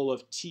principle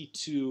of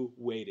T2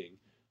 weighting.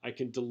 I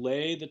can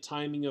delay the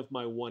timing of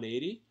my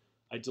 180.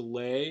 I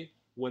delay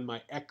when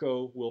my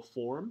echo will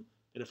form.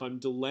 And if I'm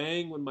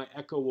delaying when my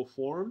echo will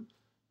form,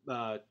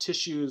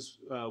 tissues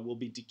will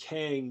be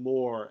decaying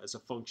more as a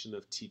function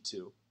of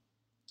T2.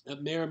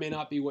 That may or may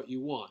not be what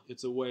you want.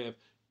 It's a way of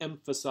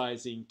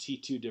emphasizing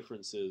T2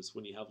 differences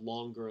when you have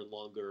longer and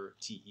longer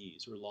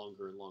TEs or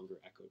longer and longer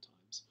echo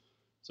times.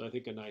 So I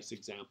think a nice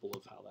example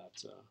of how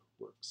that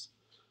works.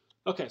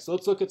 Okay, so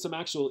let's look at some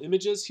actual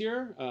images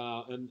here.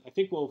 And I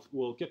think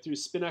we'll get through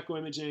spin echo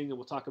imaging, and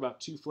we'll talk about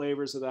 2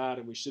 flavors of that,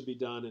 and we should be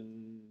done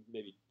in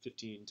maybe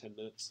 15, 10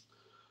 minutes.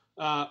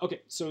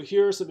 Okay, so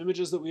here are some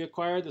images that we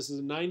acquired. This is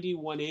a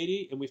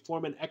 90-180, and we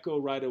form an echo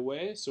right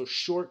away. So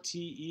short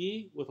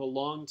TE with a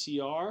long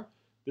TR.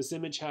 This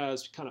image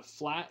has kind of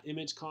flat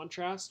image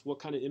contrast. What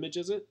kind of image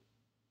is it?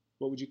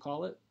 What would you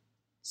call it?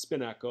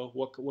 Spin echo.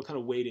 What kind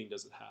of weighting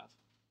does it have?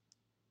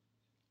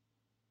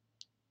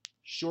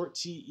 Short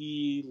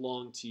TE,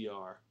 long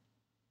TR.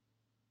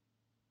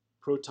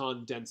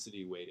 Proton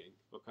density weighting,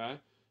 okay?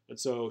 And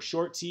so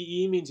short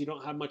TE means you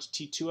don't have much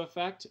T2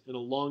 effect, and a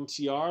long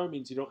TR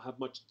means you don't have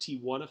much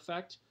T1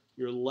 effect.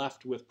 You're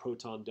left with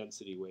proton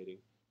density weighting.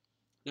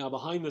 Now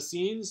behind the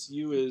scenes,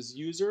 you as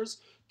users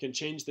can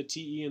change the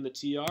TE and the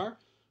TR.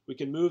 We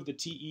can move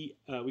the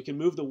we can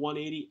move the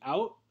 180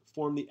 out,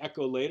 form the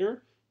echo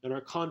later, and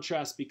our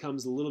contrast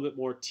becomes a little bit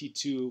more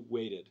T2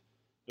 weighted.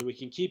 And we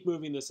can keep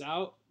moving this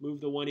out, move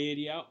the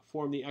 180 out,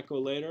 form the echo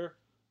later,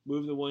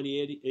 move the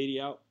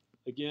 180 out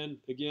again,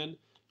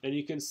 and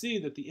you can see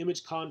that the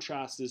image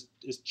contrast is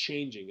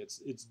changing.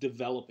 It's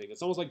developing.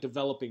 It's almost like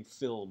developing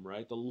film,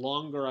 right? The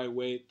longer I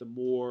wait, the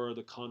more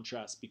the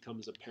contrast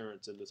becomes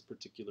apparent in this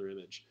particular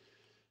image.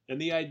 And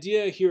the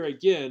idea here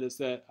again is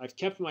that I've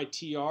kept my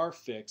TR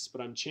fixed,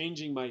 but I'm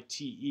changing my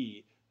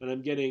TE, and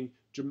I'm getting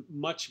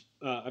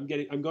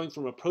I'm going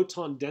from a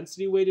proton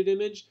density weighted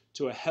image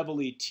to a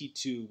heavily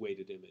T2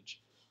 weighted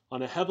image.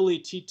 On a heavily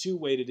T2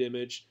 weighted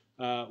image,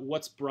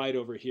 what's bright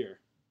over here?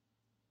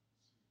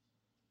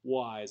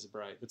 Y is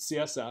bright. It's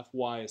CSF.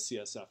 Why is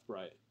CSF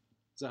bright?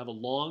 Does it have a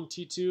long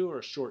T2 or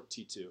a short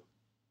T2?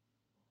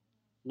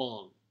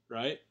 Long,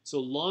 right? So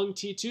long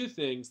T2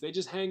 things, they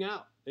just hang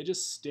out. They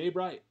just stay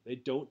bright. They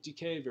don't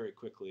decay very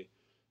quickly.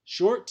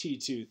 Short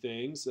T2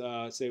 things,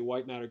 say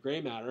white matter,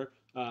 gray matter,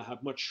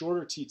 have much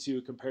shorter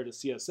T2 compared to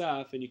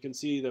CSF, and you can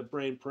see the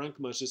brain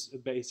parenchyma is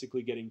just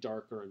basically getting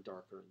darker and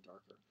darker and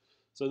darker.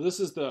 So this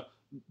is the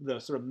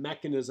sort of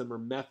mechanism or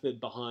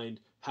method behind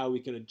how we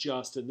can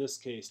adjust, in this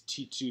case,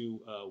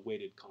 T2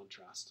 weighted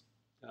contrast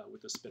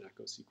with the spin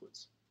echo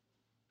sequence.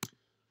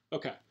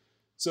 Okay,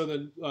 so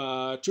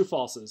the true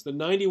falses. The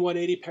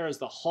 90-180 pair is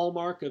the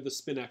hallmark of the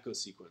spin echo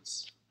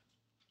sequence.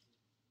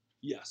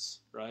 Yes,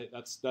 right?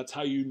 That's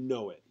how you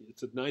know it.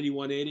 It's a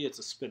 90-180, it's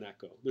a spin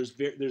echo.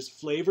 There's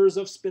flavors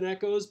of spin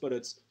echoes, but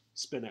it's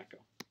spin echo.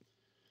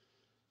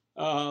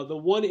 The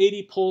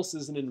 180 pulse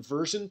is an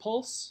inversion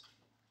pulse.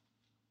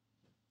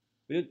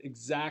 We didn't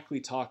exactly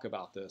talk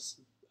about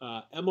this.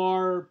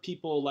 MR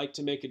people like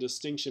to make a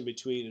distinction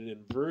between an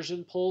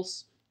inversion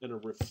pulse and a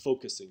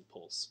refocusing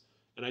pulse.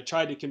 And I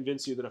tried to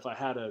convince you that if I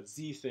had a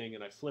Z thing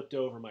and I flipped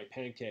over my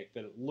pancake,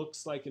 that it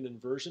looks like an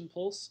inversion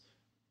pulse.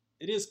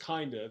 It is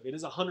kind of. It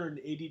is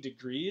 180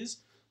 degrees,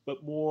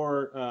 but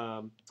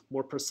more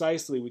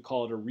precisely, we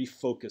call it a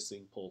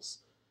refocusing pulse.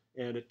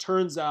 And it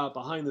turns out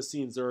behind the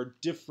scenes there are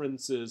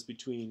differences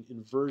between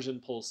inversion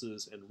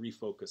pulses and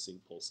refocusing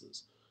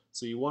pulses.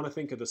 So you want to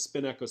think of the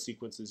spin echo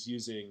sequences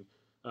using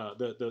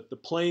the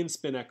plane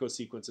spin echo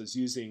sequences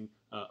using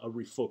a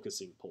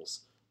refocusing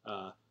pulse.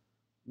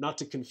 Not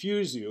to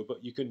confuse you,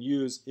 but you can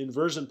use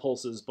inversion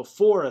pulses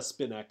before a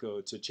spin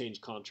echo to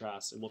change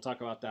contrast, and we'll talk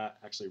about that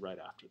actually right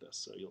after this.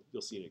 So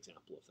you'll see an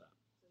example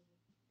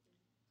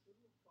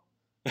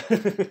of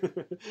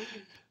that.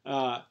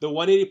 The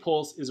 180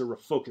 pulse is a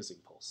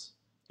refocusing pulse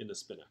in the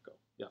spin echo.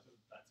 Yeah,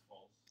 that's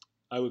false.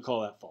 I would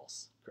call that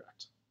false.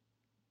 Correct.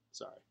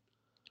 Sorry.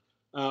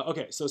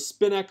 Okay, so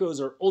spin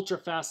echoes are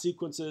ultra-fast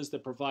sequences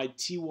that provide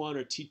T1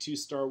 or T2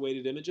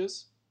 star-weighted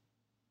images.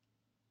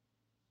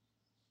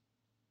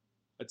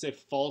 I'd say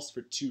false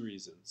for 2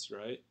 reasons,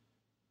 right?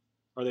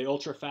 Are they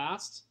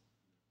ultra-fast?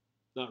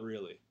 Not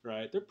really,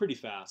 right? They're pretty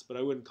fast, but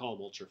I wouldn't call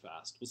them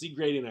ultra-fast. We'll see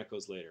gradient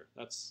echoes later.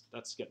 That's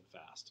getting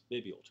fast,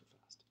 maybe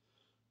ultra-fast.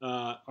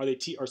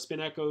 Are spin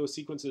echo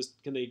sequences,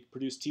 can they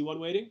produce T1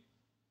 weighting?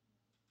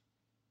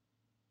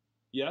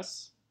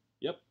 Yes.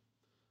 Yep.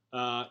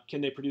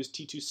 Can they produce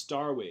T2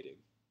 star weighting?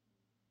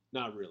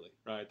 Not really,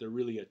 right? They're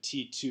really a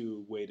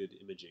T2 weighted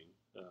imaging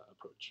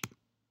approach.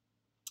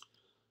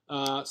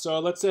 So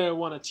let's say I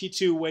want a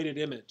T2 weighted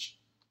image.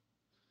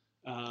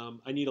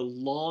 I need a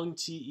long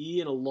TE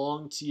and a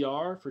long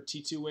TR for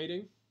T2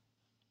 weighting.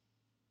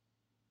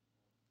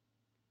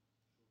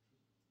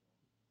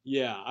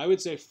 Yeah, I would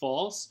say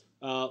false.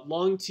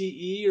 Long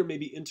TE or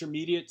maybe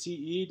intermediate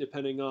TE,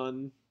 depending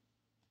on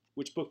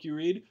which book you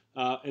read,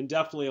 and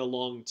definitely a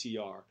long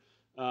TR.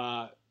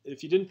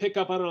 If you didn't pick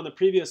up on it on the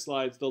previous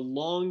slides, the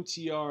long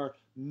TR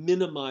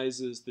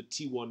minimizes the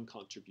T1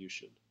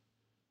 contribution.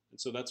 And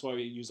so that's why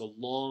we use a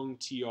long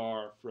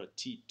TR for a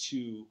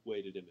T2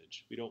 weighted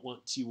image. We don't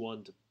want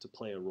T1 to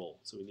play a role,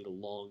 so we need a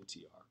long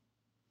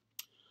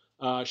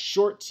TR.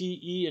 Short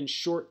TE and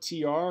short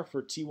TR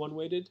for T1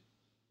 weighted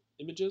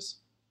images.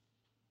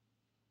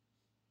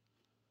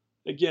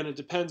 Again, it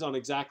depends on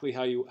exactly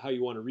how you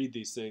want to read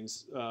these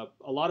things.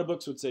 A lot of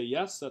books would say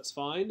yes, that's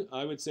fine.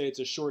 I would say it's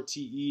a short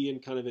TE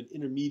and kind of an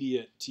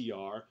intermediate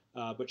TR,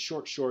 but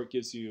short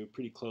gives you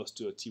pretty close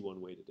to a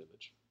T1 weighted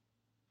image.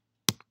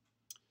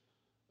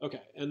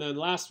 Okay, and then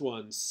last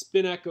one,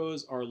 spin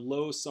echoes are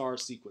low SAR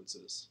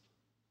sequences.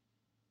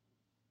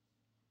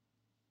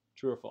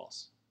 True or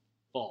false?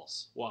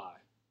 False. Why?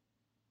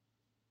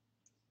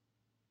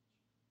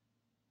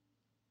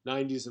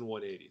 90s and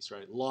 180s,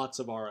 right? Lots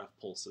of RF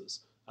pulses.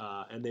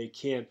 And they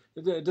can,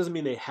 it doesn't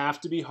mean they have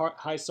to be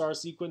high SAR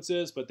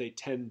sequences, but they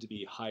tend to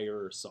be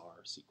higher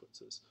SAR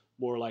sequences.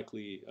 More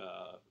likely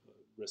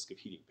risk of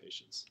heating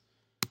patients.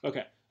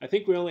 Okay, I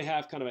think we only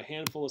have kind of a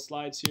handful of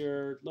slides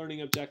here.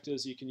 Learning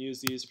objectives, you can use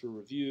these for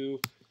review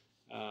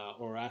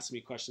or ask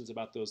me questions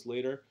about those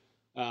later.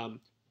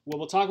 What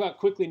we'll talk about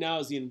quickly now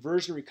is the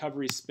inversion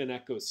recovery spin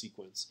echo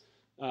sequence.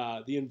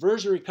 The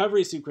inversion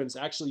recovery sequence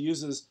actually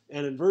uses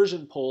an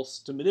inversion pulse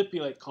to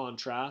manipulate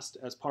contrast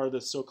as part of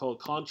the so-called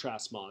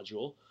contrast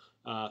module.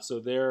 So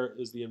there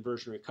is the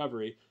inversion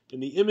recovery.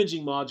 And the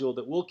imaging module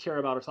that we'll care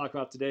about or talk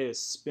about today is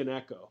spin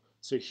echo.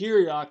 So here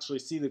you actually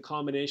see the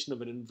combination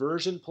of an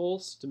inversion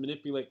pulse to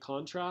manipulate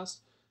contrast,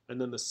 and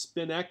then the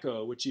spin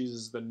echo, which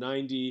uses the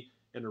 90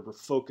 and a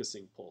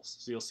refocusing pulse.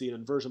 So you'll see an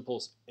inversion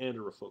pulse and a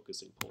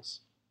refocusing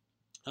pulse.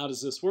 How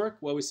does this work?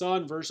 Well, we saw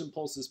inversion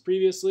pulses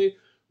previously.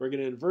 We're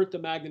going to invert the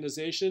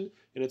magnetization,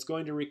 and it's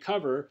going to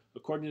recover,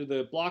 according to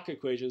the block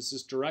equations,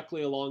 just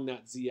directly along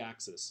that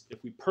z-axis.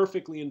 If we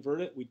perfectly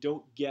invert it, we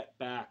don't get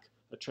back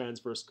a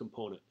transverse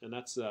component. And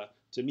that's,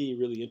 to me,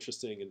 really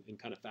interesting and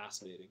kind of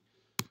fascinating.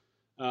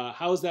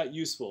 How is that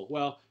useful?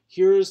 Well,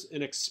 here's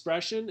an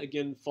expression,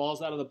 again,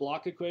 falls out of the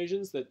block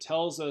equations, that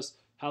tells us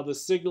how the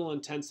signal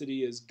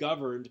intensity is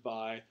governed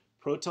by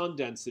proton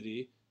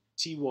density,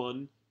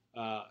 T1,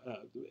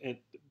 and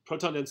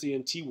proton density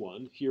in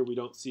T1. Here we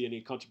don't see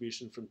any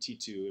contribution from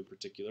T2 in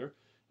particular.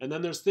 And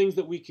then there's things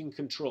that we can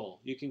control.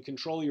 You can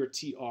control your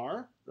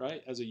TR,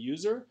 right, as a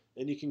user,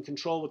 and you can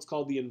control what's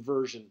called the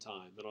inversion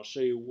time. And I'll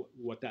show you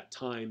what that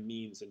time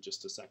means in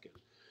just a second.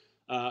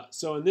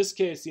 So in this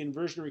case, the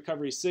inversion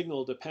recovery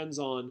signal depends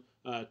on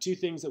two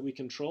things that we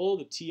control,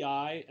 the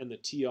TI and the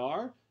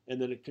TR,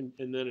 and then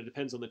it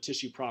depends on the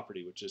tissue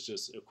property, which is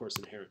just, of course,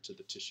 inherent to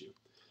the tissue.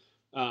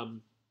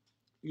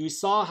 You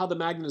saw how the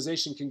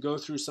magnetization can go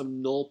through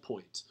some null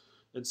point.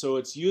 And so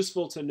it's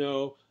useful to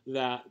know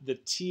that the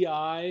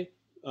TI,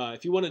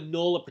 if you want to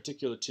null a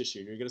particular tissue,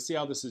 and you're going to see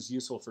how this is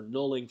useful for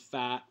nulling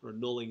fat or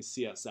nulling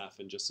CSF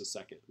in just a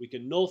second. We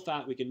can null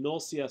fat, we can null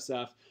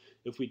CSF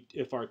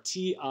if our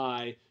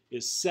TI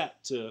is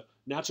set to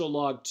natural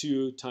log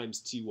 2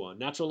 times T1.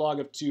 Natural log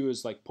of 2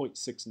 is like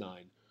 0.69.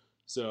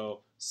 So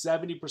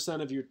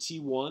 70% of your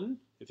T1,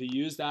 if you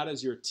use that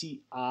as your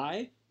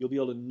TI, you'll be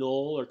able to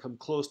null or come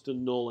close to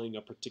nulling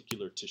a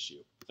particular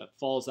tissue. That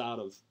falls out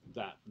of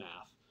that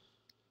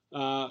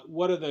math.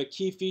 What are the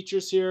key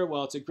features here?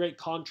 Well, it's a great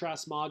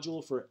contrast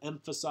module for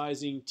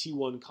emphasizing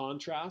T1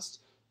 contrast.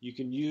 You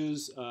can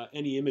use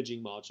any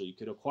imaging module. You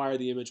could acquire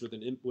the image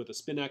with a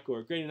spin echo or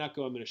a gradient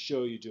echo. I'm going to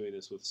show you doing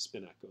this with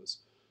spin echoes.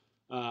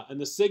 And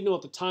the signal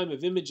at the time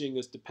of imaging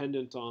is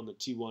dependent on the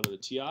T1 or the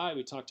TI.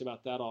 We talked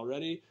about that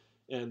already.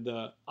 And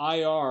the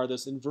IR,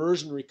 this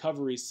inversion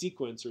recovery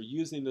sequence, or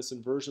using this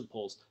inversion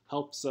pulse,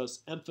 helps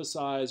us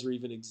emphasize or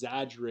even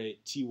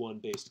exaggerate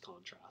T1-based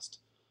contrast.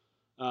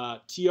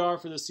 TR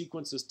for the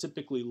sequence is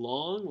typically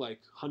long, like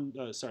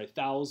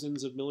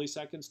thousands of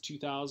milliseconds,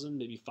 2,000,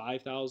 maybe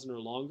 5,000 or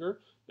longer.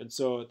 And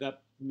so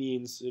that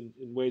means, in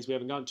ways we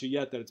haven't gotten to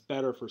yet, that it's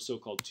better for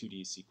so-called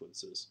 2D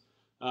sequences.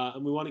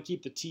 And we want to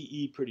keep the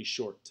TE pretty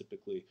short,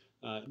 typically.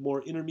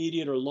 More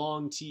intermediate or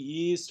long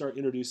TEs start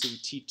introducing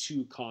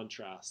T2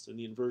 contrast, and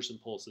the inversion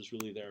pulse is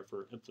really there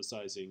for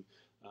emphasizing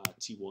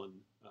T1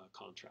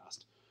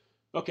 contrast.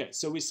 Okay,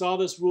 so we saw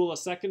this rule a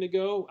second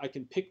ago. I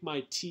can pick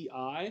my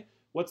TI.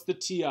 What's the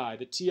TI?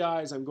 The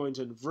TI is I'm going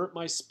to invert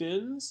my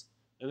spins,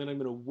 and then I'm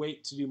going to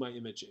wait to do my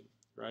imaging,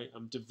 right?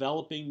 I'm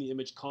developing the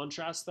image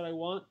contrast that I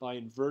want by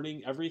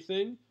inverting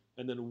everything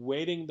and then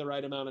waiting the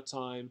right amount of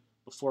time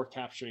before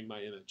capturing my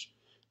image.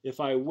 If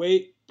I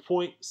wait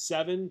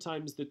 0.7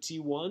 times the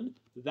T1,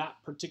 that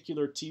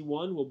particular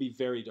T1 will be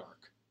very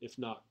dark, if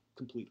not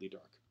completely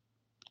dark.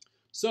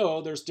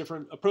 So there's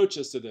different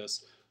approaches to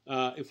this.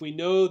 If we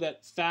know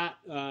that fat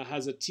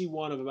has a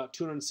T1 of about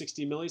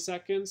 260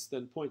 milliseconds,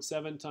 then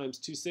 0.7 times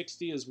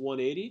 260 is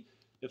 180.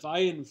 If I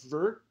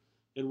invert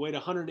and wait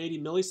 180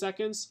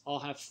 milliseconds, I'll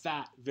have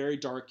fat very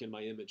dark in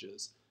my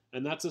images.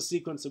 And that's a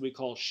sequence that we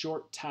call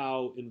short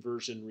tau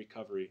inversion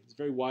recovery. It's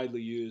very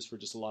widely used for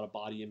just a lot of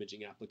body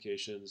imaging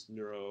applications,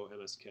 neuro,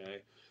 MSK.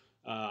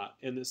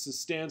 And this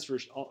stands for,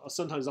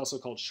 sometimes also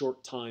called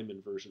short time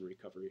inversion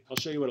recovery. I'll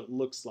show you what it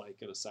looks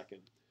like in a second.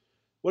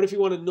 What if you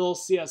want to null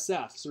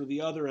CSF, sort of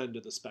the other end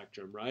of the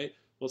spectrum, right?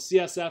 Well,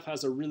 CSF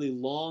has a really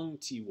long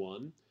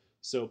T1,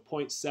 so zero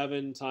point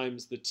 0.7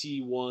 times the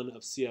T1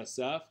 of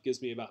CSF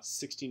gives me about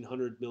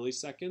 1600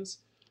 milliseconds.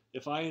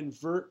 If I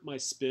invert my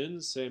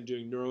spins, say I'm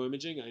doing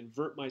neuroimaging, I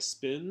invert my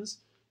spins.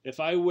 If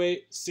I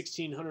wait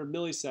 1600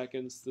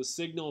 milliseconds, the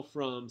signal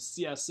from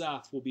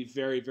CSF will be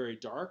very, very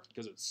dark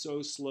because it's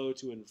so slow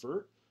to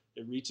invert.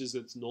 It reaches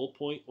its null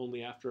point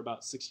only after about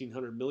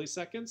 1600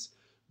 milliseconds.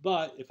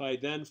 But if I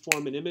then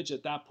form an image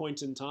at that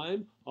point in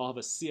time, I'll have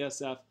a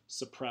CSF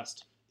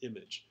suppressed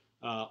image,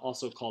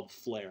 also called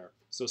flare.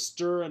 So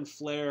stir and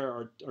flare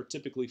are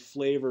typically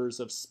flavors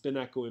of spin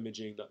echo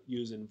imaging that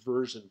use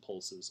inversion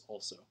pulses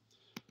also.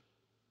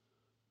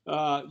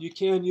 You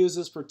can use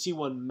this for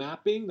T1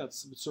 mapping.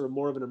 That's sort of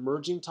more of an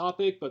emerging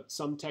topic, but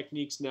some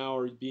techniques now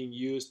are being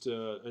used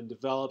and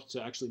developed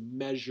to actually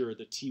measure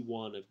the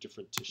T1 of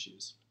different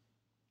tissues.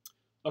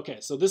 Okay,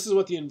 so this is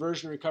what the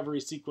inversion recovery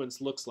sequence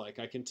looks like.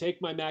 I can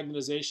take my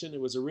magnetization, it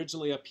was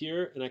originally up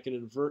here, and I can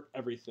invert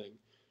everything.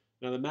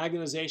 Now the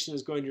magnetization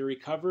is going to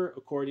recover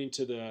according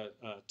to the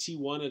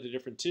T1 of the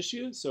different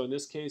tissues. So in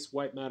this case,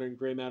 white matter and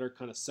gray matter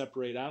kind of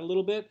separate out a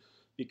little bit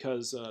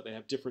because they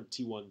have different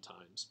T1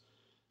 times.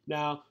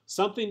 Now,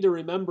 something to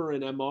remember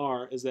in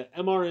MR is that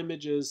MR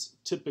images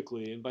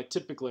typically, and by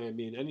typically I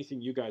mean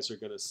anything you guys are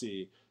going to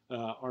see,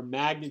 are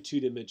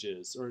magnitude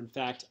images, or in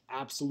fact,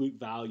 absolute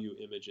value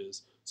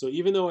images. So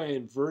even though I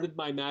inverted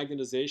my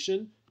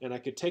magnetization, and I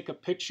could take a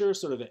picture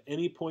sort of at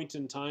any point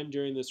in time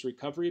during this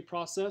recovery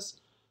process,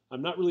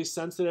 I'm not really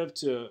sensitive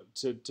to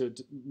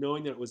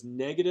knowing that it was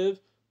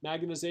negative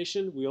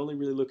magnetization. We only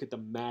really look at the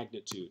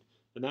magnitude.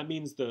 And that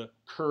means the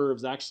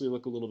curves actually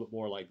look a little bit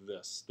more like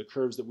this, the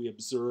curves that we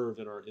observe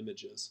in our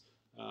images.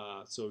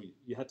 So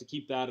you have to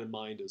keep that in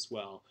mind as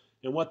well.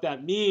 And what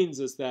that means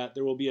is that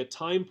there will be a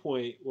time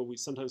point, what we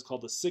sometimes call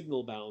the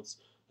signal bounce,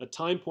 a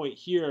time point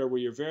here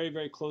where you're very,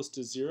 very close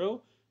to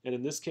zero. And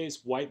in this case,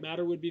 white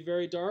matter would be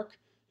very dark.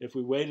 If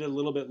we waited a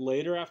little bit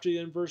later after the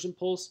inversion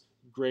pulse,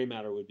 gray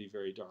matter would be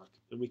very dark.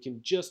 And we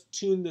can just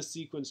tune the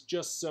sequence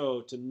just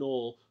so to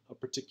null a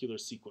particular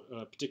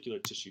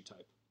tissue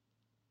type.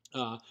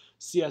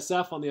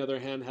 CSF, on the other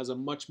hand, has a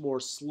much more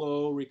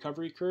slow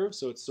recovery curve,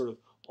 so it's sort of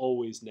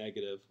always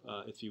negative,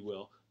 if you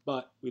will.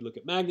 But we look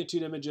at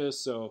magnitude images,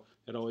 so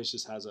it always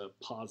just has a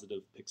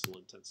positive pixel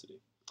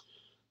intensity.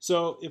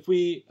 So if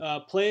we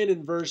play an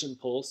inversion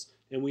pulse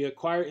and we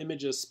acquire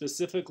images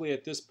specifically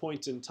at this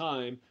point in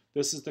time,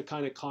 this is the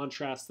kind of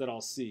contrast that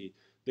I'll see.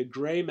 The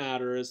gray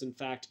matter is, in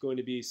fact, going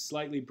to be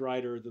slightly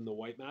brighter than the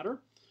white matter.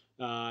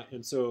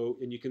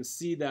 And you can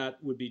see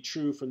that would be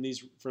true from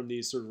these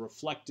sort of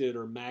reflected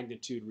or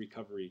magnitude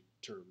recovery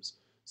terms.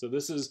 So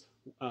this is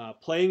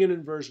playing an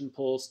inversion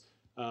pulse,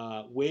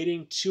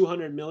 waiting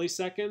 200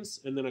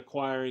 milliseconds, and then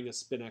acquiring a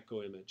spin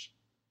echo image.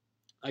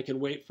 I can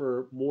wait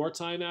for more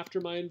time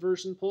after my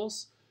inversion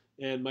pulse,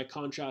 and my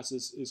contrast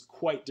is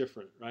quite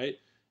different, right?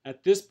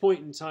 At this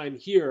point in time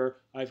here,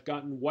 I've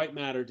gotten white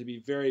matter to be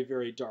very,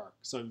 very dark.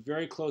 So I'm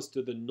very close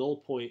to the null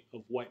point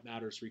of white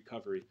matter's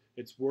recovery.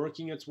 It's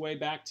working its way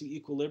back to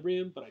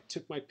equilibrium, but I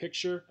took my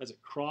picture as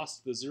it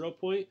crossed the 0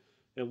 point,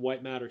 and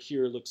white matter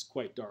here looks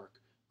quite dark.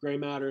 Gray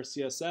matter,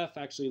 CSF,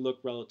 actually look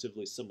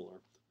relatively similar,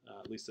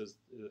 at least as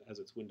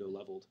it's window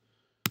leveled.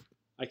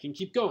 I can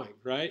keep going,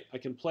 right? I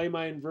can play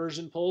my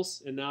inversion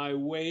pulse, and now I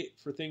wait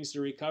for things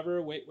to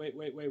recover. Wait.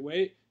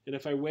 And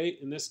if I wait,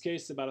 in this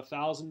case, about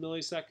 1,000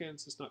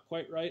 milliseconds, it's not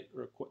quite right,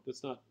 or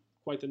that's not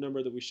quite the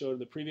number that we showed in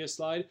the previous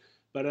slide.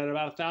 But at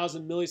about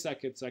 1,000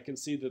 milliseconds, I can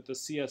see that the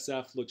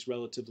CSF looks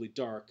relatively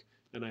dark,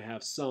 and I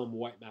have some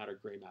white matter,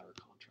 gray matter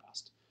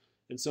contrast.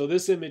 And so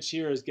this image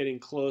here is getting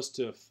close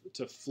to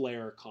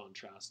flare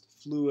contrast,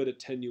 fluid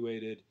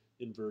attenuated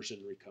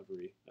inversion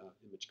recovery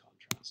image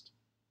contrast.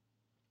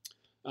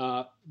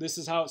 This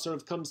is how it sort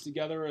of comes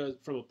together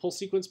from a pulse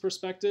sequence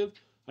perspective.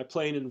 I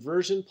play an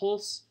inversion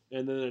pulse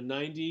and then a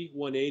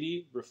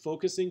 90-180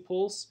 refocusing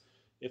pulse.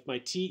 If my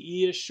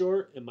TE is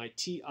short and my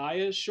TI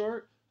is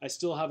short, I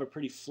still have a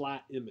pretty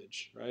flat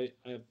image, right?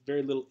 I have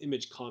very little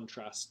image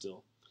contrast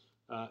still.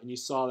 And you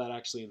saw that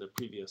actually in the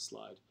previous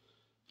slide.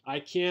 I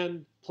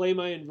can play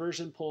my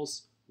inversion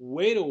pulse,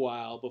 wait a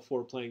while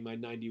before playing my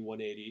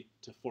 90-180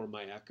 to form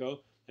my echo.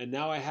 And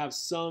now I have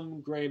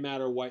some gray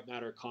matter, white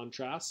matter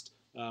contrast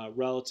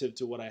relative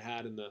to what I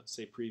had in the,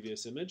 say,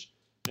 previous image.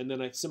 And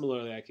then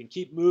similarly, I can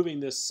keep moving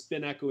this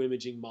spin echo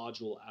imaging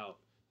module out.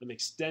 I'm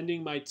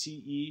extending my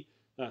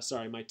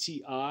my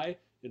TI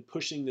and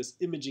pushing this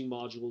imaging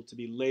module to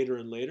be later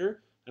and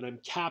later. And I'm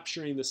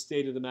capturing the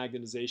state of the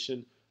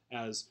magnetization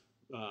as,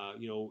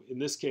 in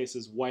this case,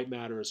 as white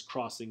matter is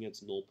crossing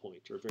its null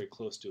point or very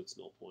close to its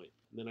null point.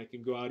 And then I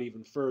can go out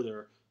even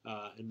further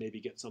and maybe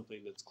get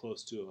something that's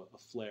close to a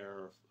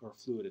flare or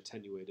fluid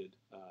attenuated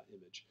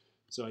image.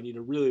 So I need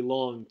a really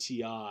long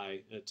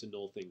TI to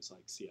null things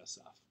like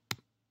CSF.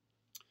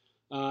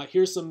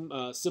 Here's some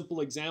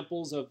simple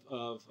examples of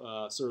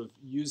sort of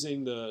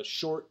using the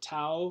short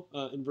tau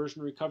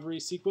inversion recovery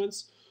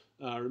sequence.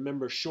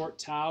 Remember, short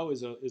tau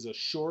is a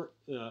short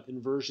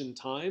inversion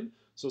time.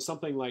 So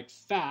something like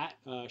fat,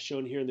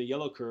 shown here in the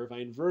yellow curve, I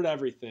invert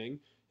everything,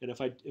 And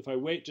if I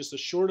wait just a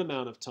short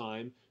amount of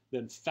time,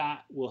 then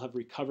fat will have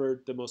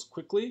recovered the most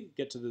quickly,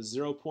 get to the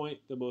 0 point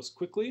the most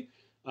quickly.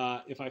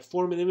 If I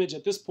form an image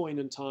at this point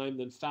in time,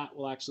 then fat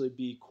will actually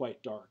be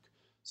quite dark.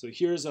 So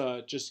here's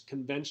a just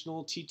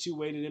conventional T2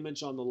 weighted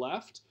image on the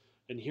left,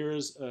 and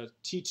here's a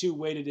T2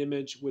 weighted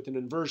image with an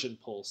inversion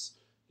pulse,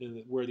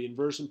 where the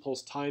inversion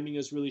pulse timing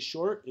is really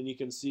short, and you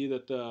can see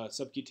that the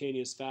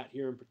subcutaneous fat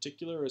here in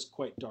particular is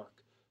quite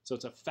dark. So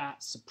it's a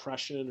fat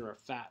suppression or a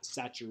fat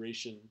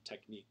saturation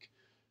technique.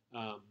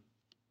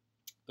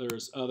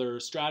 There's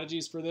other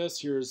strategies for this.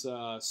 Here's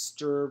a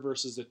stir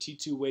versus a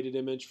T2 weighted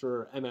image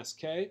for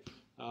MSK,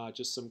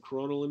 just some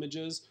coronal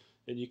images.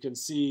 And you can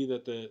see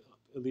that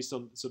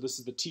so this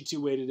is the T2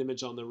 weighted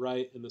image on the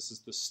right, and this is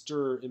the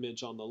stir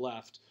image on the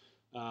left.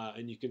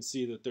 And you can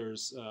see that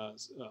there's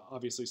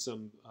obviously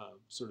some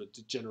sort of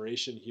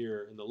degeneration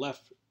here in the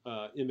left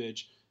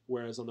image,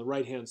 whereas on the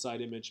right-hand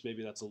side image,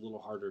 maybe that's a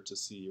little harder to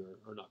see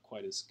or not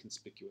quite as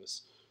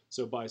conspicuous.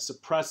 So by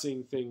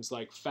suppressing things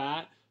like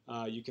fat,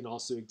 you can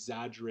also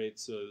exaggerate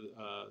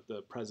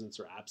the presence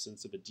or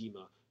absence of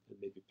edema and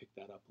maybe pick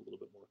that up a little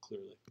bit more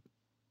clearly.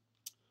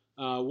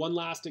 One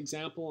last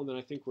example, and then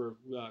I think we're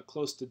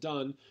close to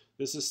done.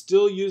 This is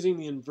still using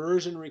the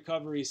inversion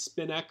recovery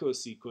spin echo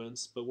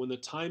sequence, but when the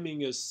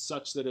timing is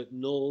such that it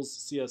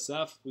nulls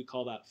CSF, we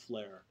call that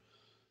flare.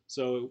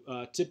 So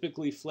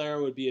typically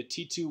flare would be a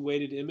T2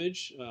 weighted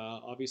image.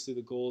 Obviously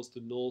the goal is to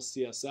null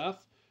CSF.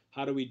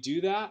 How do we do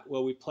that?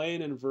 Well, we play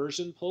an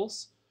inversion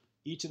pulse.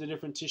 Each of the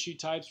different tissue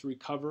types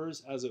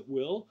recovers as it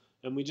will,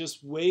 and we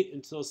just wait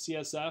until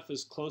CSF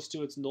is close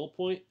to its null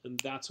point, and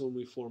that's when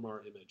we form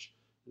our image.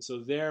 And so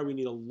there we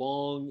need a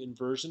long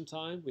inversion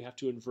time. We have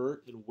to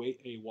invert and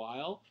wait a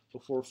while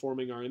before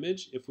forming our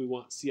image if we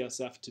want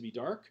CSF to be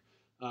dark.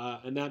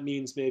 And that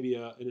means maybe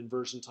an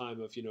inversion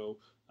time of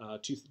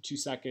 2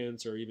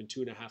 seconds or even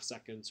 2.5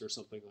 seconds or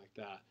something like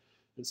that.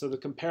 And so the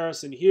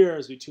comparison here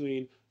is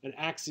between an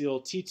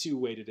axial T2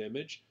 weighted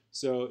image.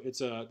 So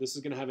this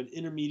is going to have an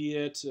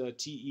intermediate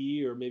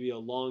TE or maybe a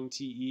long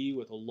TE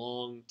with a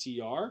long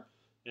TR.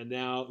 And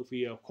now if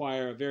we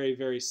acquire a very,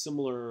 very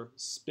similar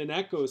spin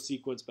echo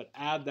sequence but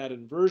add that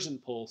inversion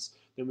pulse,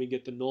 then we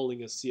get the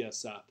nulling of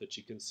CSF that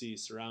you can see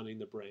surrounding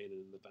the brain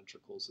and in the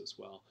ventricles as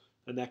well.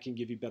 And that can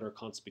give you better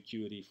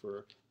conspicuity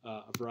for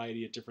a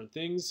variety of different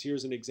things.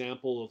 Here's an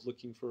example of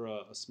looking for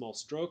a small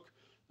stroke.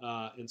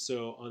 And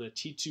so on a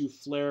T2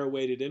 flare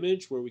weighted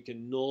image where we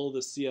can null the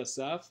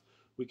CSF,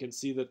 we can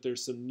see that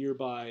there's some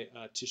nearby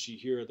tissue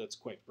here that's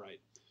quite bright.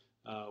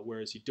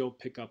 Whereas you don't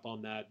pick up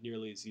on that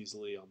nearly as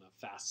easily on the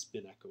fast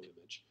spin echo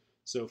image.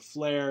 So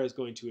flare is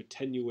going to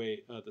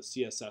attenuate the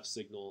CSF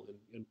signal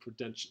and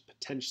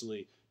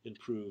potentially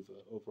improve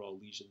overall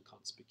lesion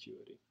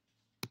conspicuity.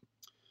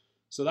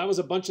 So that was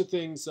a bunch of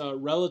things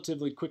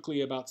relatively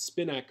quickly about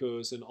spin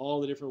echoes and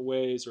all the different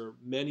ways, or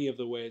many of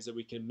the ways, that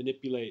we can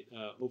manipulate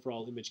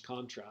overall image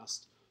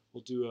contrast.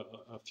 We'll do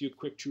a few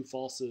quick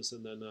true-falses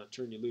and then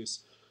turn you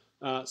loose.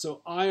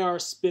 So IR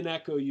spin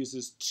echo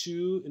uses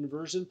 2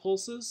 inversion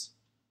pulses.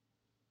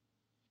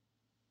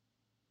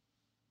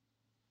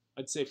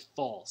 I'd say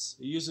false.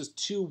 It uses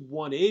 2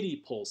 180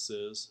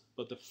 pulses,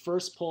 but the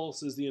first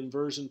pulse is the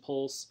inversion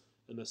pulse,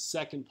 and the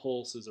second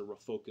pulse is a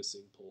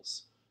refocusing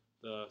pulse.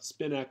 The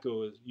spin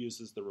echo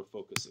uses the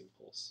refocusing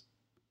pulse.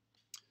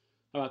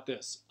 How about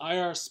this?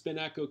 IR spin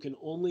echo can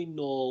only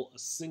null a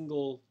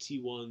single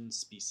T1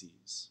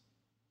 species.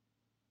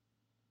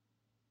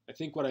 I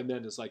think what I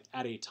meant is like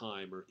at a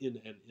time or in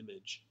an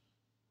image,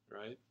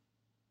 right?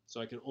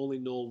 So I can only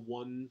null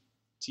one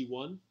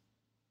T1.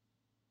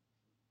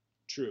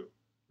 True,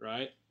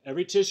 right?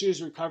 Every tissue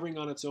is recovering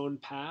on its own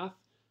path.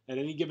 At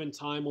any given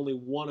time, only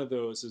one of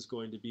those is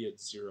going to be at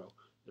 0.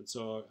 And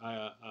so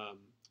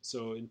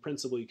so in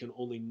principle, you can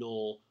only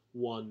null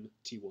one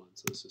T1.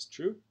 So this is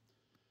true.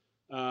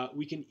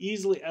 We can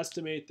easily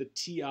estimate the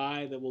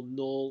TI that will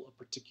null a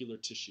particular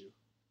tissue.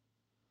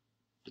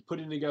 You're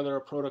putting together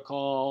a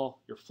protocol,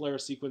 your flare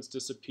sequence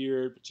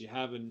disappeared, but you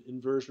have an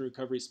inversion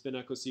recovery spin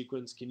echo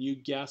sequence. Can you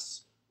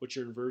guess what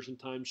your inversion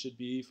time should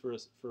be for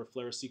a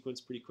flare sequence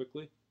pretty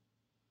quickly?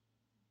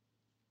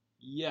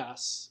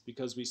 Yes,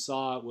 because we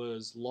saw it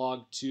was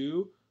log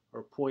 2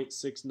 or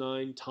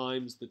 0.69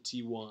 times the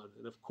T1.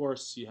 And of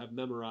course, you have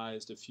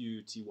memorized a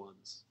few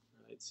T1s,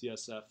 right?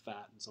 CSF,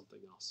 fat, and something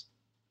else.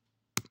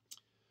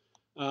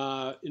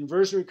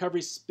 Inversion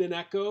recovery spin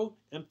echo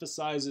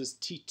emphasizes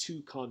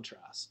T2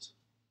 contrast.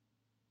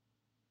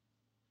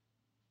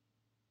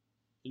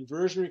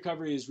 Inversion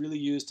recovery is really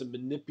used to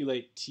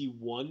manipulate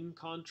T1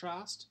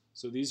 contrast.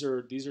 So these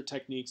are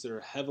techniques that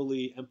are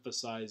heavily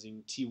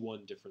emphasizing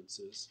T1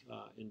 differences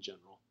in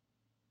general.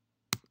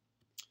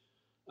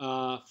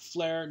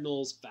 Flare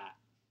nulls fat.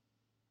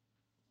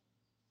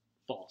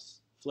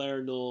 False.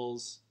 Flare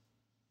nulls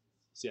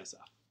CSF.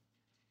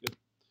 Good.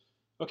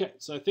 Okay,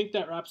 so I think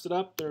that wraps it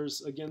up.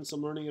 There's, again,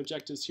 some learning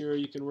objectives here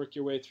you can work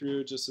your way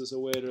through just as a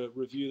way to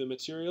review the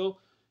material.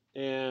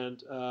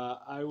 And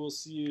I will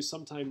see you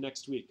sometime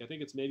next week. I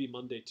think it's maybe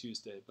Monday,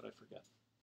 Tuesday, but I forget.